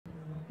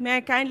May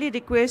I kindly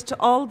request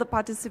all the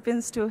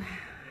participants to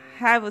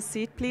have a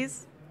seat,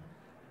 please?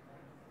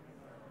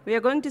 We are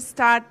going to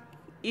start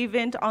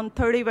event on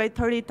 30 by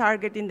 30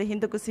 target in the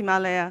Hindu Kush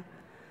Himalaya.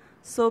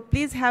 So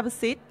please have a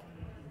seat.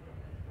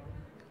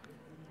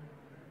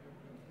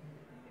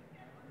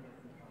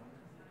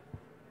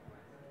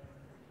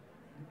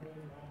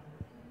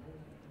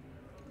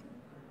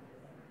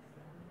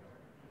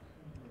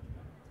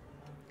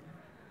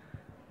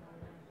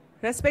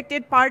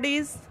 Respected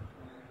parties,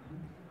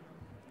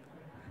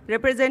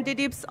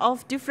 representatives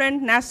of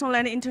different national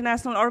and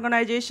international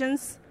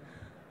organizations,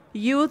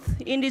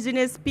 youth,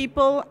 indigenous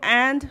people,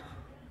 and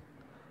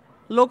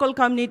local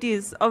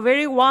communities, a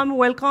very warm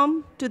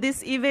welcome to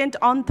this event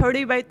on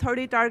 30 by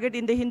 30 target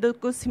in the Hindu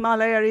Kush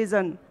Himalaya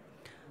region.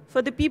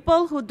 For the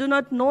people who do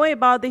not know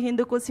about the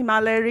Hindu Kush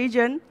Himalaya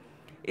region,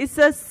 it's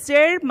a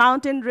shared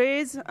mountain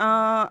range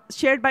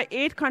shared by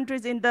 8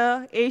 countries in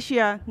the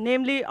Asia,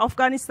 namely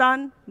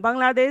Afghanistan,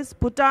 Bangladesh,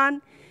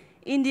 Bhutan,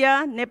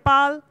 India,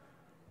 Nepal,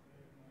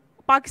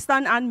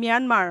 Pakistan, and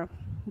Myanmar.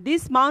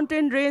 This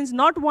mountain range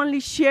not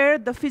only share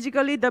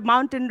physically the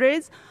mountain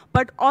range,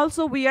 but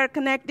also we are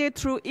connected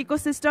through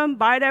ecosystem,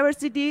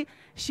 biodiversity,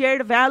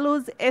 shared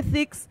values,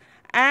 ethics,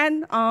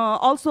 and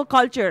also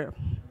culture.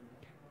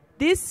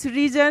 This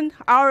region,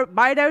 our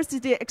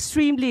biodiversity is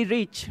extremely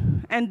rich,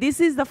 and this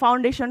is the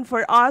foundation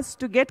for us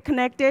to get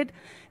connected.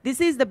 This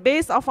is the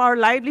base of our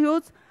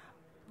livelihoods.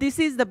 This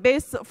is the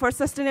base for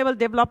sustainable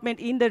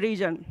development in the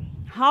region.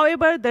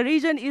 However, the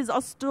region is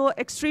also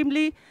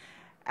extremely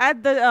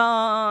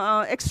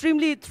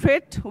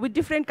threat with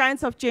different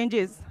kinds of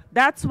changes.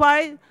 That's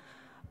why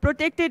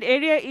protected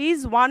area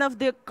is one of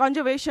the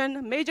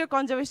major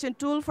conservation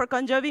tool for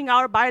conserving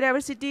our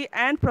biodiversity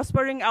and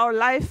prospering our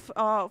life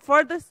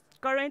for the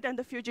current and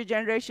the future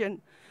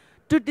generation.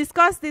 To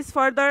discuss this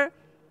further,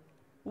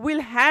 we'll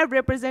have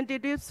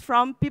representatives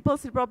from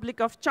People's Republic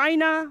of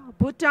China,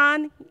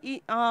 Bhutan,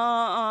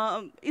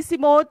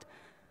 ICIMOD,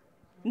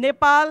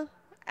 Nepal,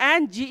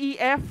 and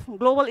GEF,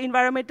 Global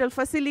Environmental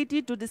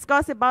Facility, to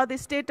discuss about the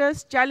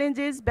status,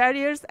 challenges,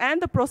 barriers,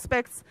 and the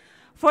prospects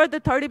for the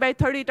 30 by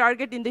 30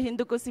 target in the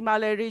Hindu Kush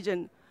Himalaya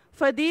region.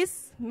 For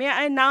this, may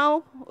I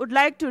now would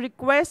like to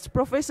request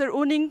Professor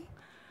Uning,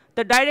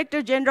 the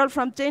Director General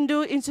from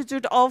Chengdu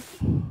Institute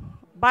of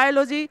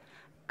Biology,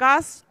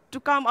 CAS, to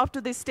come up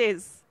to the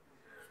stage.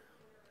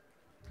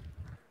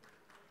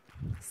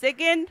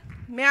 Second,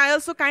 may I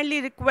also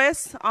kindly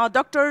request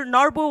Dr.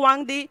 Norbu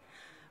Wangdi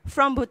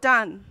from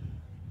Bhutan.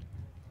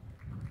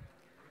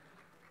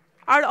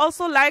 I'd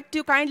also like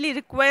to kindly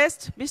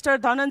request Mr.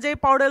 Dhananjay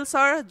Paudel,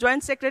 sir,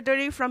 Joint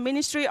Secretary from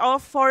Ministry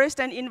of Forest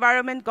and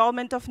Environment,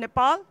 Government of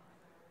Nepal.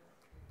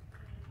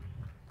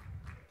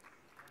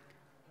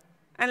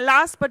 And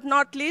last but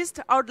not least,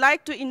 I would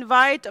like to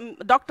invite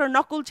Dr.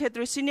 Nakul,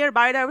 Chettri, Senior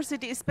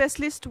Biodiversity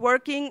Specialist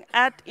working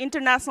at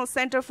International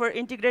Center for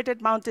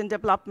Integrated Mountain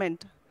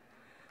Development.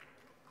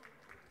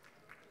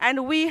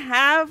 And we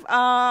have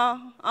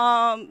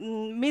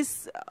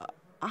Ms.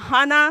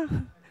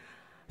 Hannah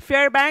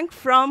Fairbank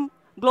from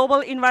Global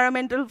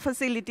Environmental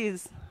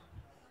Facilities.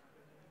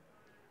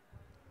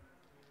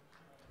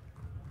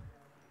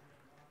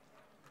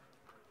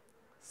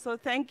 So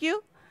thank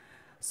you.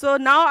 So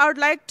now I would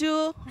like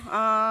to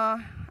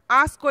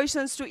ask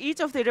questions to each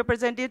of the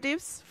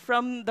representatives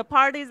from the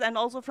parties and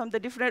also from the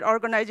different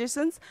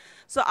organizations.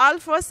 So I'll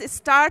first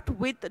start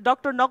with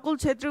Dr. Nakul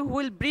Chettri, who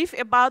will brief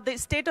about the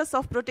status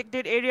of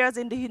protected areas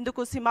in the Hindu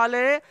Kush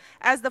Himalaya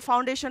as the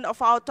foundation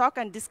of our talk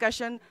and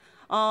discussion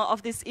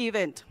of this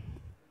event.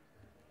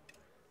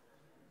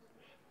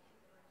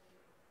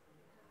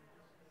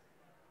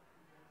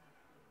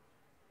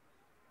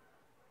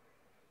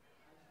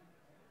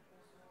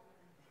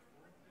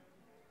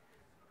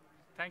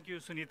 Thank you,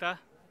 Sunita.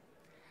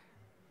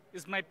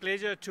 It's my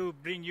pleasure to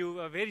bring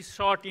you a very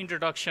short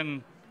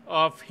introduction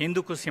of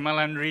Hindu Kush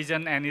Himalayan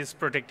region and its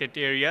protected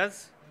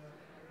areas.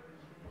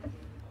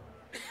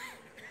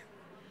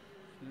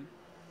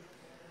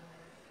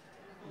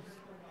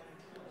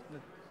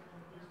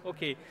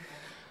 Okay,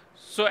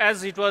 so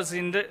as it was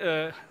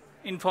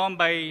informed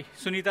by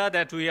Sunita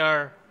that we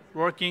are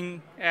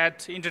working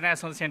at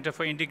International Center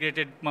for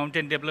Integrated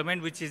Mountain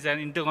Development, which is an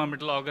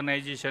intergovernmental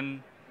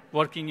organization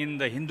working in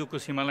the Hindu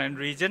Kush Himalayan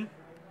region.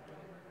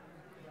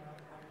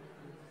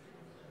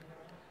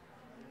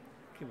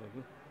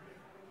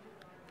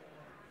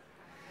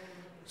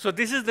 So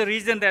this is the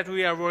region that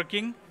we are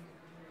working,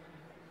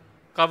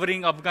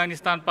 covering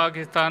Afghanistan,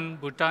 Pakistan,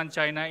 Bhutan,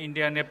 China,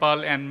 India,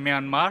 Nepal, and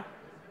Myanmar.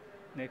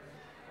 Next.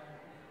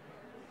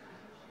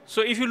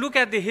 So if you look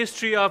at the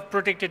history of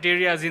protected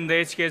areas in the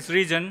HKS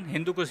region,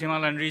 Hindu Kush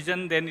Himalayan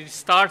region, then it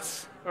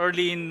starts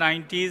early in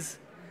 90s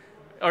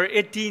or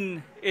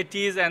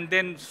 1880s, and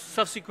then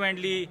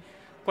subsequently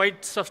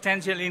quite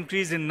substantial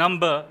increase in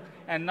number.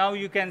 And now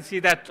you can see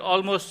that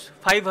almost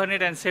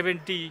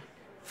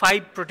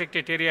 575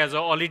 protected areas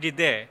are already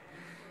there.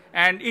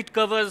 And it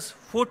covers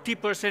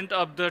 40%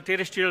 of the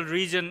terrestrial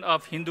region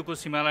of Hindu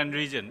Kush Himalayan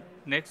region.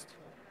 Next.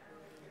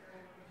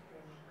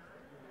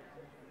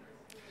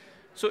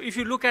 So if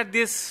you look at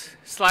this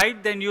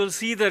slide, then you'll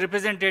see the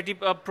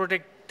representative of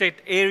protected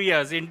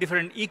areas in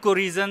different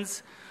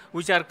ecoregions,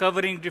 which are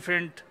covering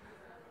different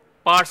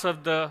parts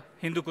of the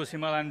Hindu Kush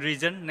Himalayan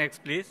region.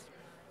 Next, please.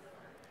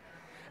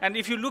 And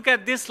if you look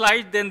at this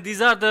slide, then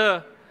these are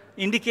the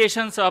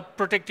indications of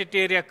protected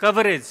area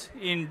coverage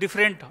in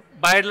different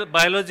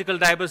biological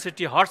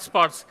diversity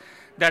hotspots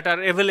that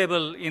are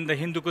available in the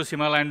Hindu Kush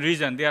Himalayan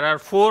region. There are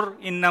 4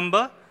 in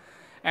number,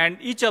 and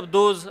each of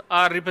those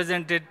are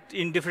represented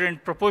in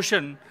different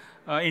proportion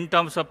in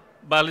terms of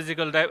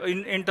biological,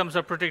 in terms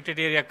of protected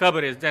area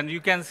coverage. Then you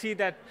can see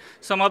that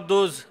some of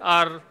those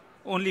are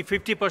only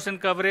 50%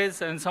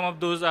 coverage, and some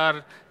of those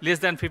are less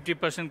than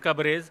 50%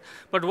 coverage.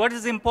 But what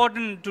is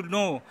important to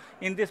know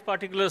in this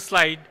particular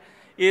slide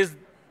is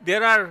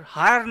there are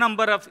higher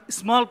number of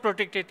small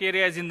protected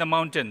areas in the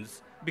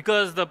mountains,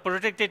 because the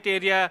protected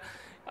area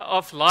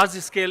of large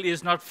scale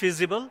is not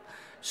feasible.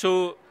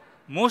 So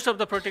most of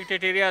the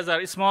protected areas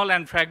are small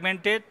and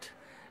fragmented,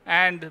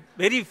 and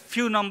very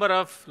few number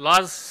of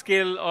large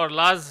scale or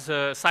large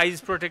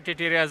size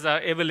protected areas are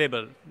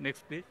available.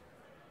 Next, please.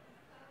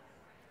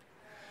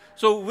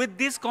 So with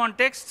this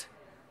context,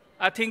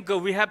 I think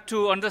we have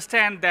to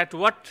understand that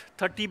what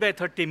 30 by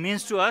 30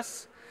 means to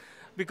us,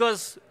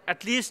 because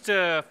at least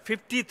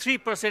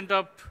 53%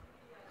 of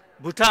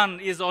Bhutan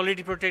is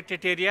already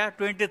protected area,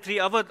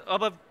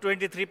 above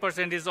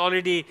 23% is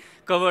already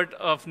covered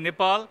of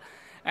Nepal,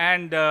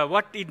 and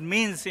what it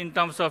means in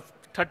terms of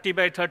 30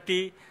 by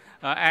 30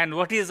 and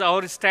what is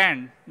our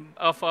stand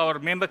of our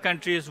member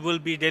countries will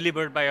be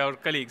delivered by our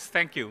colleagues.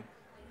 Thank you.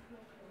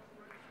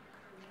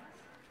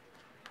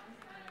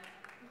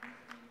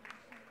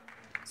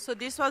 So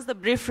this was the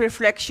brief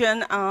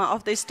reflection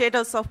of the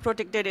status of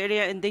protected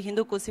area in the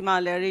Hindu Kush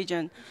Himalaya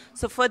region.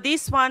 So for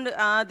this one,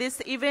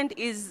 this event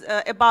is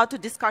about to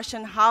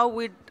discussion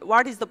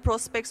what is the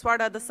prospects,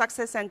 what are the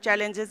success and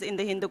challenges in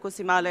the Hindu Kush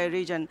Himalaya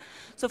region.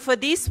 So for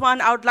this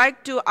one, I would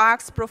like to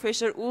ask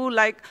Professor Wu,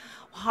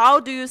 how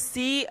do you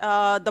see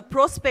the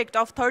prospect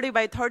of 30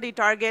 by 30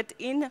 target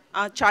in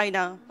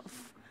China?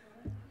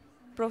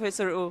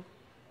 Professor Wu.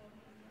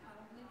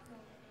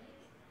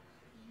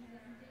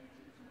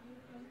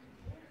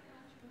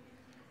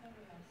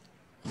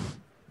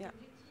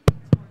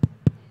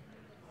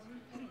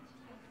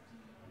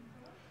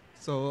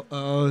 So,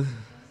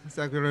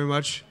 thank you very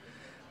much.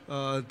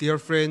 Dear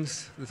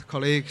friends,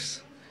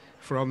 colleagues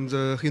from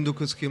the Hindu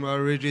Kush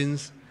Himalaya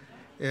regions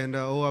and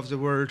all of the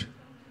world,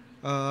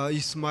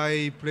 it's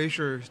my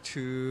pleasure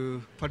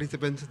to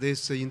participate in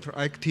this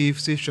interactive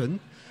session.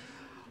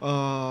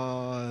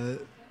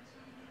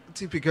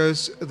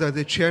 Because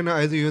China,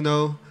 as you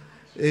know,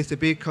 is a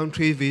big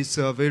country with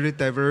a very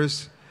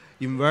diverse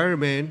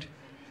environment.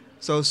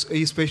 So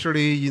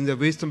especially in the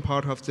western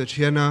part of the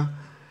China,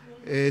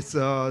 it's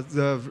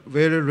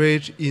very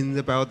rich in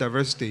the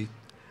biodiversity.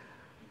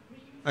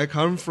 I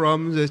come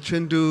from the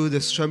Chengdu, the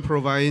Sichuan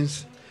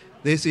province.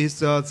 This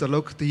is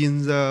located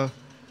in the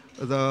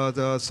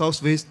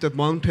southwest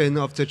mountain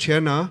of the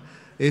China.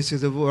 This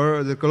is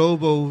the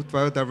global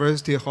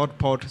biodiversity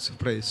hotspot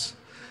place.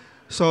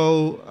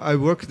 So I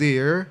work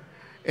there,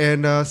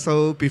 and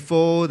so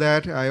before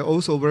that, I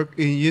also worked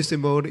in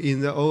ICIMOD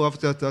in all of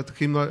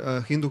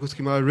the Hindu Kush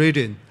Himalaya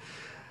region.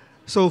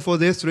 So for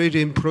this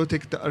region,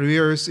 protected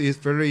areas is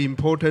very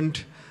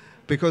important,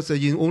 because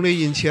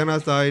only in China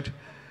side,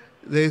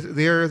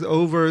 there's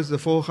over the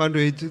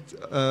 400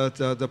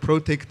 the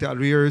protected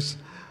areas.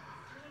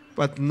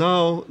 But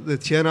now the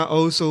China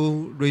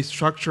also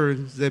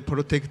restructured the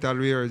protected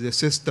area, the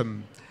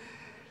system.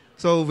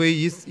 So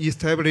we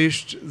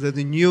established the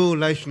new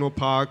national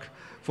park,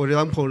 for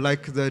example,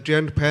 like the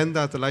Giant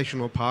Panda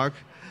National Park.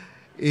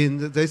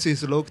 This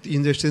is located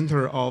in the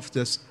center of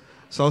the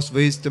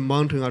southwest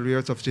mountain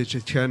areas of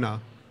China.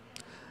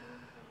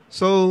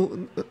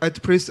 So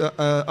at present,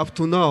 up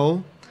to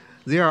now,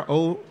 there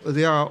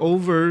are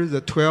over the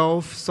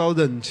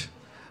 12,000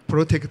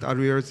 protected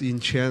areas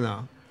in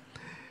China,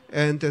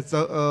 and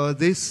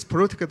these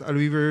protected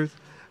areas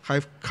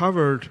have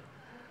covered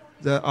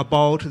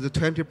about the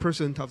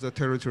 20% of the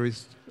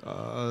territories,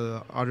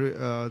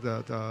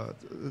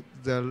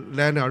 the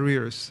land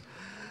areas.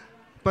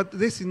 But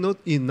this is not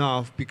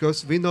enough,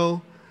 because we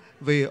know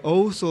we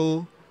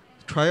also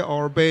try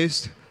our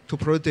best to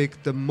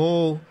protect the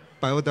more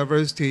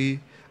biodiversity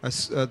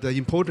as the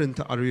important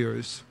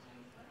areas.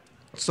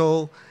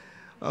 So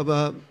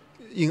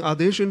in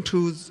addition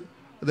to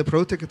the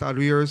protected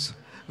areas,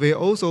 we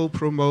also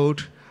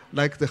promote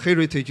like the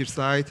heritage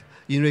site,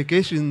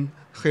 irrigation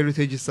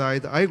heritage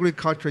site,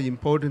 agriculture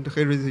important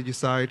heritage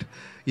site.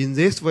 In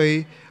this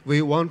way,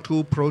 we want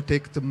to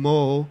protect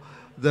more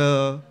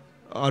the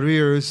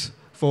areas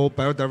for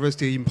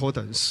biodiversity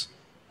importance.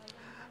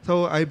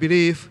 So I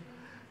believe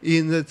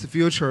in the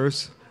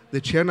futures, the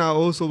China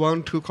also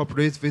want to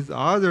cooperate with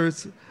other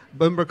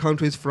member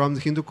countries from the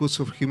Hindu Kush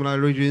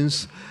Himalaya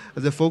regions,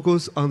 the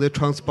focus on the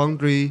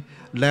transboundary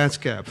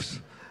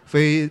landscapes.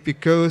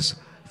 Because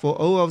for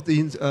all of the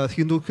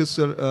Hindu Kush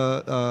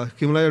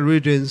Himalaya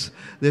regions,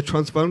 the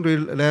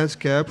transboundary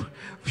landscape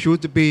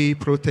should be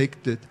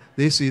protected.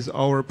 this is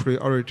our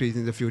priority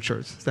in the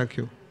future. Thank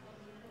you.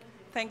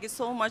 Thank you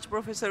so much,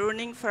 Professor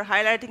Runing, for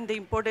highlighting the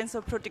importance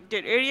of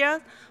protected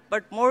areas,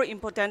 but more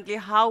importantly,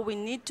 how we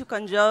need to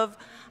conserve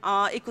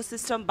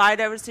ecosystem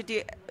biodiversity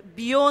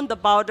beyond the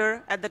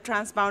border at the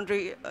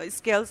transboundary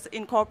scales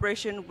in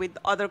cooperation with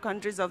other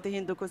countries of the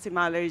Hindu Kush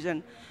Himalaya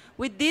region.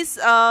 With this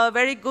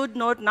very good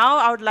note, now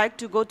I would like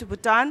to go to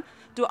Bhutan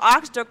to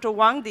ask Dr.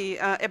 Wangdi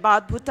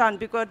about Bhutan,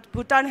 because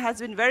Bhutan has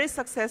been very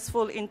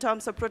successful in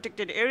terms of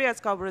protected areas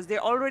coverage. They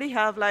already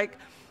have like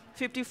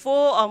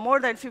 54 or more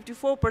than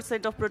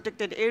 54% of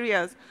protected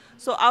areas.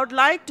 So I would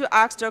like to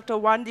ask Dr.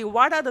 Wangdi,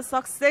 what are the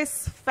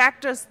success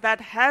factors that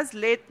has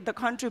led the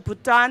country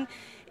Bhutan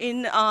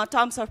in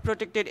terms of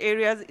protected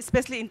areas,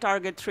 especially in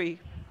Target 3?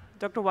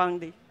 Dr.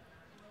 Wangdi.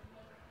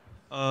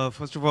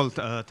 First of all,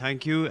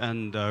 thank you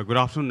and good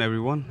afternoon,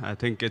 everyone. I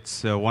think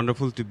it's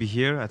wonderful to be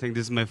here. I think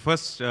this is my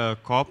first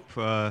COP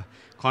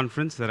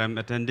conference that I'm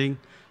attending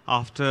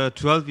after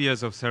 12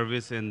 years of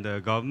service in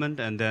the government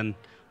and then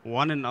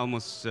 1 and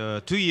almost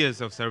 2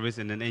 years of service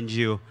in an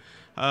NGO.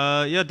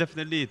 Yeah,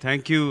 definitely.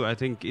 Thank you, I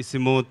think,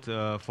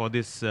 ICIMOD for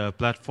this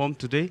platform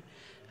today.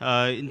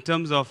 In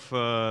terms of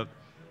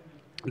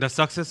the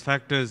success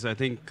factors, I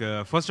think,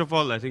 first of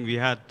all, I think we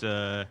had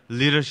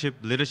leadership.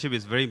 Leadership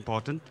is very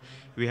important.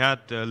 We had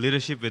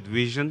leadership with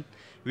vision.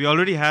 We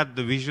already had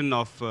the vision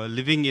of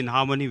living in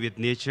harmony with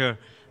nature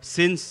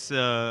since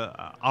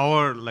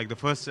the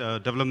first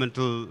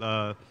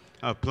developmental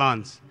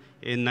plans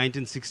in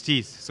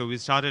 1960s. So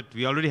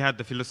we already had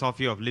the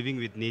philosophy of living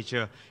with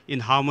nature, in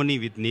harmony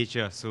with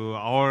nature. So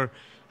our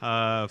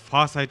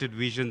far-sighted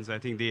visions, I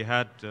think they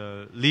had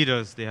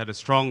leaders, they had a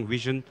strong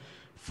vision.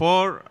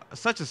 For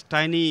such a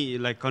tiny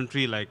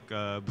country like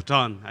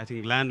Bhutan, I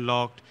think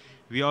landlocked,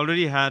 we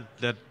already had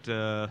that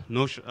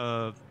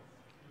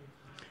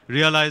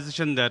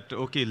realization that,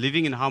 okay,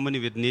 living in harmony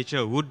with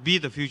nature would be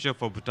the future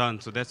for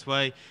Bhutan. So that's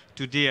why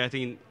today, I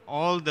think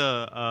all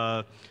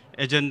the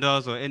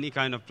agendas or any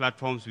kind of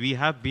platforms, we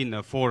have been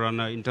a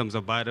forerunner in terms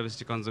of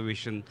biodiversity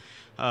conservation,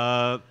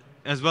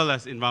 as well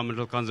as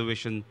environmental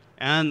conservation,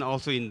 and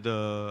also in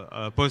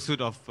the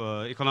pursuit of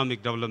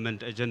economic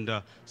development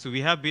agenda. So we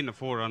have been a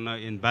forerunner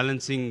in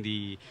balancing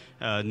the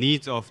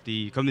needs of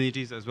the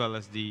communities as well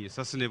as the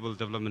sustainable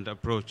development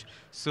approach.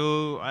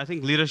 So I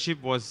think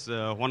leadership was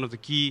one of the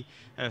key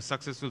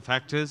successful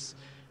factors.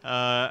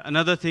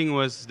 Another thing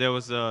was there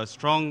was a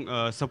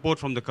strong support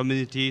from the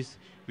communities.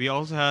 We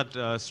also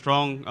had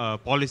strong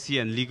policy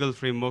and legal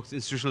frameworks,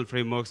 institutional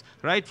frameworks,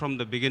 right from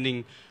the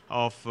beginning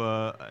of,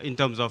 in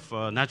terms of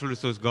natural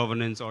resource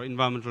governance or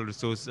environmental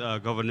resource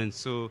governance.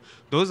 So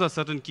those are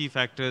certain key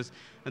factors.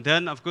 And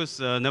then, of course,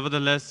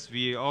 nevertheless,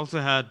 we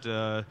also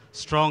had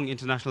strong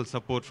international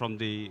support from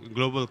the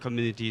global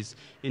communities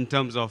in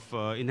terms of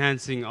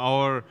enhancing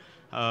our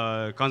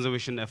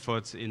conservation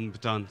efforts in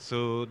Bhutan.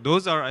 So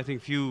those are, I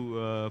think,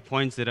 few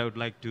points that I would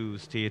like to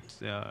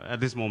state at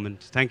this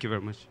moment. Thank you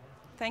very much.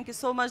 Thank you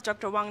so much,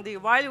 Dr. Wangdi.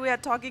 While we are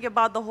talking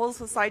about the whole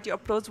society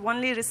approach,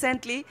 only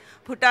recently,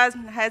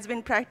 Bhutan has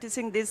been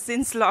practicing this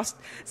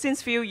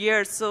since few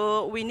years.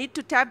 So we need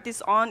to tap this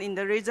on in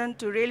the region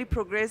to really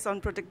progress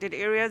on protected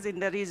areas in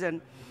the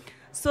region.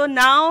 So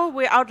now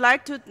I would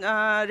like to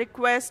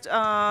request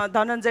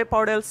Dhananjay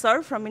Paudel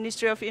sir from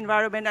Ministry of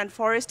Environment and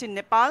Forest in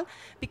Nepal,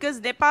 because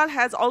Nepal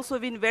has also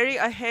been very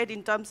ahead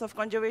in terms of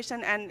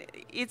conservation, and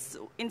it's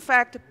in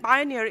fact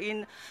pioneer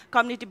in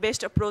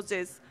community-based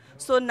approaches.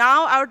 So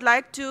now I would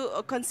like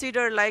to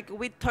consider, like,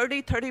 with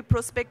 30-30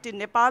 prospect in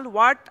Nepal,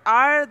 what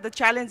are the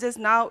challenges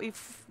now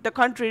if the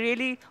country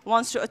really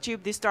wants to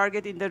achieve this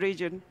target in the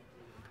region?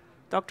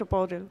 Dr.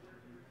 Paudel.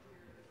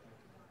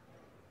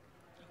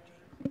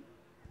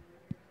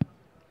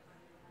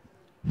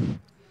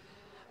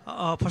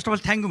 First of all,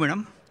 thank you,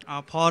 madam,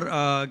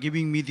 for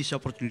giving me this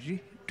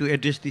opportunity to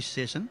address this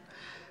session.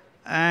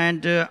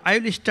 And I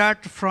will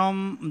start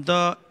from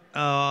the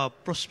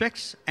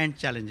prospects and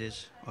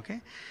challenges, okay?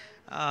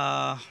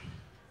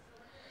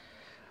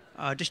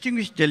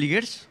 Distinguished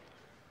delegates,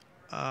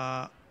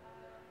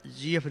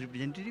 GF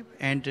representative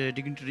and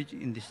dignitaries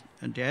in this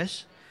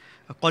dash,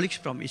 colleagues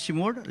from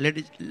ICIMOD,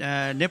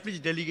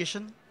 Nepalese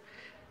delegation,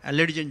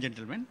 ladies and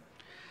gentlemen.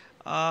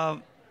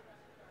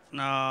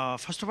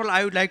 First of all,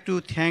 I would like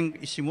to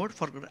thank ICIMOD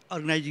for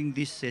organizing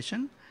this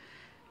session.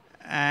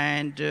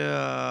 And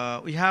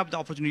we have the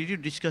opportunity to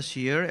discuss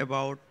here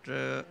about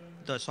the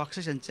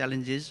success and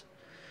challenges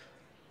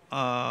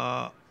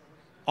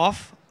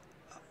of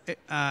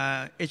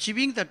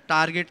achieving the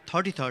target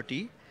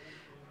 30-30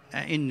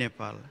 in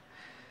Nepal.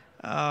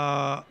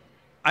 I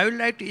would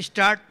like to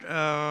start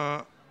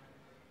the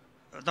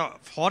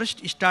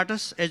forest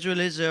status as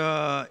well as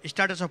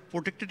status of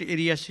protected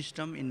area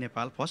system in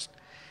Nepal first,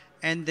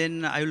 and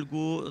then I will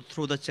go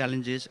through the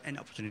challenges and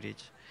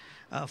opportunities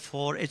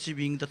for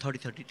achieving the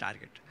 30-30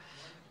 target.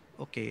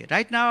 Okay,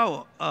 right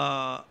now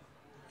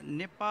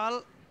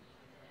Nepal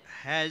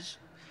has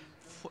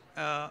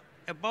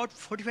about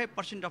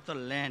 45% of the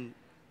land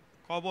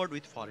covered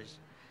with forests.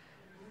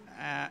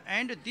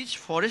 And these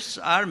forests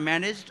are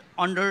managed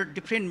under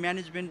different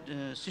management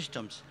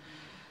systems.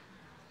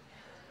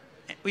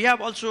 we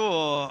have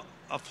also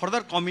a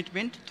further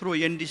commitment through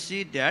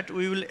NDC that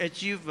we will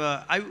achieve,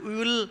 we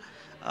will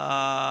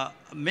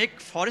make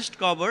forest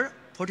cover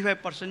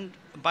 45%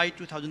 by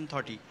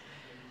 2030.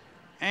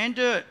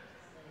 And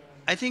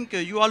I think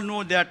you all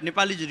know that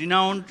Nepal is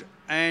renowned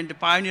and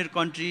pioneer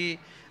country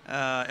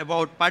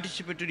about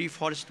participatory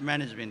forest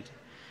management.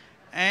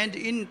 And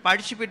in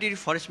participatory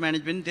forest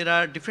management, there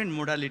are different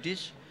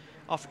modalities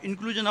of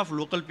inclusion of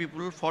local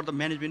people for the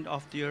management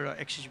of their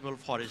accessible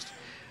forest.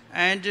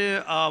 And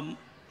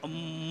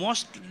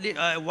mostly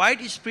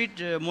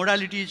widespread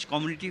modality is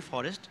community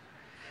forest,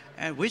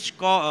 and which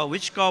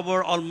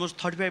cover almost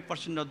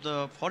 35% of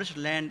the forest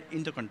land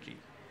in the country.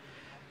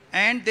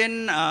 And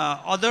then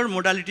other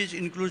modalities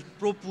include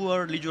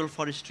pro-poor legal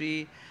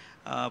forestry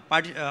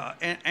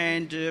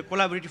and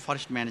collaborative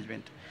forest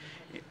management.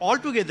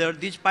 Altogether,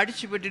 these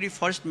participatory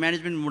forest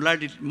management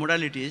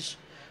modalities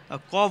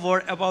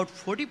cover about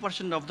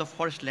 40% of the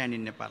forest land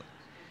in Nepal.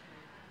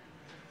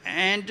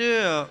 And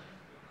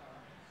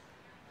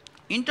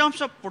in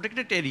terms of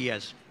protected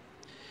areas,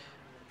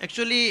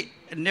 actually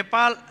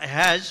Nepal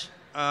has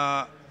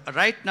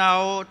right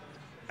now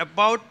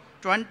about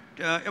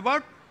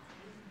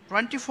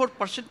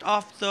 24%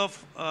 of the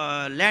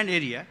land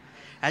area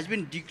has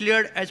been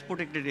declared as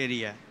protected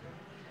area,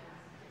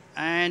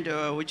 and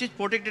which is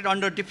protected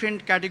under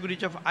different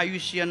categories of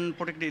IUCN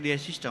protected area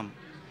system.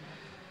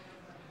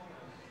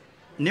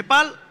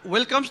 Nepal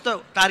welcomes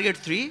the Target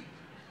 3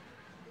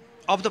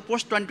 of the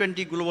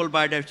post-2020 Global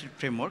Biodiversity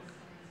Framework,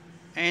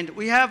 and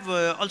we have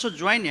also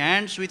joined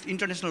hands with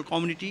international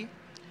community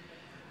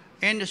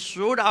and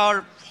showed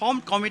our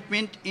firm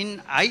commitment in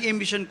high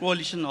ambition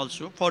coalition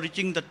also for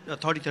reaching the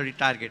 3030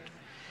 target.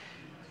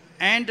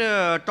 And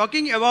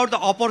talking about the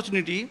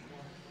opportunity,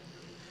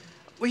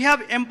 we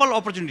have ample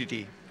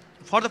opportunity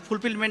for the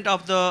fulfillment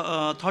of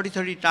the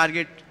 3030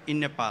 target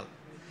in Nepal.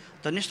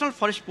 The National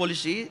Forest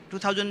Policy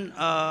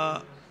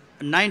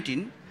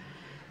 2019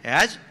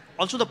 has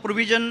also the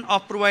provision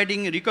of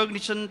providing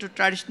recognition to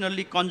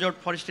traditionally conserved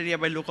forest area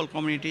by local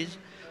communities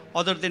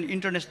other than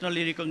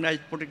internationally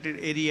recognized protected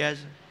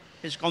areas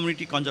as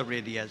community conserved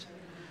areas.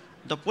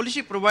 The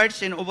policy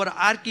provides an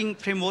overarching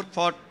framework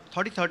for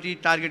 3030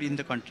 target in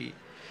the country.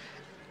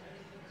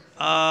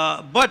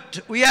 But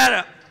we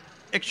are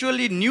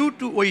actually new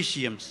to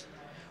OECMs.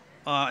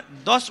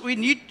 Thus, we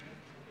need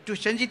to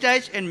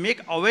sensitize and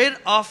make aware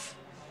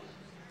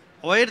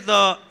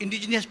the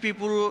indigenous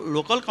people,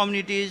 local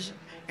communities,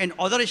 and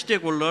other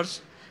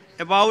stakeholders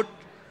about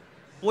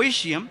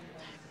OECM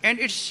and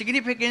its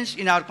significance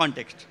in our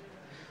context.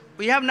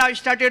 We have now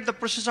started the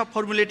process of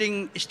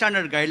formulating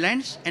standard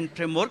guidelines and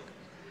framework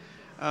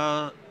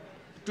to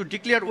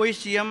declare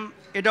OECM,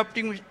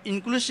 adopting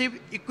inclusive,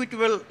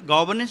 equitable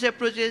governance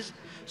approaches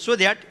so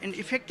that an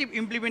effective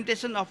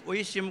implementation of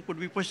OECM could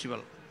be possible.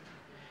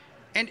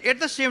 And at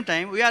the same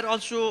time, we are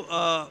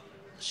also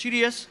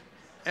serious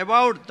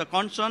about the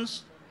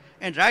concerns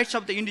and rights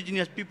of the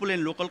indigenous people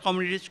and local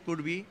communities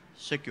could be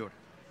secured.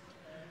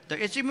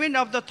 The achievement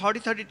of the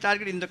 3030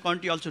 target in the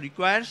country also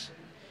requires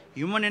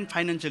human and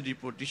financial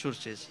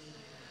resources,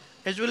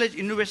 as well as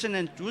innovation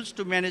and tools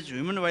to manage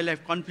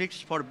human-wildlife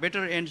conflicts for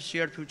better and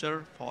shared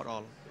future for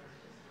all.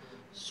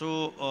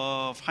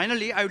 So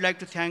finally, I would like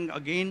to thank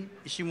again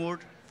ICIMOD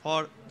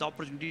for the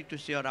opportunity to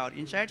share our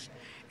insights,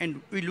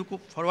 and we look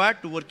forward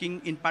to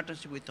working in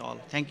partnership with all.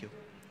 Thank you.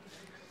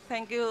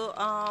 Thank you,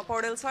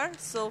 Paudel sir.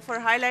 So for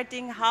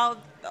highlighting how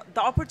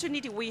the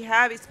opportunity we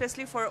have,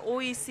 especially for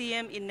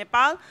OECM in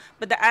Nepal,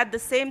 but at the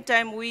same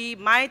time, we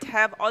might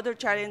have other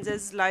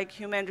challenges like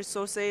human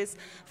resources,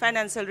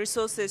 financial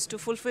resources to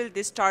fulfill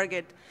this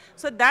target.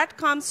 So that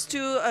comes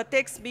to,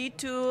 takes me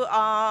to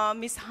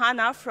Ms.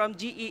 Hannah from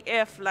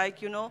GEF,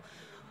 like, you know,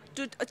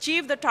 to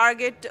achieve the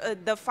target,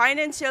 the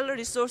financial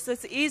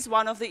resources is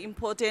one of the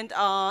important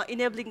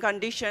enabling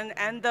condition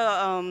and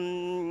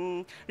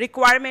the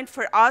requirement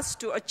for us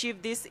to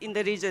achieve this in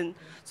the region.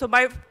 So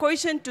my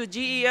question to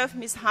GEF,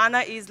 Ms.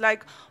 Hannah, is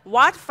like,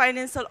 what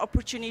financial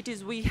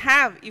opportunities we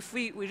have if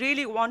we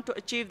really want to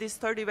achieve this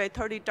 30 by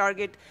 30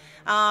 target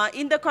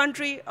in the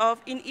country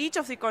of, in each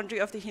of the country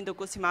of the Hindu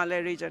Kush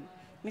Himalaya region?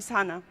 Ms.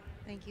 Hannah.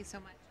 Thank you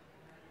so much.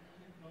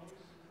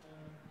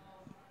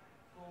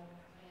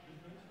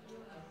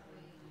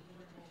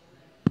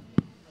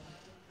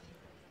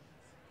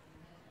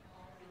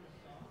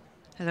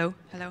 Hello,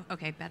 hello,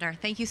 okay, better.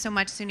 Thank you so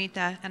much,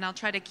 Sunita, and I'll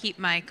try to keep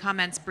my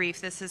comments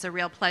brief. This is a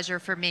real pleasure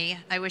for me.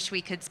 I wish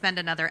we could spend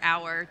another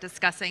hour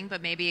discussing,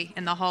 but maybe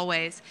in the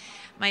hallways.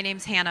 My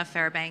name's Hannah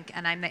Fairbank,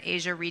 and I'm the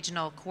Asia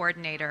Regional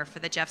Coordinator for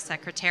the GEF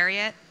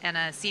Secretariat and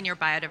a Senior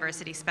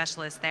Biodiversity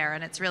Specialist there,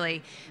 and it's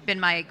really been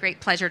my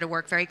great pleasure to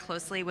work very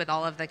closely with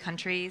all of the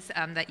countries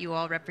that you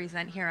all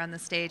represent here on the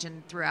stage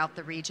and throughout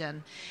the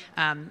region.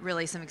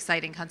 Really some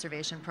exciting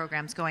conservation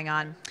programs going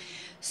on.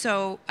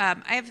 So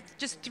I have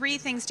just three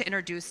things to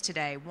introduce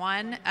today.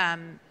 One,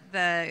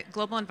 the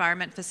Global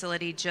Environment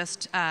Facility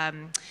just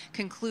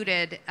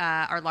concluded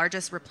our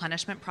largest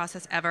replenishment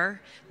process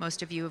ever.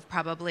 Most of you have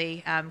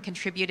probably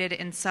contributed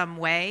in some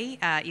way,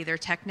 either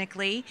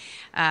technically,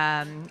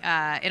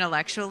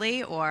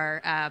 intellectually,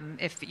 or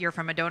if you're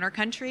from a donor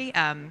country,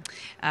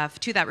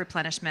 to that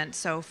replenishment.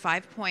 So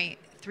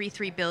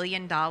 $5.33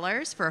 billion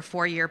for a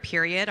 4-year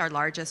period, our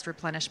largest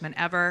replenishment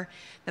ever.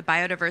 The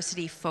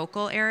biodiversity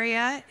focal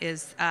area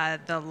is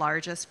the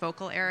largest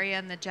focal area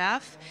in the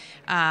GEF,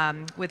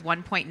 with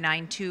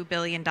 $1.92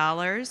 billion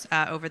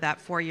over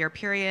that 4-year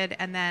period.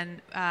 And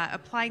then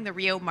applying the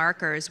Rio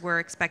markers, we're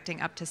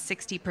expecting up to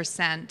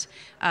 60%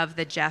 of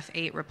the GEF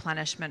 8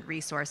 replenishment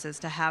resources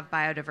to have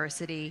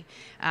biodiversity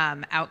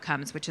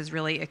outcomes, which is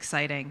really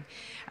exciting.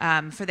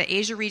 For the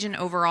Asia region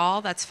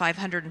overall, that's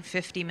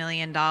 $550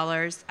 million.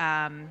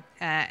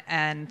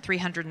 And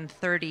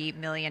 $330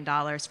 million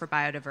for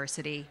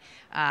biodiversity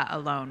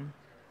alone.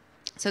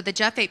 So the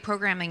GEF 8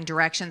 programming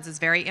directions is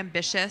very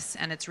ambitious,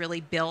 and it's really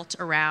built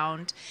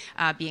around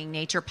being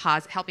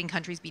helping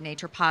countries be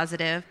nature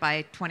positive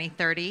by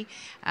 2030,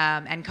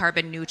 and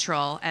carbon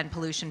neutral and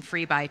pollution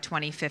free by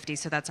 2050.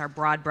 So that's our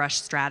broad brush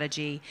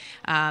strategy.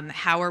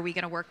 How are we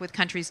going to work with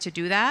countries to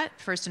do that?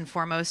 First and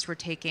foremost, we're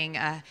taking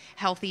a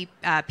healthy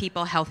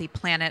people, healthy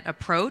planet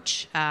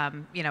approach.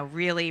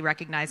 Really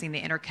recognizing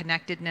the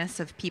interconnectedness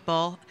of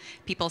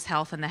people's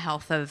health and the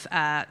health of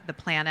the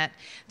planet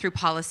through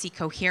policy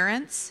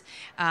coherence.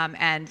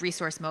 And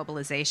resource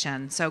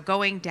mobilization. So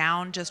going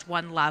down just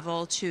one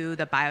level to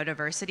the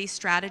biodiversity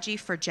strategy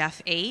for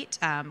GEF 8,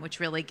 which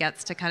really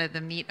gets to kind of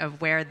the meat of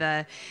where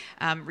the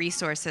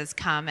resources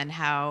come and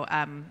how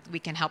we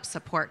can help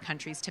support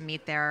countries to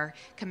meet their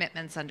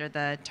commitments under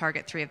the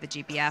Target 3 of the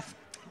GBF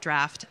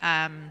draft.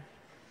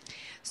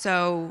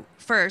 So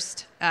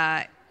first,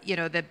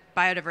 the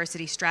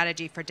biodiversity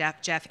strategy for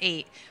GEF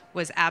 8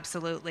 was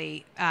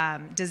absolutely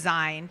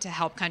designed to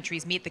help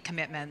countries meet the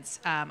commitments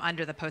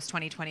under the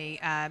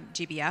post-2020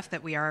 GBF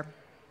that we are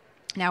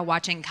now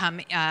watching come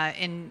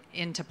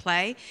into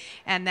play,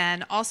 and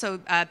then also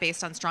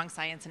based on strong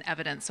science and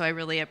evidence. So I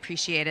really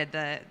appreciated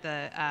the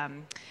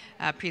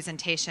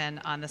presentation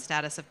on the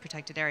status of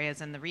protected areas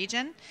in the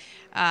region,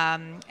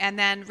 and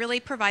then really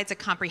provides a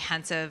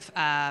comprehensive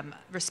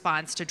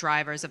response to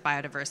drivers of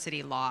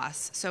biodiversity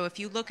loss. So if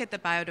you look at the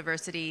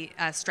biodiversity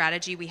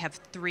strategy, we have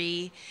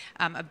 3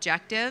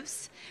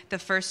 objectives. The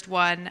first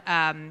one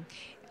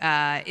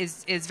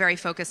is very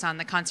focused on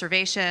the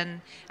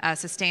conservation,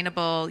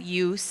 sustainable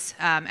use,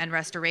 and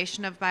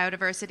restoration of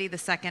biodiversity. The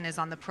second is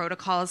on the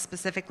protocols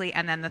specifically,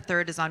 and then the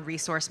third is on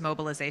resource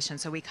mobilization.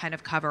 So we kind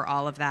of cover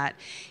all of that.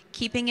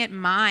 Keeping in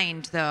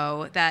mind,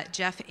 though, that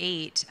GEF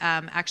 8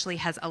 actually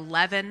has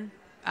 11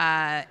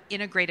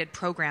 integrated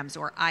programs,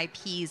 or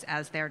IPs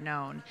as they're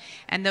known.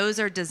 And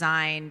those are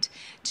designed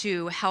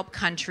to help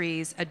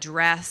countries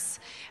address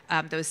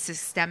those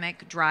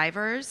systemic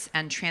drivers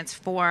and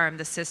transform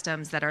the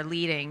systems that are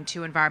leading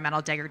to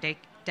environmental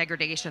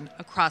degradation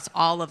across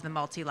all of the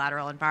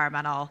multilateral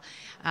environmental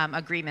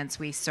agreements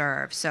we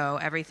serve. So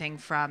everything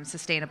from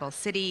sustainable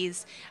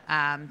cities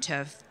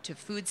to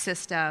food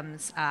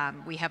systems.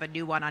 We have a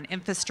new one on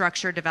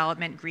infrastructure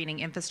development, greening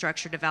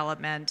infrastructure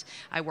development.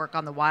 I work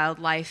on the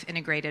wildlife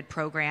integrated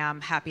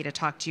program. Happy to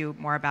talk to you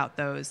more about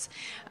those.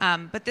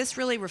 But this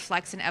really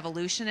reflects an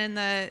evolution in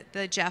the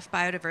GEF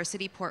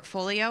biodiversity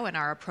portfolio and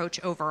our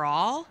approach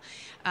overall,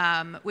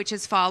 which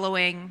is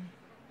following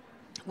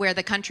where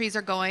the countries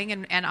are going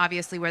and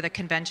obviously where the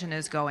convention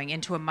is going,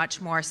 into a much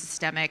more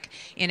systemic,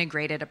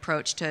 integrated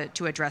approach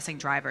to addressing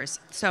drivers.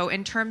 So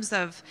in terms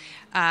of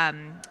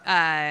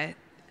GBF,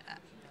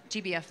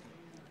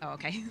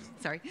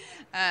 sorry.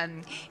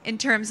 In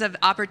terms of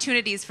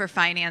opportunities for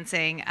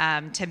financing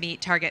to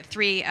meet Target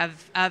 3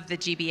 of the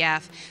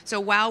GBF. So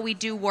while we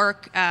do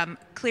work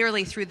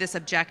clearly through this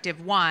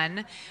objective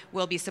 1,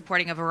 we'll be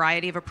supporting a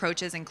variety of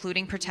approaches,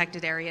 including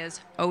protected areas,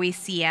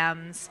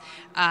 OECMs,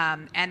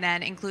 and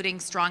then including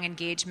strong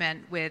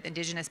engagement with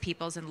indigenous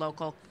peoples and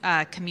local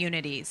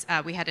communities.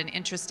 We had an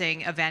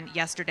interesting event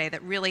yesterday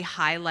that really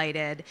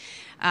highlighted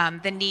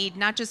the need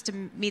not just to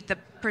meet the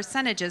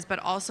percentages, but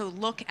also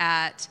look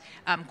at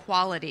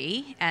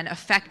quality and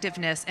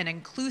effectiveness and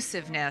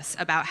inclusiveness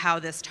about how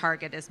this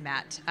target is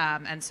met.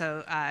 And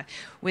so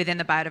within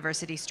the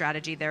biodiversity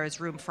strategy, there is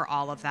room for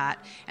all of that.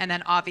 And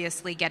then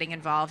obviously getting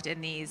involved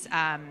in these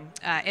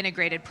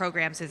integrated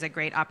programs is a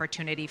great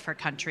opportunity for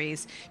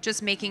countries.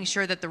 Just making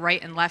sure that the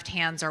right and left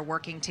hands are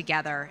working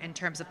together in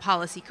terms of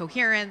policy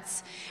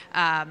coherence,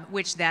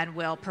 which then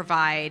will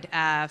provide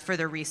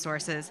further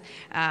resources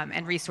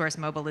and resource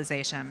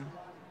mobilization.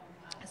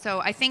 So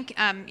I think,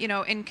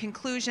 in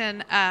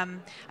conclusion,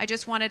 I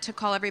just wanted to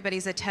call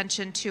everybody's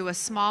attention to a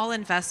small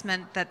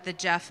investment that the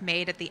GEF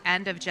made at the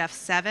end of GEF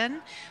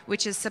 7,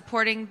 which is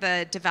supporting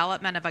the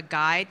development of a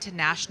guide to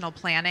national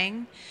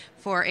planning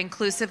for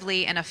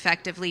inclusively and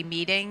effectively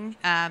meeting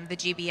the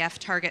GBF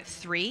Target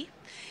 3.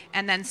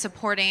 And then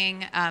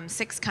supporting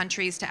 6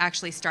 countries to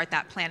actually start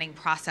that planning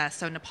process.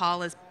 So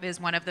Nepal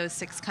is one of those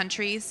 6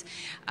 countries,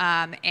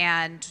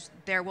 and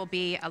there will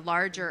be a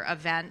larger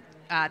event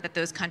that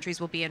those countries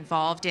will be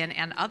involved in,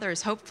 and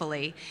others,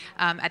 hopefully,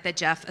 at the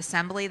GEF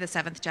Assembly, the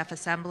 7th GEF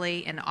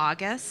Assembly in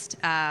August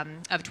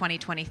of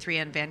 2023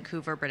 in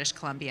Vancouver, British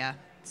Columbia.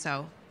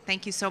 So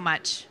thank you so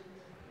much.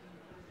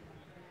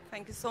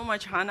 Thank you so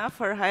much, Hannah,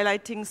 for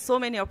highlighting so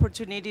many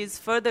opportunities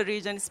for the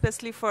region,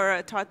 especially for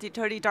a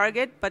 2030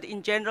 target, but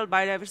in general,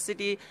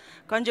 biodiversity,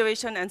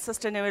 conservation, and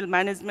sustainable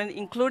management,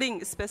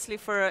 including especially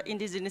for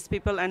indigenous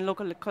people and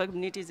local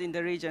communities in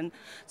the region.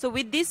 So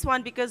with this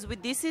one, because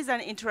this is an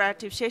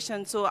interactive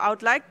session, so I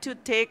would like to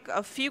take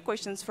a few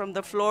questions from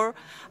the floor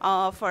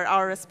for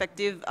our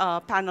respective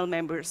panel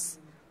members.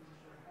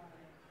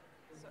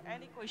 So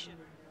any question?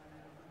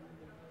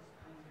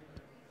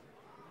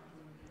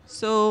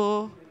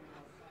 So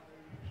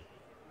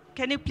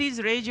can you please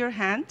raise your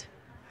hand?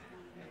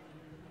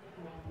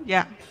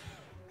 Yeah.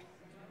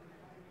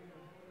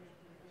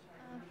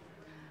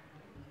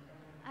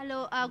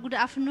 Hello, good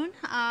afternoon.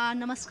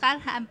 Namaskar,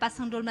 I'm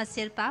Pasang Dolma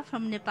Sherpa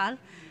from Nepal.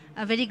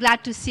 Very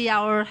glad to see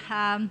our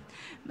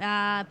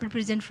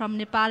representative from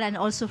Nepal and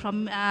also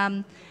from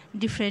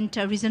different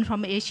regions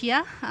from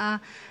Asia.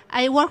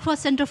 I work for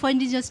Center for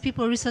Indigenous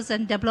People Research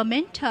and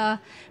Development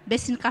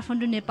based in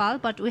Kathmandu, Nepal,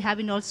 but we have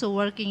been also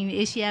working in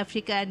Asia,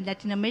 Africa, and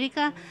Latin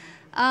America.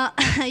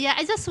 Yeah,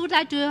 I just would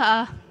like to,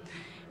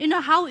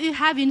 how you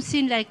have been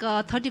seen like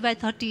 30 by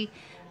 30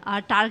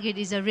 target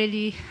is a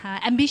really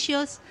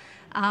ambitious,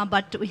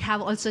 but we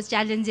have also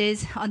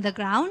challenges on the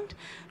ground,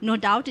 no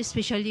doubt,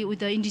 especially with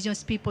the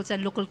indigenous peoples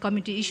and local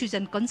community issues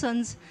and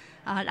concerns,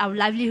 our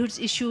livelihoods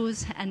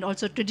issues, and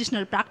also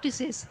traditional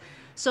practices.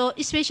 So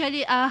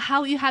especially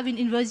how you have been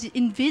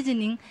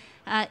envisioning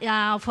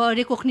for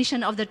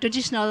recognition of the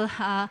traditional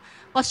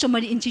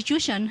customary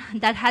institution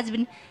that has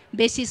been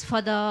basis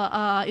for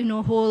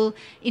the whole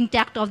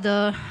intact of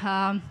the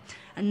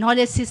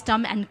knowledge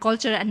system and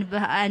culture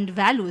and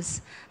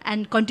values,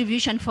 and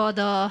contribution for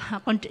the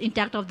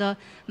intact of the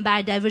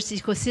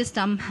biodiversity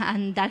ecosystem,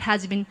 and that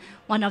has been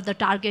one of the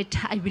target,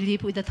 I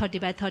believe, with the 30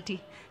 by 30.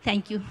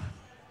 Thank you.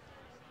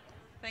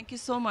 Thank you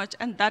so much.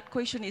 And that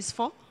question is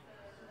for?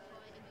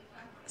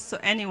 So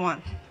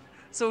anyone?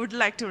 So would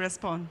like to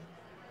respond?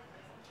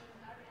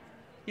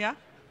 Yeah?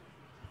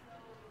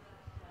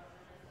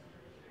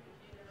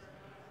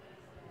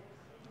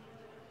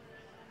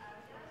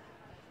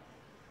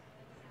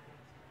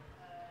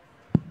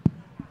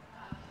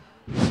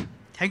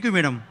 Thank you,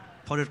 madam,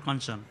 for your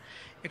concern.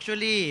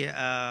 Actually,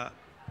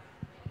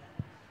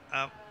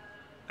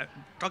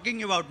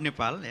 talking about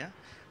Nepal, yeah,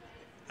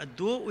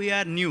 though we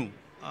are new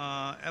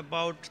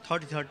about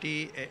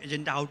 30-30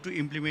 agenda, how to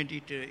implement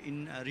it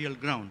in real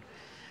ground,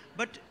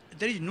 but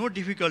there is no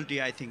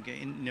difficulty, I think,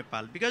 in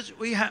Nepal, because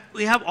we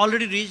have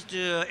already reached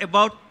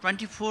about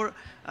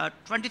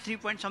 23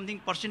 point something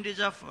percentage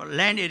of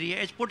land area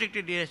as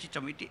protected area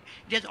system. It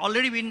has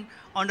already been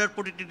under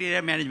protected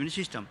area management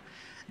system.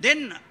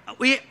 Then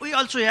we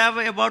also have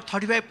about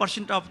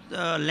 35% of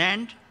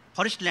land,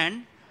 forest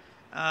land,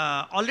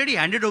 already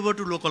handed over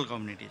to local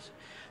communities.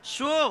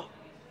 So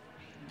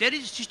there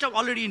is a system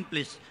already in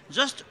place.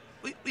 Just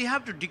we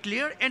have to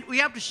declare and we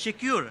have to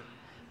secure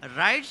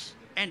rights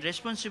and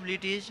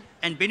responsibilities,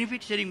 and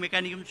benefit sharing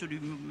mechanisms should be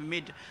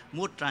made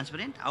more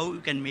transparent, how we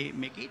can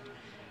make it.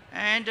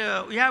 And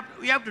we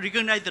have to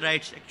recognize the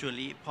rights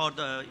actually for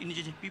the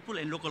indigenous people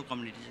and local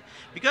communities,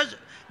 because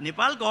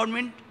Nepal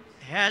government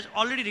has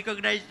already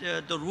recognized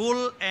the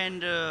role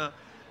and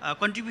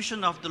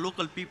contribution of the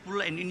local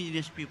people and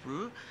indigenous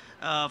people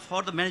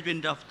for the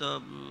management of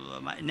the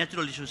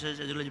natural resources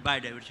as well as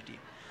biodiversity.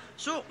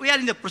 So we are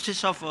in the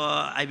process of,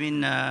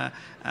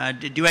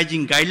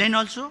 devising guideline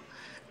also.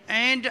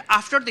 And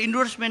after the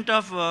endorsement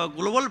of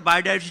global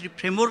biodiversity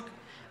framework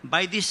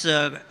by this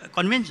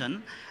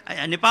convention,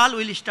 Nepal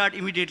will start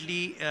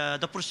immediately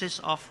the process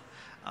of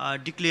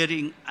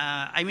declaring,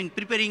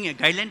 preparing a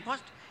guideline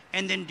first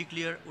and then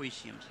declare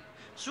OECMs.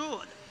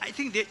 So I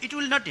think that it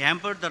will not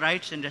hamper the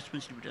rights and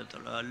responsibilities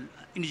of the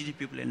indigenous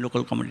people and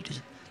local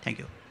communities. Thank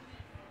you.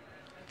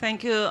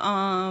 Thank you,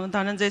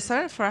 Dhananjay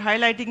sir, for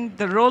highlighting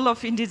the role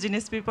of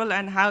indigenous people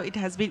and how it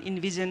has been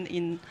envisioned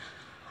in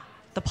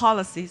the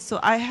policy. So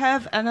I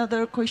have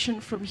another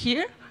question from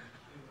here.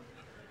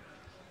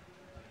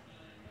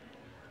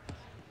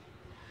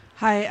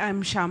 Hi,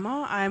 I'm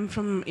Shama. I'm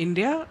from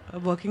India,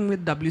 working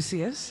with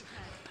WCS.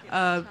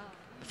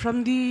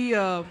 From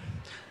the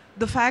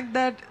fact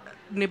that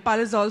Nepal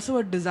is also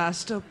a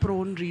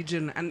disaster-prone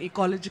region and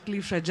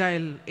ecologically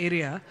fragile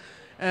area,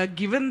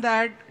 given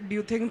that, do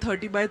you think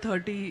 30 by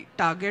 30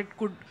 target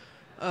could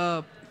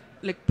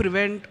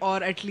prevent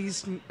or at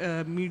least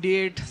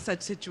mediate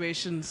such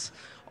situations?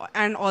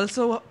 And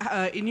also,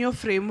 in your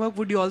framework,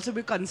 would you also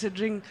be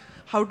considering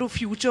how to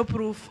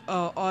future-proof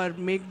or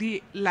make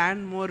the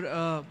land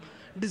more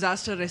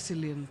disaster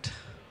resilient?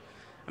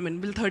 I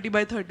mean, will 30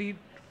 by 30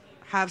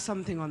 have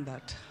something on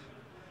that?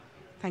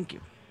 Thank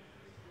you.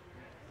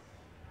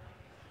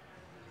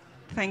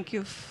 Thank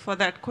you for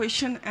that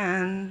question.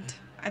 And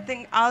I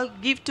think I'll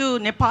give to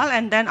Nepal,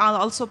 and then I'll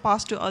also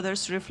pass to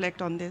others to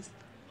reflect on this.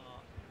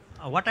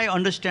 what I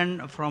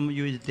understand from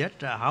you is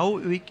that how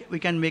we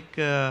can make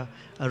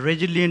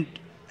resilient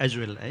as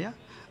well. Yeah?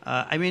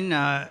 I mean,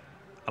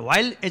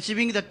 while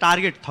achieving the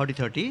target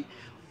 30-30,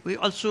 we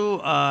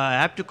also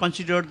have to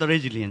consider the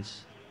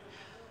resilience.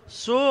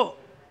 So,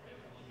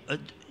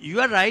 you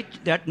are right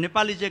that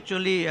Nepal is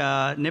actually,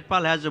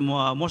 Nepal has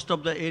most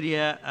of the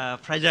area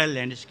fragile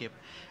landscape.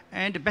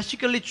 And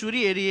basically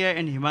Churi area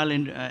and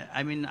Himalayan,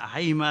 I mean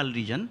high Himal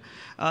region,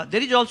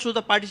 there is also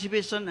the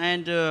participation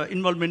and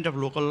involvement of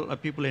local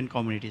people and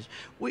communities.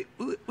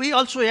 We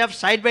also have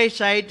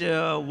side-by-side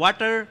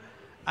water,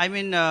 I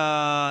mean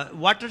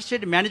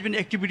watershed management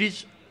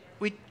activities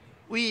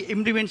we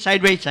implement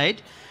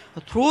side-by-side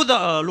through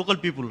the local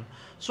people.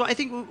 So I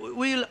think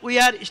we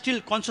are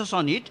still conscious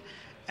on it.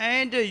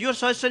 And your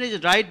suggestion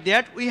is right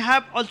that we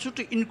have also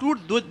to include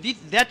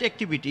that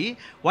activity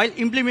while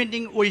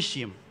implementing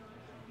OECM,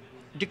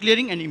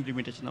 declaring and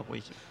implementation of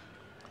OECM.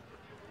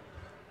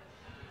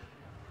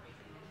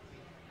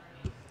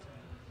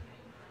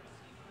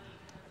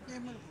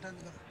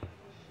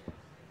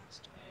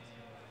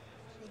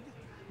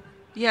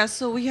 Yeah,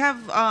 so we have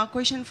a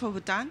question for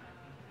Bhutan.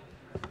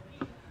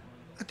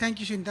 Thank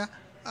you, Sunita.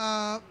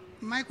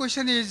 My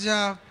question is,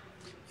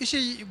 you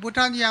see,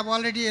 Bhutan, you have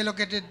already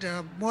allocated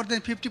more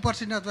than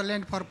 50% of the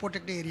land for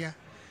protected area.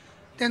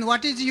 Then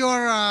what is your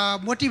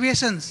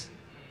motivations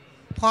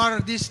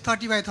for this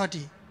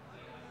 30-by-30?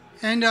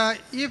 And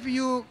if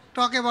you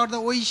talk about the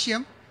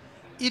OECM,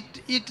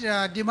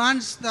 it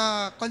demands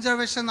the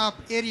conservation of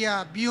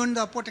area beyond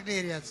the protected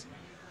areas.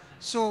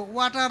 So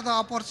what are the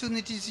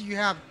opportunities you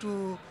have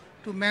to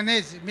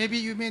manage? Maybe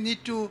you may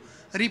need to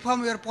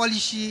reform your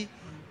policy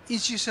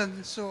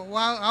institution. So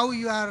how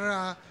you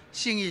are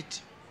seeing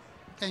it?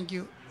 Thank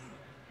you.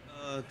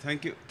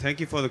 Thank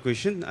you for the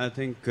question. I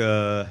think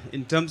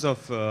in terms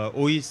of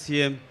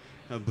OECM,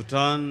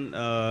 Bhutan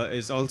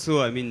is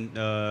also, I mean,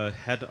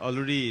 had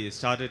already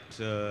started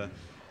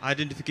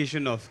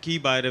identification of key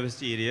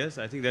biodiversity areas.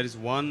 I think that is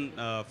one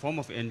form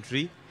of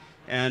entry.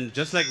 And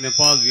just like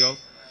Nepal,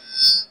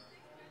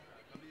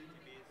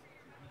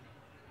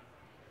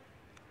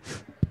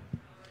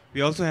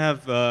 we also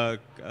have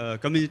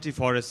community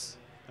forest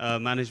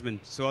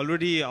management. So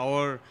already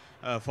our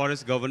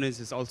forest governance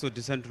is also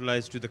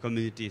decentralized to the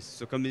communities.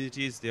 So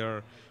communities,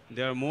 there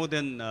are more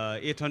than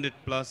 800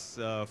 plus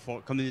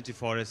community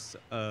forests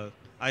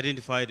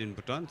identified in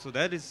Bhutan. So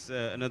that is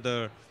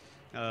another.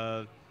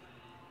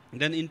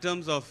 Then in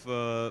terms of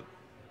the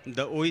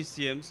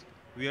OECMs,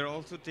 we are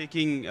also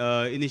taking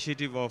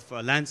initiative of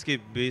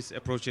landscape-based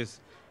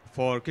approaches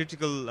for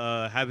critical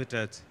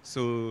habitats.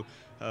 So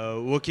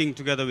working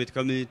together with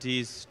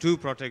communities to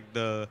protect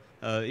the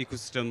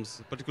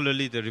ecosystems,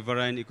 particularly the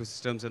riverine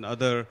ecosystems and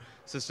other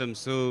systems.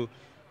 So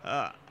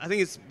I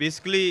think it's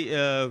basically,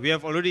 we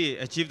have already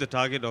achieved the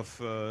target of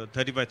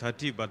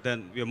 30-by-30, but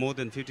then we are more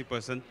than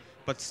 50%.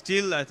 But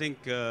still, I think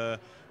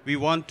we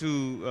want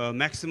to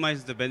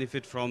maximize the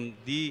benefit from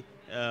the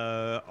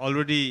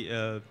already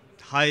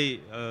high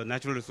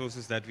natural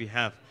resources that we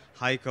have,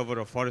 high cover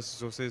of forest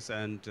resources,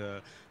 and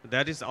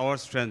that is our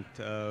strength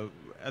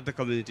at the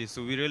community.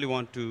 So we really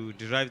want to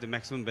derive the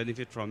maximum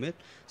benefit from it.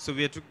 So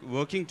we are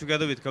working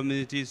together with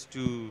communities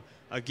to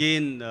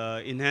again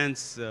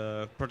enhance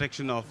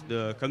protection of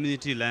the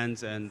community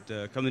lands and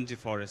community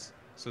forests.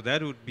 So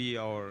that would be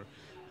our,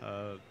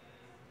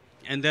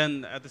 and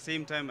then at the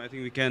same time, I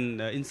think we can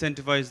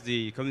incentivize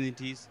the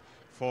communities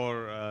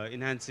for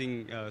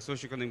enhancing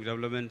socioeconomic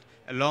development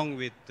along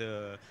with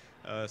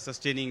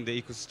sustaining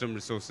the ecosystem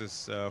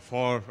resources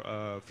for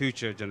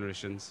future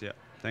generations. Yeah,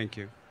 thank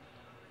you.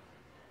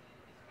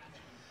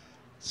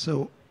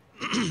 So,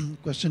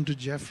 question to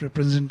Jeff,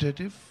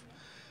 representative.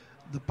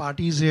 The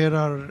parties here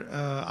are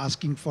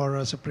asking for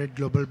a separate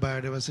global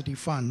biodiversity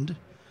fund,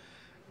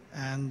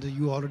 and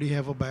you already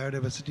have a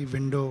biodiversity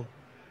window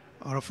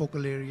or a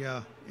focal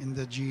area in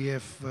the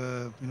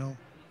GF, you know.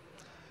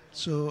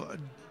 So,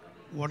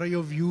 what are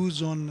your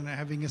views on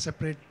having a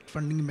separate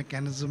funding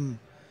mechanism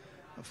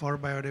for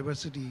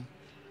biodiversity?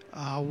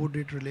 How would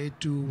it relate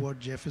to what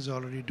Jeff is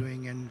already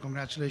doing? And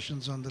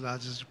congratulations on the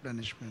largest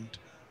replenishment.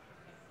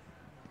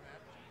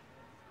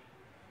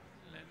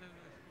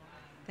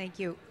 Thank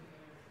you.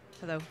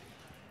 Hello.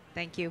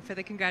 Thank you for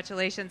the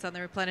congratulations on the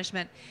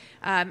replenishment.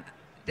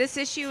 This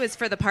issue is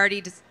for the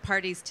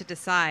parties to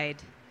decide.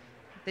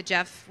 The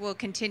Jeff will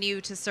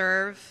continue to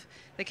serve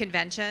the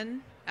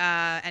convention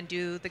and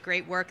do the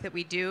great work that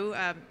we do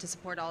to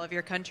support all of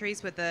your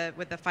countries with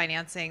the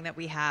financing that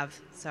we have.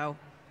 So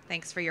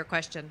thanks for your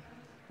question.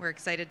 We're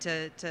excited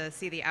to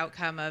see the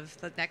outcome of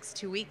the next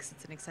 2 weeks.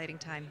 It's an exciting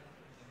time.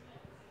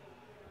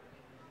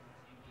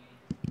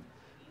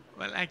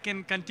 Well, I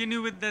can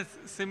continue with the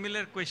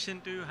similar question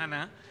to you,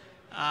 Hannah.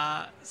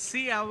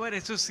 See, our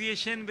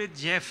association with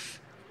Jeff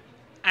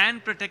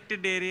and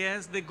protected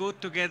areas, they go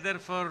together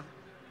for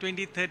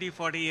 20, 30,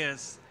 40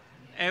 years.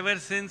 Ever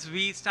since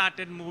we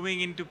started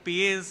moving into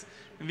PAs,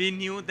 we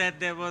knew that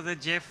there was a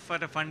Jeff for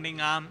a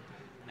funding arm,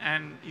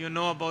 and you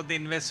know about the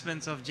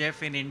investments of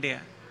Jeff in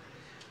India.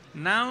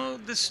 Now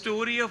the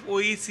story of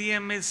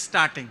OECM is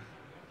starting.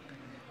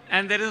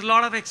 And there is a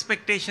lot of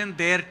expectation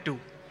there too,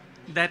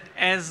 that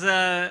as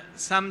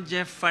some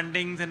GEF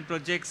fundings and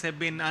projects have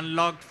been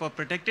unlocked for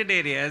protected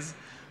areas,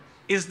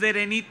 is there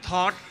any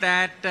thought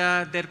that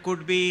there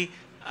could be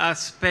a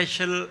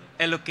special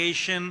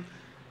allocation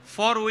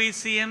for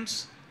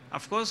OECMs?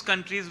 Of course,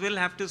 countries will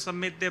have to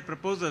submit their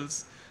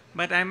proposals,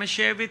 but I must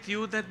share with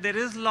you that there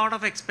is a lot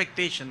of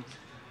expectation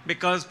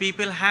because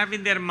people have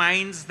in their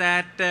minds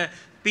that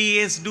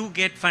PAs do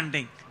get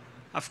funding.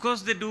 Of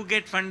course, they do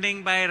get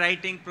funding by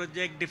writing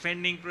project,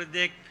 defending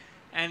project,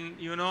 and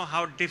you know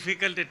how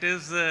difficult it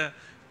is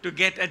to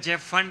get a GEF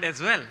fund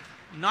as well.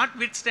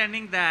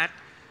 Notwithstanding that,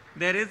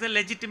 there is a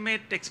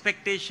legitimate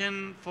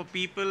expectation for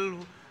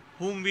people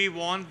whom we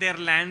want their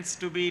lands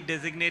to be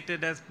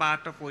designated as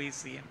part of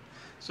OECM.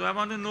 So I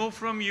want to know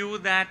from you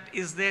that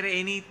is there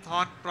any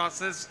thought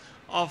process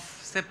of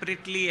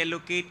separately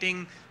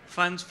allocating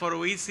funds for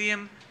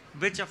OECM,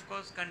 which of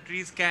course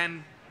countries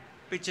can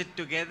pitch it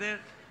together.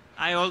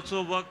 I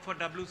also work for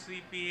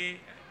WCPA,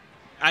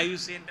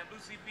 IUCN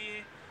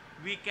WCPA.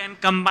 We can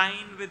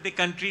combine with the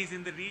countries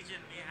in the region.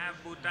 We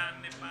have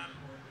Bhutan, Nepal,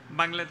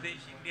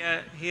 Bangladesh,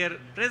 India here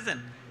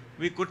present.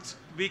 We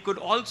could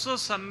also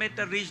submit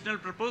a regional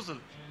proposal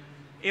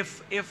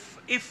if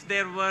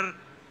there were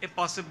a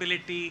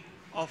possibility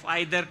of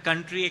either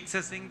country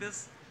accessing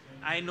this.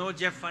 I know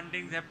GEF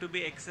fundings have to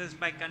be accessed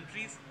by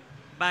countries,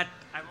 but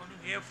I want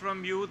to hear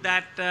from you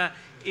that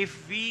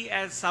if we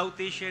as South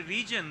Asia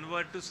region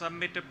were to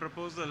submit a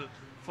proposal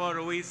for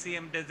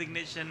OECM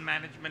designation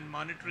management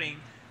monitoring,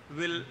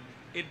 will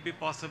it be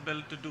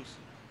possible to do so?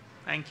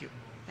 Thank you.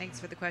 Thanks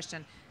for the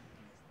question.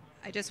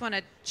 I just want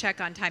to check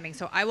on timing.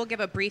 So I will give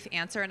a brief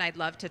answer, and I'd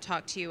love to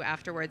talk to you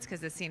afterwards because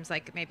this seems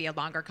like maybe a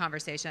longer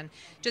conversation,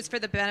 just for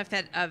the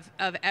benefit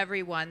of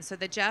everyone. So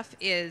the GEF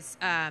is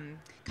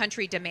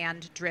country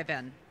demand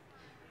driven,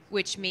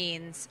 which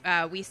means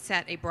we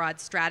set a broad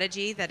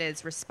strategy that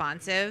is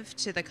responsive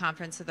to the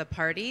Conference of the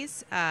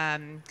Parties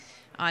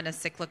on a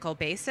cyclical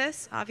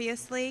basis,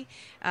 obviously.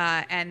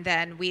 And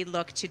then we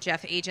look to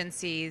GEF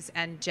agencies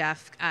and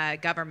GEF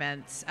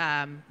governments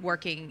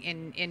working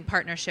in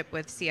partnership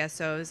with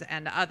CSOs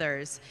and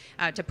others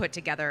to put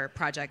together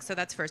projects. So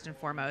that's first and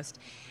foremost.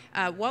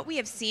 What we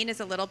have seen is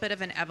a little bit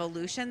of an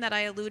evolution that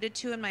I alluded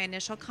to in my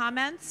initial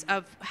comments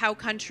of how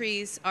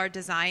countries are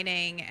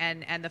designing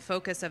and the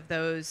focus of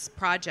those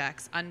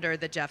projects under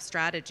the GEF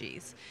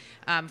strategies.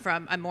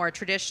 From a more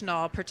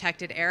traditional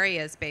protected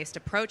areas-based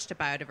approach to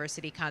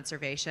biodiversity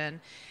conservation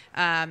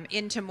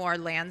into more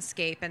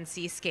landscape and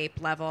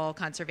seascape level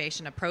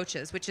conservation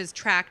approaches, which has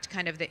tracked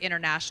kind of the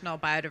international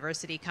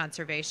biodiversity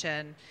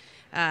conservation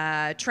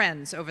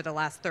trends over the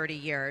last 30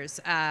 years.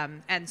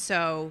 And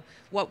so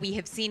what we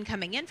have seen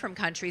coming in from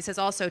countries has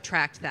also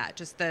tracked that,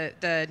 just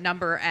the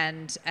number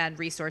and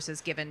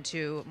resources given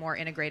to more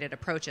integrated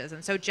approaches.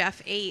 And so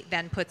GEF 8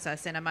 then puts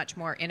us in a much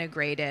more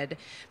integrated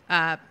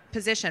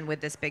position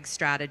with this big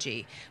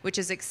strategy, which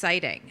is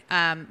exciting.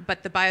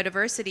 But the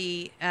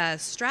biodiversity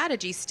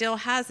strategy still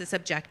has this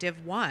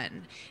objective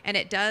 1, and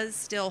it does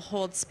still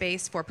hold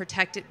space for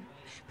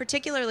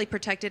particularly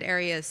protected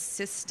areas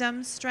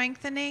system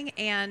strengthening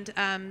and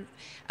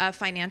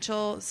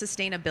financial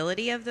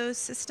sustainability of those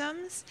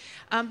systems.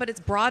 But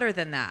it's broader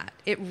than that.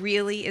 It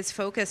really is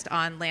focused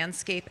on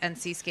landscape and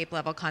seascape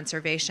level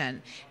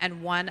conservation.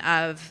 And one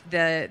of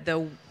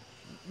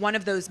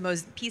those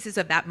pieces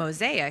of that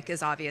mosaic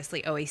is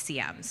obviously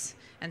OECMs.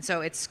 And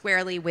so it's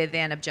squarely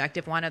within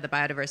Objective 1 of the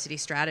Biodiversity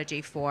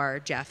Strategy for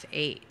GEF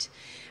 8.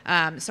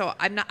 So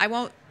I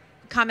won't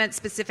comment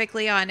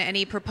specifically on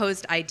any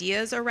proposed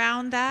ideas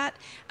around that,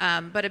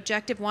 but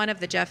Objective 1 of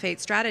the GEF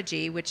 8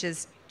 strategy, which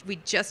is we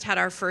just had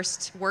our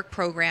first work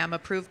program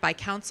approved by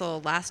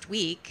Council last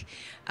week,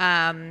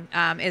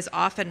 is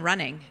off and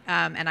running.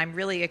 And I'm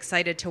really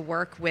excited to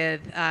work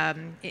with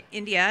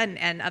India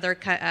and other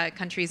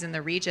countries in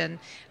the region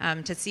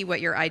to see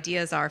what your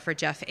ideas are for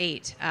GEF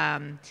 8.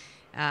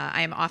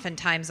 I am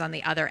oftentimes on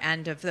the other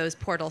end of those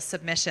portal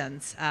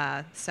submissions,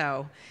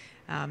 so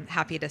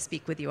happy to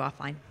speak with you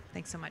offline.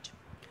 Thanks so much.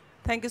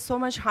 Thank you so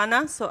much,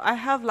 Hannah. So I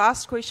have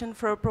last question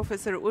for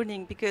Professor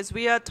Uning, because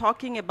we are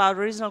talking about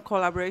regional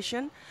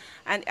collaboration.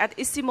 And at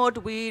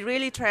ICIMOD, we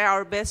really try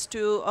our best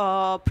to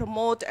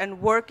promote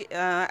and work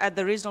at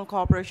the regional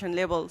cooperation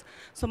levels.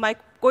 So my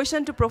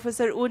question to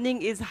Professor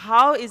Uning is,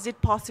 how is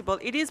it possible?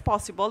 It is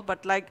possible,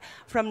 but like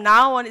from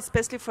now on,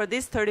 especially for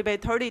this 30 by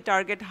 30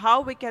 target,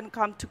 how we can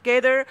come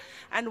together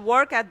and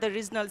work at the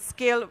regional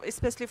scale,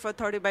 especially for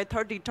 30 by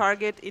 30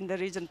 target in the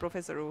region,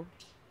 Professor U?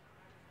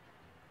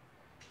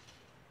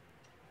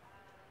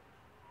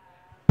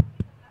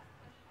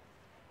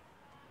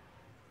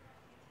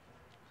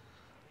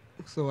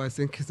 So I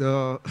think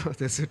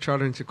there's a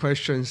challenge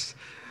questions.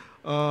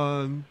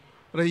 In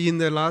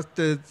the last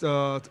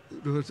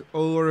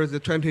over the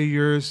 20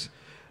 years,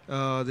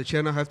 the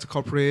China has to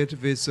cooperate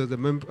with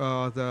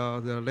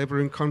the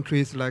neighboring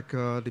countries like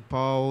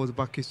Nepal,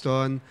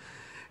 Pakistan,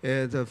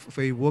 and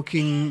we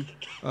working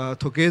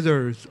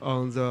together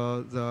on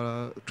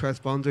the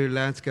transboundary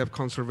landscape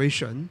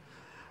conservation.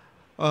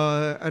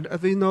 And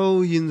as we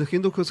know, in the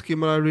Hindu Kush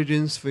Himalaya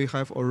regions, we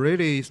have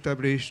already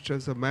established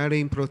the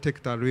marine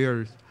protected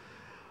areas.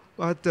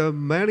 But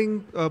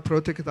marine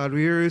protected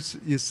areas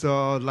is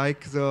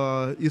like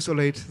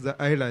isolate the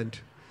island.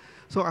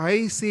 So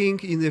I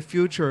think in the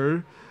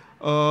future,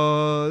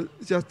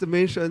 just to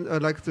mention,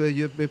 like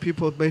the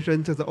people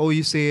mentioned the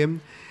OECM,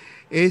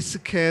 it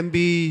can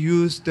be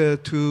used to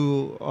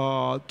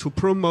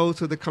promote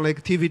the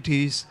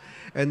connectivities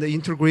and the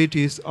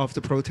integrities of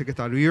the protected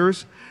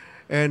areas.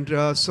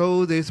 And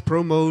so this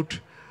promote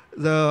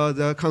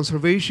the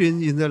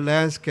conservation in the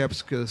landscape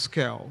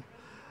scale.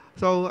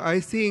 So I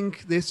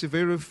think this is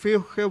very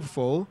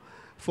helpful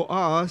for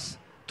us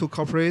to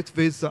cooperate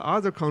with the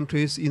other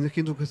countries in the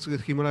Hindu Kush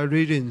Himalaya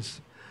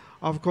regions.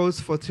 Of course,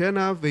 for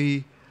China,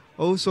 we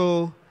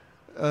also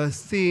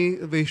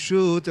think we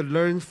should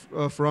learn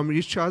from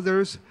each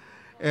other.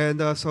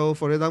 And so,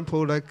 for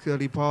example, like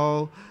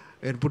Nepal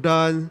and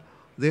Bhutan,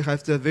 they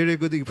have the very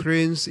good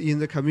experience in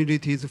the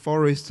communities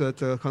forest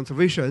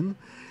conservation.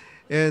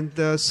 And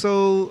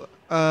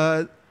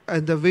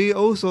and we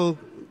also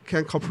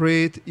can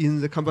cooperate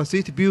in the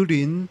capacity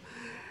building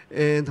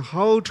and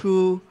how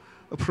to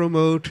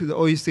promote the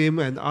OECM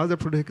and other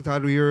protected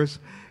areas.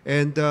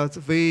 And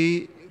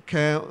we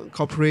can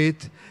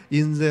cooperate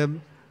in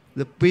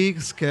the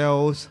big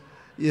scales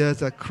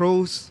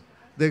across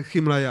the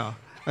Himalaya.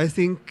 I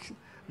think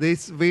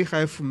we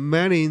have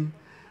many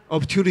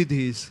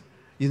opportunities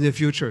in the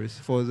future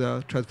for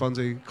the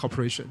transboundary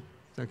cooperation.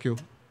 Thank you.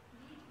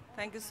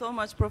 Thank you so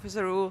much,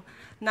 Professor Wu.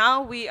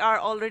 Now we are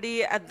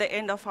already at the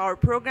end of our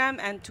program,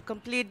 and to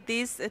complete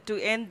this,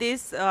 to end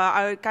this,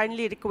 I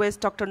kindly request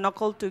Dr.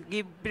 Nakul to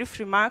give brief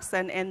remarks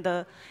and end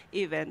the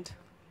event.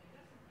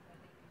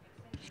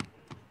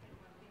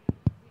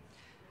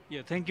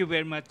 Yeah, thank you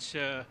very much.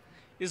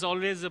 It's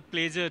always a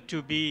pleasure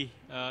to be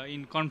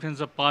in conference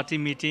of party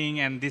meeting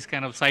and this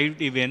kind of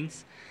side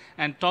events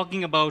and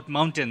talking about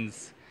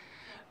mountains.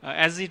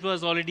 As it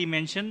was already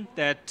mentioned,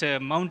 that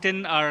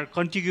mountains are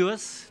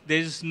contiguous. There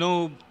is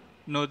in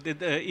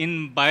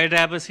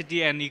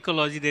biodiversity and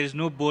ecology, there is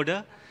no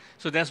border.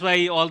 So that's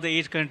why all the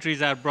 8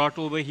 countries are brought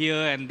over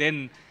here, and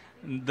then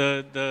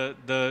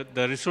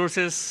the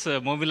resources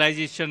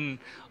mobilization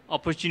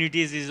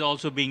opportunities is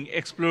also being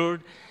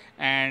explored.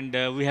 And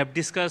we have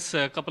discussed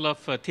a couple of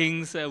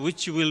things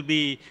which will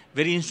be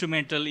very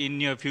instrumental in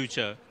near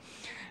future.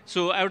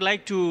 So I would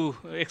like to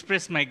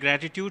express my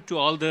gratitude to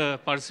all the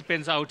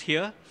participants out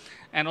here,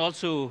 and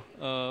also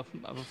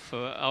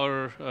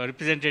our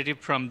representative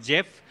from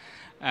JEF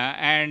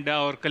and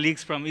our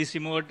colleagues from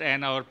ICIMOD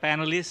and our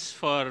panelists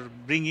for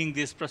bringing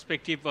this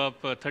perspective of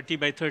 30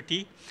 by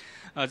 30.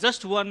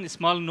 Just one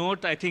small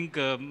note, I think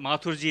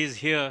Mathurji is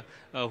here,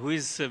 who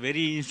is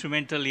very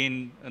instrumental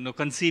in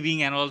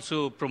conceiving and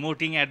also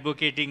promoting,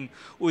 advocating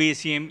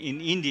OECM in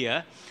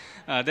India,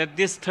 that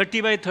this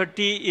 30 by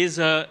 30 is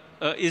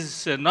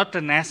not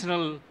a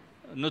national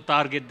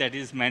target that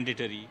is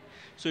mandatory.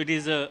 So it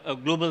is a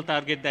global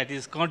target that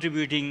is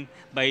contributing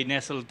by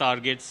national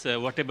targets,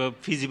 whatever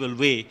feasible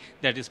way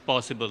that is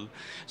possible.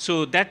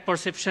 So that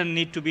perception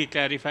need to be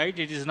clarified.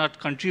 It is not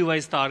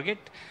country-wise target.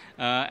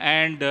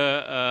 And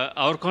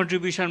our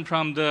contribution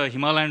from the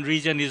Himalayan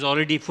region is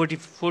already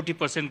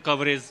 40%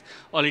 coverage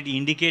already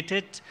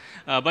indicated.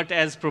 But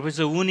as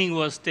Professor Wuning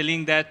was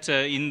telling that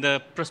in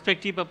the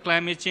perspective of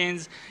climate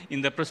change,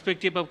 in the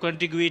perspective of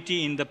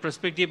contiguity, in the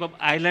perspective of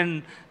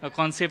island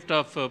concept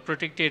of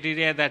protected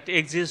area that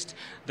exists,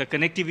 the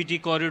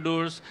connectivity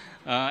corridors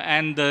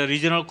and the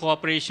regional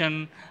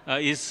cooperation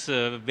is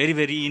very,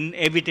 very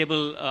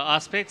inevitable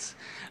aspects.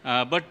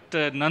 But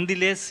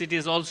nonetheless, it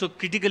is also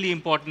critically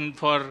important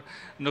for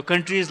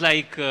countries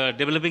like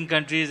developing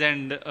countries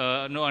and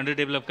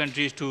underdeveloped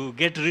countries to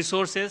get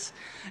resources,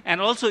 and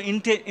also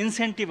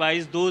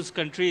incentivize those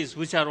countries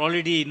which are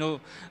already,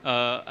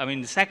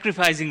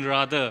 sacrificing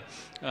rather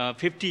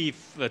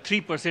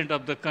 53%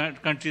 of the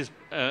countries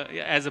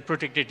as a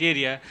protected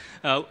area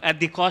at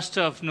the cost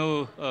of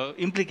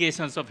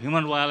implications of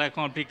human-wildlife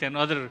conflict and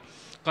other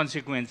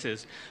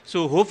consequences.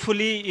 So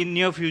hopefully in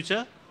near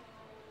future,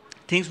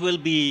 things will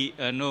be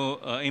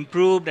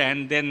improved,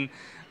 and then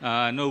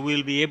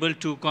we'll be able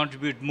to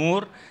contribute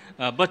more.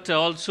 But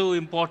also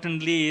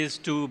importantly is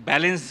to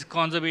balance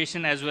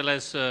conservation as well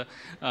as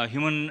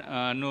human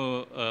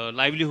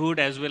livelihood,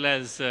 as well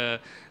as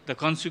the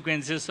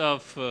consequences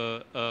of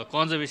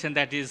conservation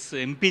that is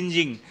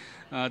impinging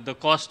the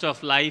cost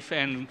of life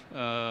and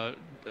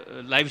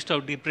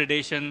livestock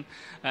depredation,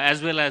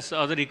 as well as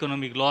other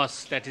economic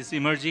loss that is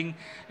emerging.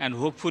 And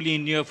hopefully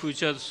in near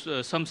future,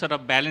 some sort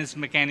of balance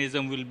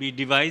mechanism will be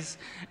devised,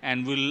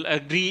 and will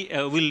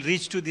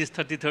reach to this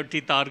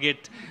 30-30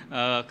 target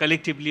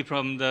collectively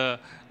from the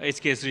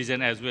HKS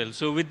region as well.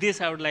 So with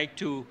this, I would like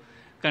to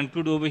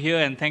conclude over here,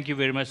 and thank you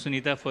very much,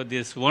 Sunita, for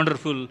this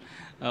wonderful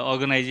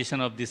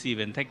organization of this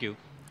event. Thank you.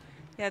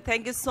 Yeah,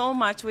 thank you so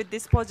much with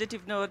this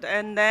positive note.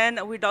 And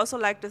then we'd also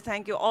like to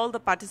thank you all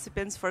the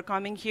participants for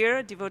coming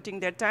here,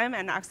 devoting their time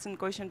and asking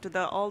questions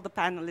to all the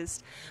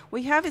panelists.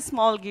 We have a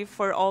small gift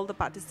for all the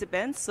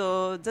participants.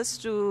 So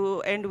just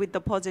to end with the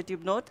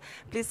positive note,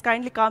 please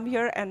kindly come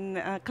here and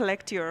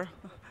collect your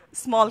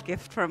small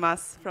gift from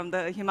us, from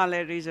the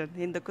Himalaya region,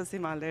 Hindu Kush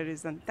Himalaya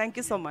region. Thank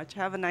you so much.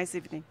 Have a nice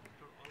evening.